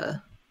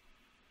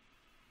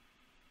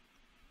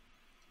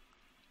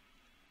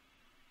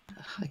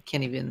 I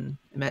can't even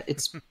imagine.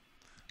 It's.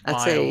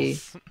 I'd say.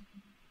 Miles.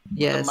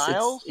 Yes,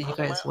 miles? you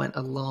guys went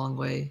a long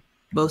way.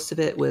 Most of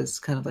it was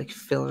kind of like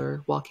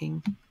filler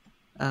walking.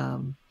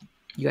 You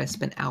guys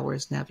spent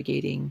hours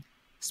navigating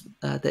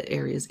the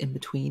areas in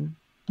between.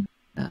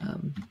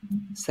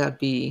 So that'd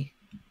be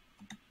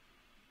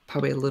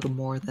probably a little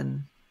more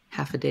than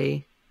half a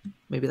day,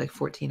 maybe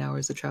 14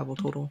 hours of travel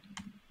total.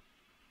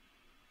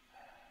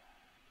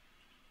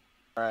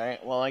 All right.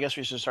 Well, I guess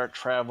we should start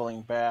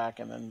traveling back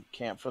and then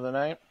camp for the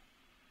night.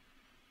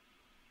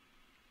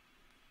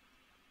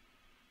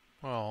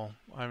 Well,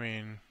 I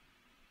mean,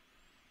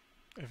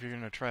 if you're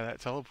going to try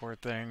that teleport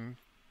thing,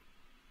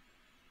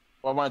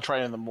 Well, I want to try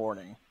it in the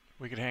morning.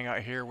 we could hang out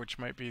here, which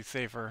might be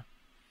safer.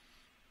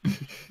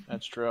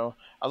 That's true.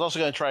 I was also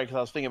going to try, because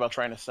I was thinking about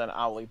trying to send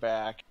Owly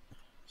back,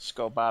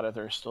 scope out if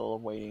they're still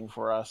waiting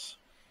for us.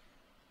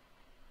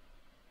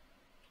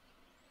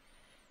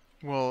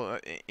 Well,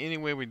 any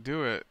way we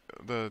do it,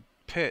 the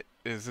pit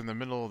is in the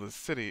middle of the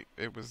city.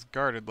 It was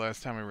guarded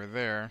last time we were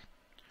there.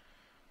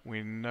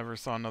 We never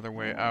saw another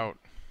way out.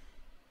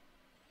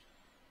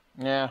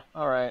 Yeah,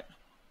 all right.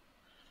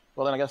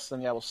 Well, then I guess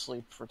we'll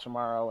sleep for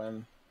tomorrow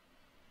and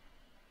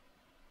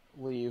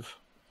leave,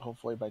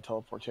 hopefully by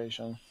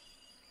teleportation.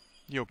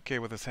 You okay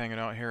with us hanging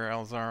out here,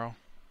 Alzaro?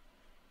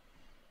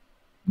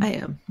 I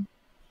am.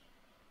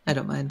 I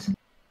don't mind.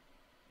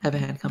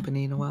 Haven't had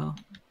company in a while.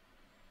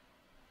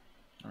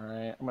 All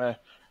right. I'm going to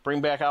bring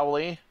back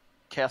Owly,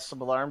 cast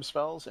some alarm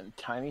spells, and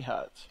tiny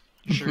huts.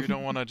 You sure you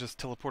don't want to just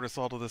teleport us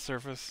all to the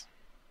surface?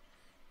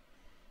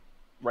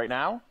 Right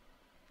now?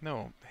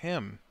 No,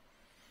 him.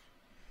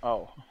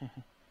 Oh.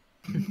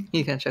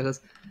 He kind of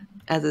chuckles.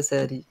 As I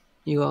said,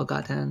 you all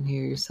got down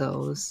here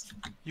yourselves.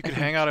 You could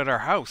hang out at our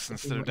house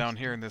instead of down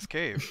here in this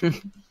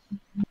cave.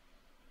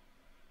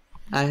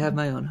 I have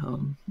my own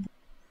home.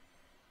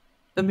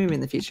 But maybe in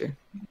the future.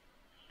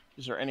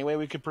 Is there any way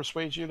we could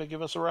persuade you to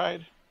give us a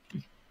ride?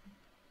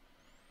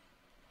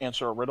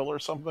 Answer a riddle or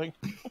something?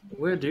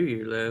 Where do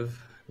you live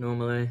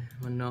normally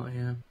when not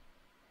here?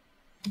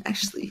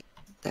 Actually,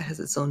 that has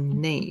its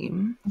own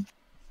name.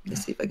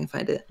 Let's see if I can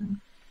find it.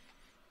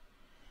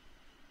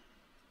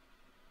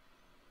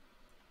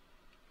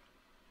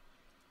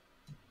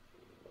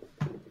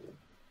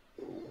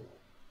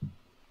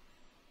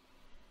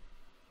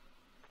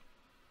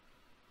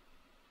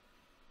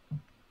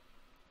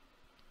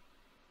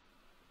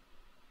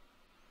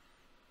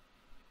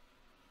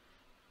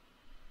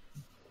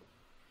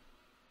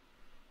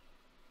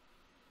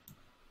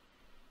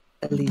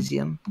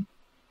 Elysium.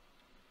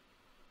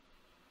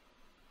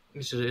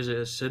 Is it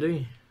a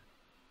city?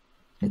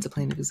 It's a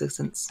plane of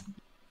existence.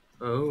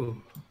 Oh.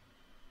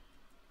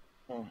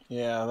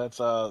 Yeah,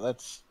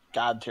 that's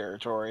God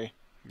territory.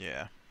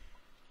 Yeah.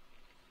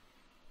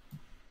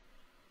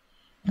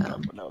 I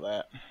would know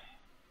that.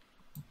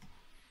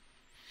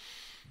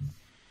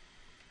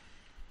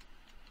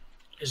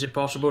 Is it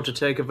possible to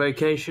take a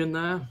vacation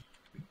there?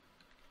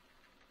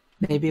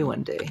 Maybe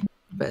one day,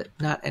 but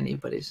not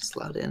anybody's just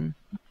allowed in.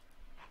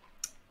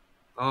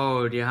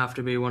 Oh, do you have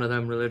to be one of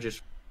them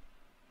religious?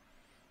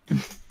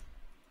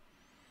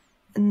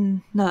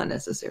 Not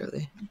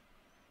necessarily.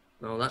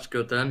 Oh, that's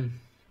good then.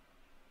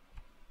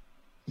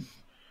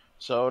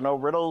 So no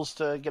riddles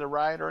to get a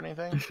ride or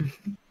anything?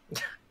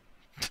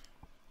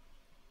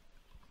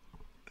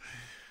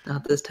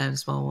 Not this time,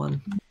 small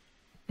one.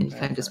 And he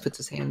kind of just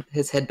puts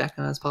his head back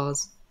on his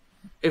paws.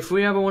 If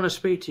we ever want to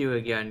speak to you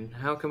again,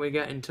 how can we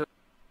get in touch?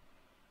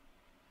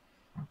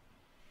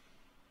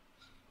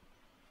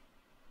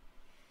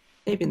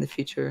 Maybe in the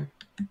future,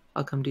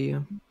 I'll come to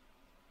you.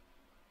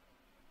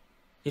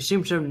 You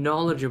seem so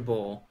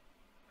knowledgeable.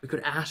 We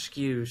could ask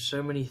you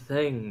so many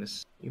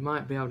things. You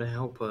might be able to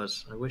help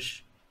us. I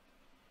wish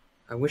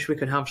we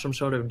could have some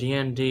sort of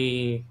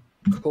D&D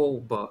call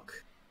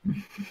book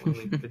where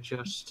we could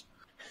just,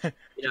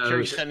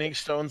 Carry sending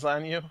stones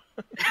on you?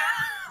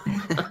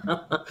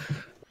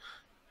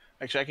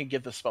 Actually, I can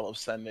get the spell of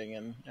sending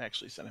and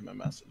actually send him a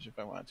message if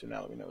I want to,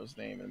 now that we know his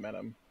name and met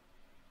him.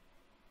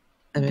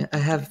 I mean, I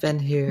have been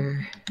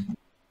here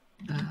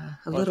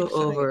a little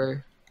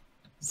over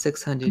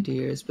 600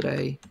 years, but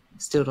I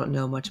still don't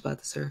know much about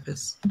the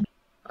surface.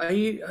 Are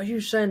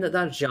you saying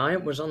that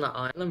giant was on the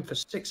island for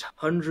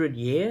 600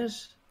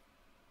 years?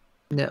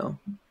 No.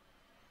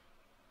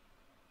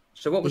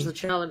 So what was the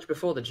challenge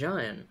before the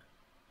giant?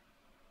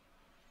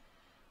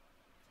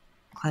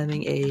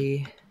 Climbing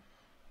a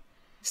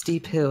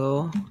steep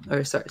mountain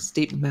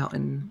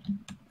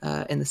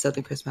in the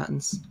Southern Crest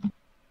Mountains.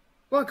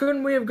 Why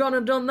couldn't we have gone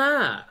and done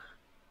that?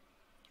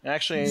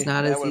 Actually, It's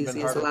not that as would have been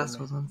easy as the harder last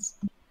than me. ones.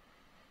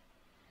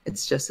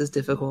 It's just as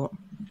difficult.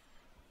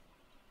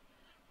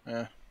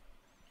 Yeah.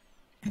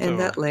 And So-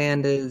 that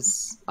land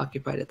is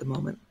occupied at the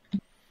moment.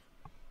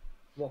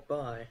 What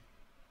by?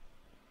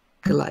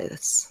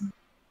 Goliaths.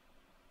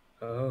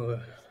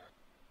 Oh.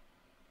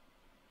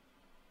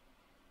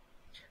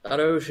 That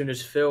ocean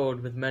is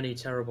filled with many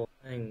terrible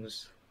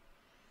things.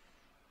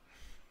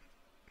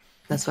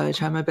 That's why I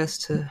try my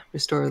best to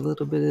restore a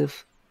little bit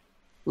of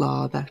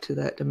law back to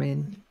that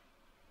domain.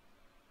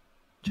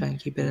 Try and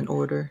keep it in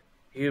order.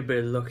 You'd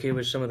be lucky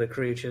with some of the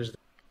creatures in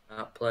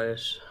that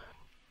place.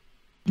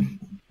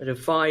 They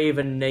defy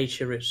even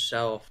nature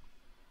itself.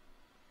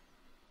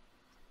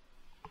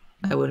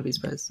 I wouldn't be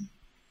surprised.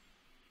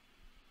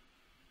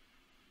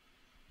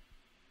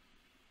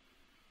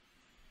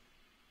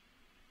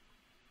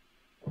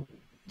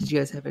 Did you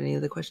guys have any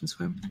other questions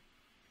for him?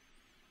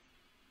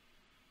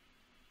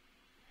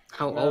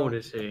 How No. old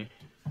is he?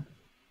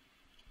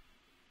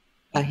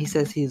 He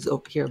says he's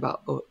here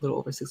about a little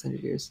over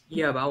 600 years.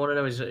 Yeah, but I want to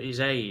know his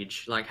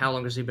age. Like, how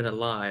long has he been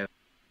alive?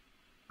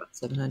 About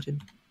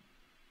 700.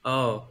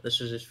 Oh,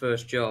 this is his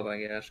first job, I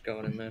guess,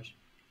 going in this.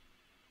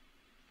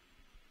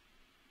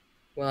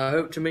 Well, I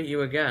hope to meet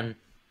you again.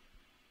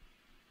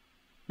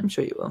 I'm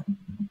sure you will.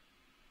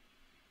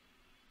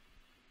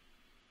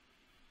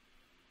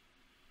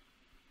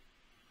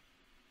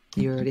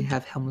 You already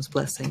have Helm's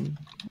blessing.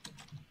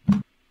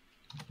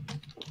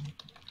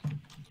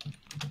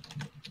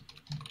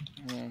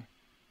 Mm.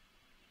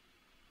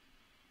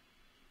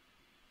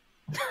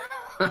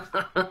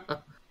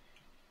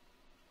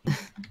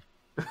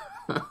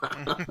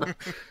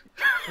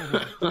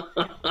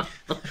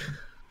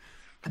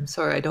 I'm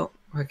sorry, I don't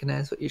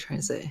recognize what you're trying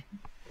to say.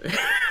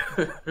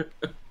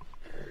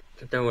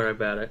 Don't worry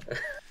about it.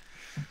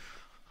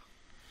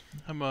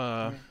 I'm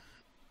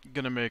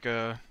gonna make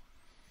a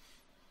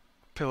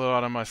pillow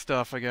out of my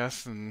stuff, I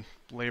guess, and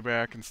lay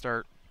back and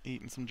start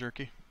eating some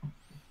jerky.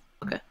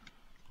 Okay.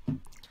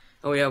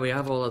 Oh yeah, we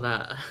have all of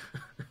that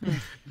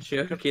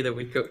jerky that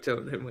we cooked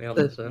up, didn't we? On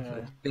the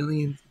surface.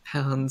 Millions of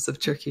pounds of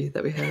jerky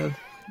that we have.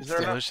 Is there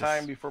enough Delicious.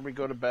 time before we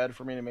go to bed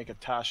for me to make a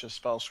Tasha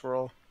spell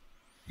scroll?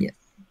 Yes.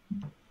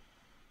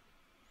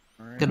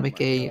 All right, Gonna make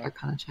my a God.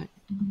 Arcana check.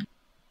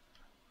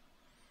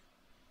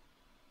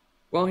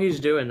 While he's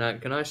doing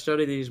that, can I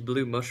study these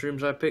blue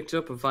mushrooms I picked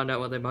up and find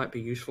out what they might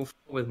be useful for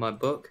with my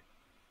book?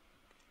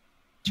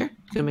 Sure.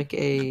 Gonna make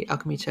a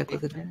alchemy check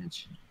with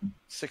advantage.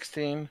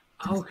 16.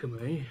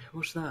 Alchemy?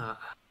 What's that?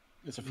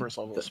 It's a first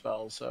level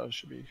spell, so it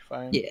should be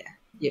fine. Yeah,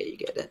 you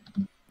get it.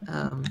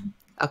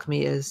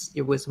 Alchemy is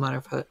your wisdom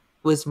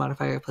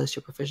modifier plus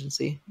your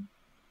proficiency.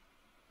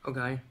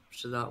 Okay,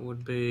 so that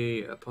would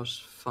be a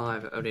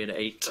 +5, only an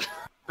 8.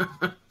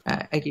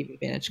 I give you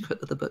advantage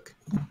with the book.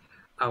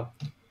 Oh.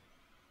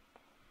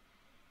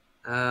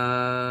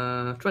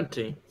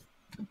 20.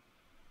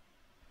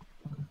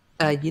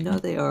 You know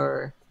they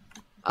are.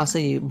 I'll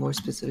say you more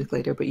specific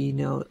later, but you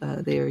know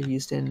they are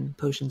used in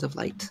potions of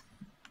light.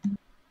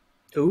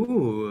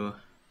 Ooh.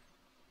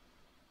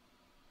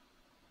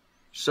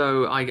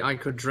 So I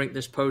could drink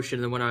this potion,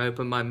 and then when I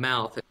open my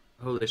mouth,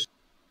 holy.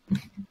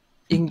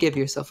 You can give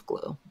yourself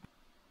glow.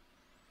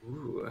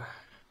 Ooh,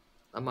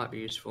 that might be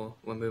useful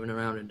when moving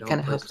around in dark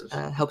Kind of places.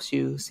 helps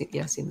you see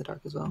in the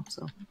dark as well.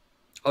 So.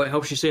 Oh, it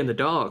helps you see in the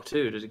dark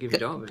too. Does it give you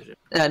dark vision?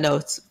 No,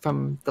 it's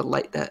from the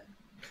light that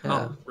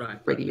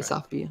radiates right.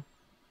 off of you.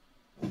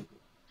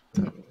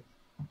 Could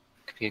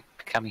be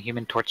becoming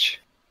Human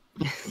Torch.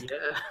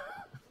 Yeah.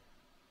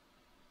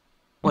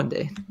 One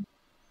day.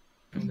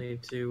 I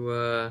need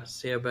to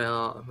see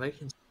about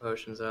making some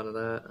potions out of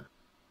that.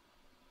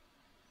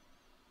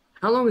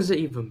 How long has it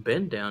even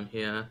been down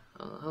here?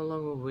 How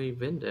long have we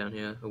been down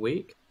here? A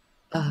week?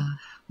 How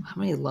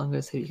many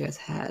longers have you guys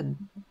had?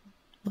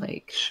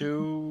 Like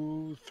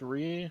 2,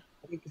 3.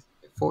 I think it's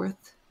your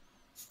fourth.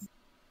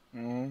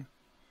 Mm-hmm.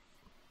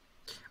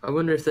 I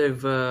wonder if they've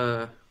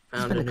found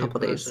been a a new couple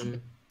days.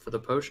 person for the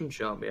potion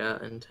shop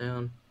yet in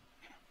town.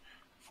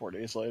 4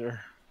 days later.